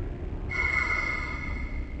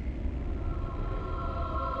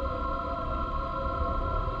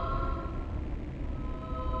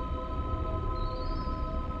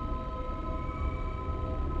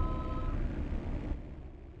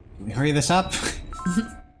 Can we hurry this up?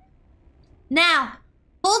 Now,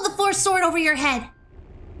 hold the force sword over your head.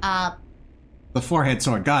 The forehead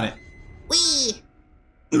sword, got it. Wee!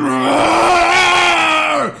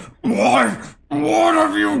 What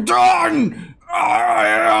have you done? I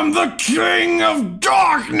am the King of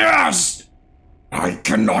Darkness! I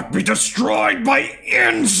cannot be destroyed by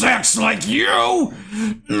insects like you!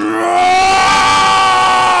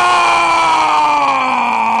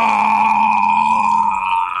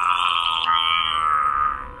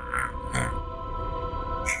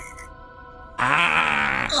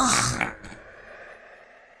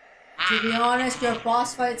 To be honest, your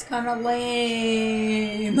boss fight's kind of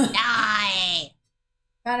lame. Die!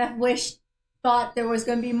 Kind of thought there was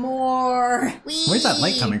gonna be more. Wee! Where's that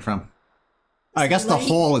light coming from? I guess the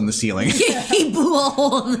hole in the ceiling. He blew a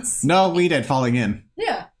hole in the No, we did, falling in.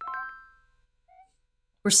 Yeah.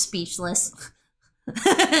 We're speechless.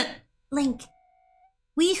 Link,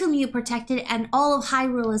 we whom you protected and all of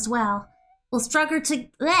Hyrule as well will struggle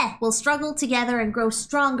together and grow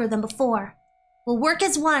stronger than before. We'll work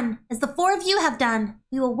as one, as the four of you have done.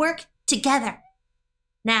 We will work together.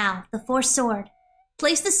 Now, the Force Sword.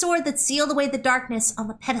 Place the sword that sealed away the darkness on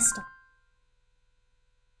the pedestal.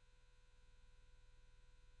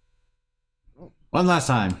 One last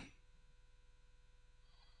time.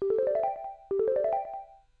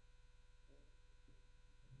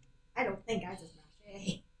 I don't think I just smashed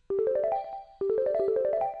A.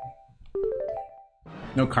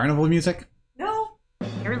 No carnival music? No.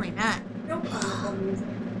 Apparently not. No carnival music.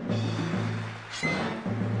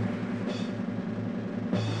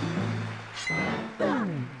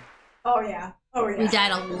 Oh yeah. Oh yeah. We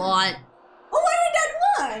died a lot. Oh, I only died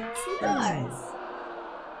once. Nice.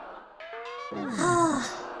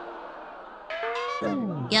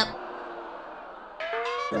 Yep.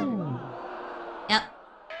 Yep.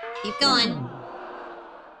 Keep going.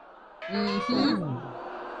 Mm-hmm.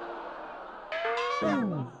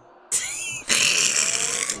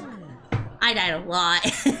 I died a lot.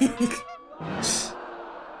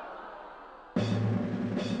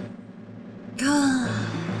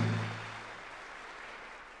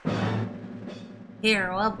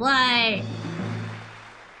 Here, we'll play.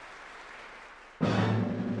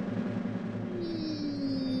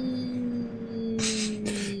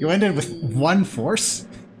 You ended with one force?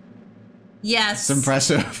 Yes. It's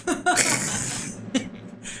impressive.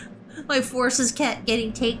 My forces kept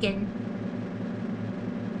getting taken.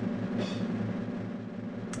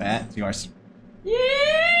 That's yours.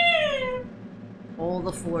 Yeah. All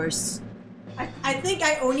the force. I think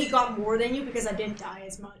I only got more than you because I didn't die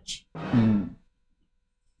as much.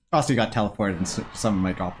 Also, you got teleported and some of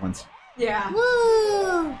my drop ones. Yeah.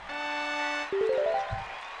 Woo!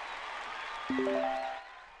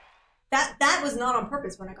 That was not on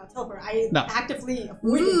purpose when I got teleported. I No. actively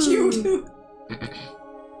avoided you.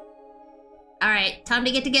 Alright, time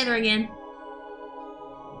to get together again.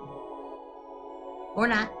 Or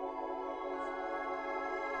not.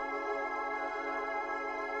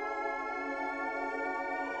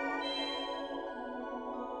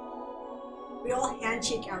 We all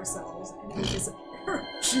handshake ourselves and then we disappear.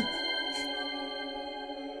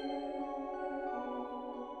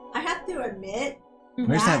 to admit.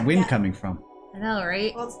 Where's that wind coming from? I know,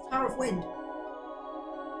 right? Well, it's the Tower of Wind.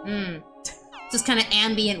 Just kind of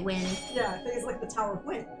ambient wind. Yeah, I think it's like the Tower of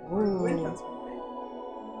Wind. Where the wind comes from.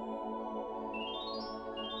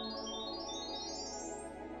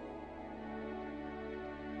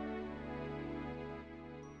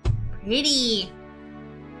 Pretty.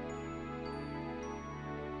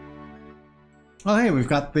 Oh, hey, we've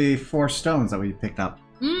got the 4 stones that we picked up.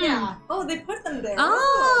 Yeah. Oh, they put them there.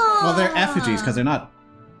 Oh. Well, they're effigies because they're not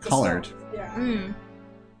colored. Yeah.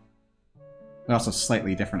 They're also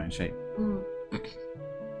slightly different in shape.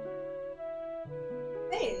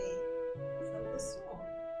 Hey. Zelda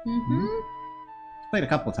song. Played a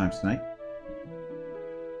couple of times tonight.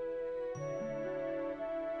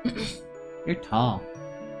 You're tall.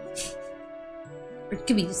 Or it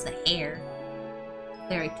could be just the hair.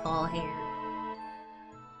 Very tall hair.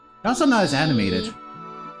 You're also not as animated.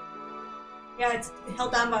 Yeah, it's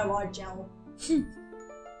held down by a lot of gel.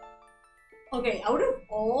 Okay, out of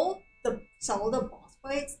all the Zelda boss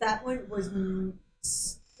fights, that one was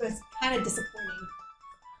kind of disappointing.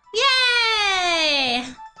 Yay!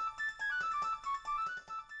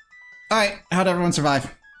 Alright, how'd everyone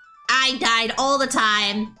survive? I died all the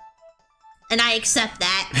time. And I accept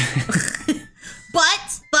that.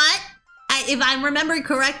 But, if I'm remembering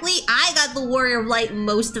correctly, I got the Warrior of Light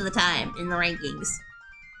most of the time in the rankings.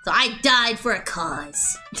 So I died for a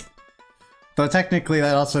cause. So technically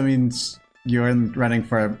that also means you're in running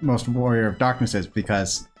for most Warrior of Darknesses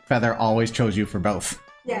because Feather always chose you for both.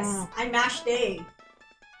 Yes, I mashed A.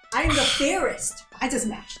 I am the fairest. I just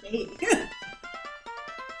mashed A.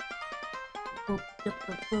 Oh,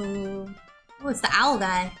 it's the owl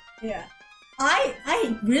guy. Yeah.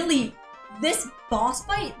 I really, this boss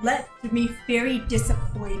fight left me very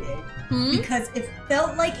disappointed because it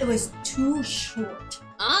felt like it was too short.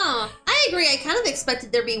 Oh, I agree. I kind of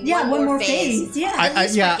expected there to be one more phase. Yeah.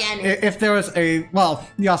 Yeah, if there was a... Well,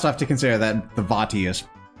 you also have to consider that the Vati is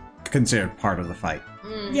considered part of the fight.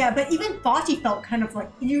 Yeah, but even Vati felt kind of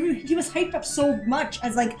like... He was hyped up so much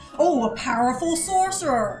as like, oh, a powerful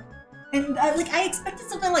sorcerer. And I expected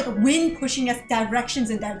something like a wind pushing us directions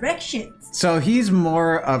and directions. So he's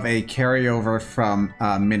more of a carryover from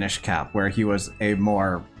Minish Cap, where he was a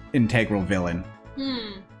more integral villain.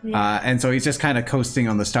 And so he's just kind of coasting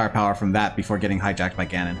on the star power from that before getting hijacked by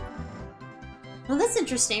Ganon. Well, that's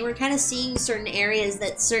interesting. We're kind of seeing certain areas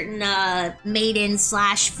that certain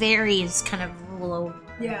maidens/fairies kind of rule over.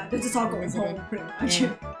 Yeah, they're just all going home, pretty much.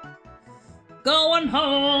 Yeah. Going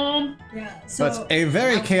home! Yeah, So it's a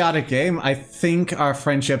very chaotic game. I think our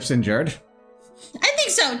friendships endured. I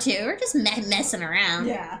think so too. We're just messing around.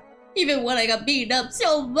 Yeah. Even when I got beaten up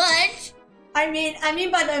so much. I mean,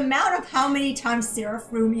 by the amount of how many times Sarah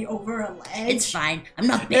threw me over a ledge. It's fine. I'm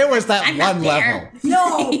not there. It was that I'm one level.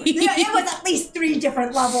 No, it was at least 3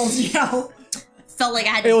 different levels, Felt like I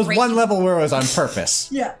had to It was break one level where it was on purpose.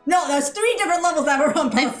 Yeah. No, there's 3 different levels that were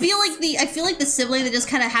on purpose. I feel like the sibling that just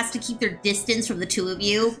kind of has to keep their distance from the two of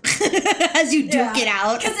you as you duke it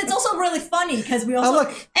out. Because it's also really funny, because we also... Oh,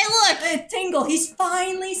 look. Hey, look! Tingle, he's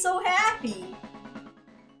finally so happy.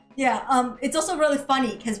 Yeah, it's also really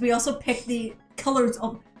funny, because we also picked the colors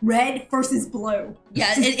of red versus blue.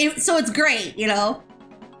 Yeah, so it's great, you know?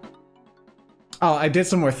 Oh, I did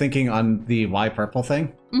some more thinking on the why purple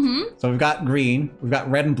thing. So we've got green, we've got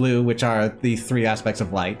red and blue, which are the 3 aspects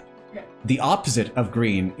of light. Yeah. The opposite of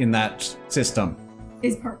green in that system.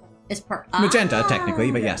 Is purple. It's purple. Magenta, technically,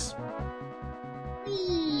 but yes.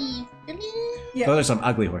 Yeah. Those are some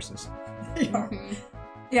ugly horses.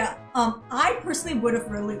 Yeah, I personally would have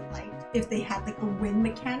really liked if they had like a wind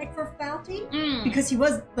mechanic for Falty, because he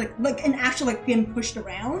was like an actual being pushed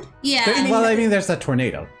around. Yeah. Well, I mean, there's that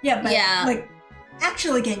tornado. Yeah, but like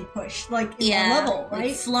actually getting pushed like in the level, right?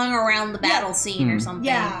 Like flung around the battle scene or something.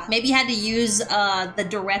 Yeah. Maybe you had to use the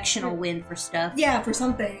directional wind for stuff. Yeah, for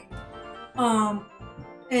something.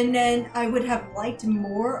 And then I would have liked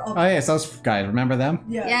more of. Oh yes, those guys. Remember them?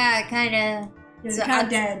 Yeah. Yeah, kind of. Yeah, they're kind of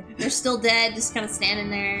dead. They're still dead, just kind of standing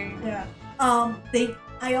there. Yeah.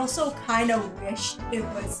 I also kind of wished it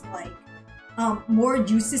was like more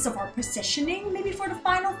uses of our positioning maybe for the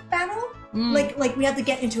final battle. Like we had to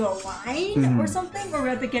get into a line or something, or we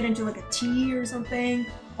had to get into like a T or something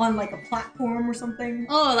on like a platform or something.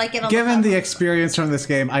 Oh, like it. Given the experience from this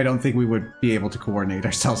game, I don't think we would be able to coordinate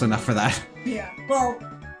ourselves enough for that. Yeah. Well,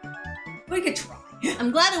 we could try.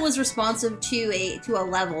 I'm glad it was responsive to a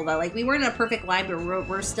level though. Like we weren't in a perfect line, but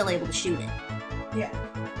we're still able to shoot it. Yeah.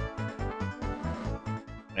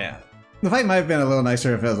 Yeah. The fight might have been a little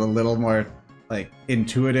nicer if it was a little more like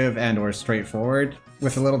intuitive and or straightforward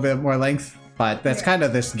with a little bit more length. But that's kind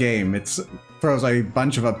of this game. It throws a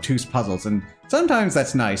bunch of obtuse puzzles, and sometimes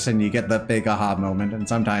that's nice, and you get the big aha moment, and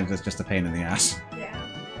sometimes it's just a pain in the ass. Yeah.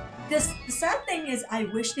 The sad thing is, I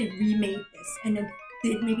wish they remade this and then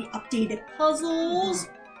did maybe updated puzzles.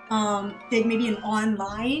 Did maybe an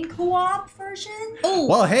online co-op version. Oh,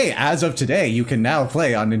 Well, hey, as of today, you can now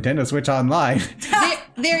play on Nintendo Switch Online.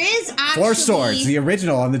 there is actually 4 Swords, the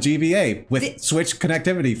original on the GBA, with Switch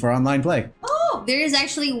connectivity for online play. Oh, there is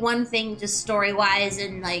actually one thing, just story-wise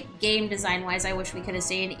and like game design-wise, I wish we could have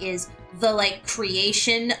seen is the like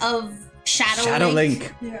creation of Shadow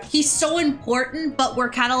Link. yeah. He's so important, but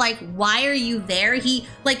we're kind of like, why are you there? He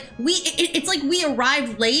like it's like we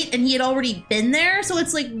arrived late and he had already been there. So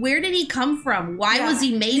it's like, where did he come from? Why was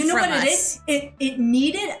he made from what us? It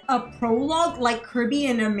needed a prologue like Kirby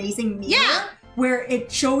and Amazing Mirror, where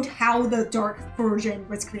it showed how the dark version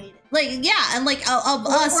was created. Like and like of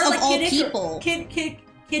us or of like all people.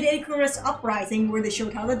 Kid Icarus Uprising, where they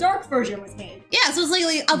showed how the dark version was made. Yeah, so it's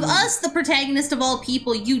like of us, the protagonist of all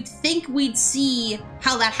people, you'd think we'd see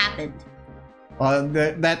how that happened. Well,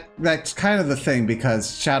 that's kind of the thing,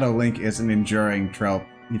 because Shadow Link is an enduring trope.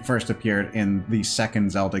 He first appeared in the second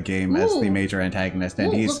Zelda game as the major antagonist,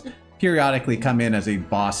 and he's periodically come in as a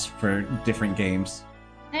boss for different games.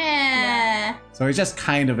 So he's just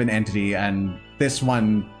kind of an entity, and this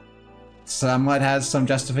one somewhat has some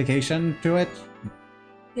justification to it.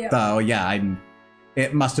 Yeah. So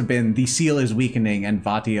it must have been the seal is weakening, and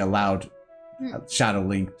Vati allowed Shadow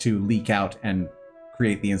Link to leak out and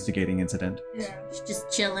create the instigating incident. Yeah. Just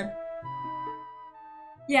chilling.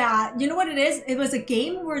 Yeah, you know what it is? It was a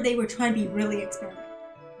game where they were trying to be really experimental.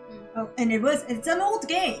 Oh, and it's an old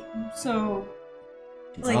game, so...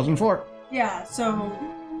 2004. Yeah, so...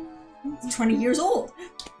 It's 20 years old.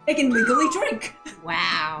 It can legally drink.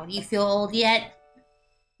 Wow, do you feel old yet?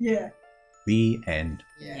 Yeah. The end.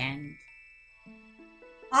 The end.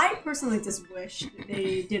 I personally just wish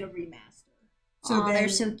they did a remaster. So they're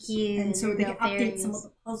so cute. And so they can update fairies. some of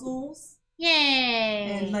the puzzles.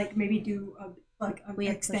 Yay! And like maybe do an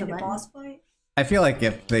extended boss fight. I feel like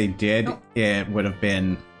if they did, it would have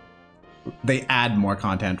been... They add more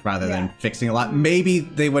content rather than fixing a lot. Maybe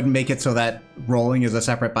they would make it so that rolling is a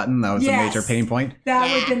separate button. That was a major pain point. That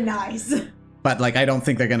would have been nice. But like, I don't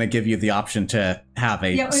think they're going to give you the option to have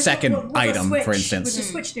a second item, for instance. With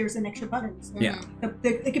the Switch, there's an extra button. So yeah.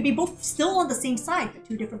 They could be both still on the same side, but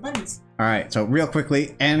 2 different buttons. All right, so real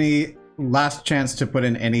quickly, any last chance to put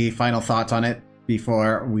in any final thoughts on it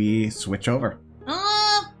before we switch over?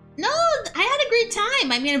 No, I had a great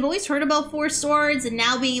time. I mean, I've always heard about 4 Swords, and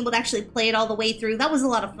now being able to actually play it all the way through, that was a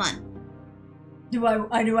lot of fun. Do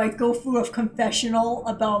I go through a confessional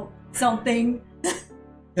about something?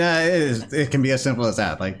 Yeah, it can be as simple as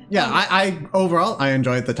that. Like, I overall, I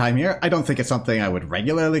enjoyed the time here. I don't think it's something I would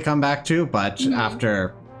regularly come back to, but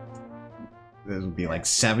after, it would be like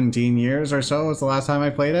 17 years or so was the last time I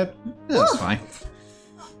played it. That's fine.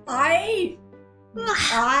 I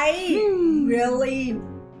really,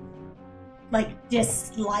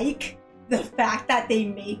 dislike the fact that they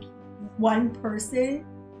make one person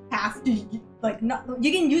have to,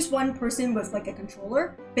 you can use one person with, a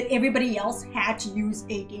controller, but everybody else had to use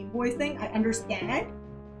a Game Boy thing. I understand.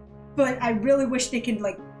 But I really wish they could,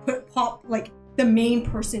 pop the main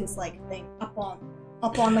person's, thing up on,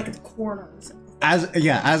 the corners. As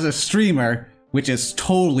a streamer, which is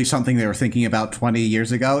totally something they were thinking about 20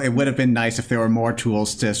 years ago, it would have been nice if there were more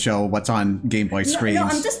tools to show what's on Game Boy screens. No,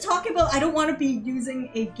 I'm just talking about, I don't want to be using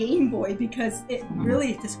a Game Boy because it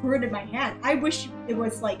really just hurted my hand. I wish it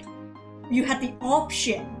was you had the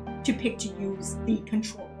option to pick to use the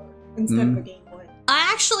controller instead of a Game Boy.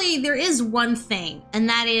 Actually, there is one thing, and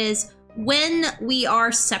that is when we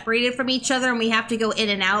are separated from each other and we have to go in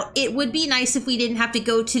and out, it would be nice if we didn't have to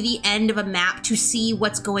go to the end of a map to see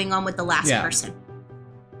what's going on with the last person.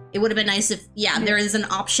 It would have been nice if, there is an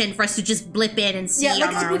option for us to just blip in and see on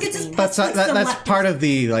our own screen. That's part of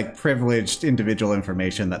the privileged individual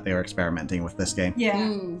information that they were experimenting with this game.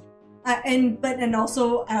 Yeah. And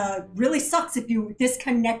also really sucks if you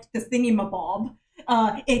disconnect the thingamabob.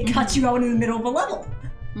 It cuts you out in the middle of a level.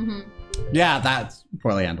 Yeah, that's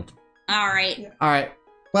poorly handled. All right. Yeah. All right.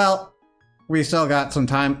 Well, we still got some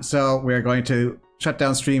time, so we're going to shut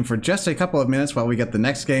down stream for just a couple of minutes while we get the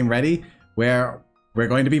next game ready, where we're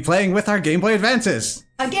going to be playing with our Game Boy Advances.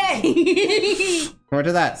 Again! Forward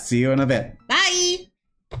to that. See you in a bit. Bye.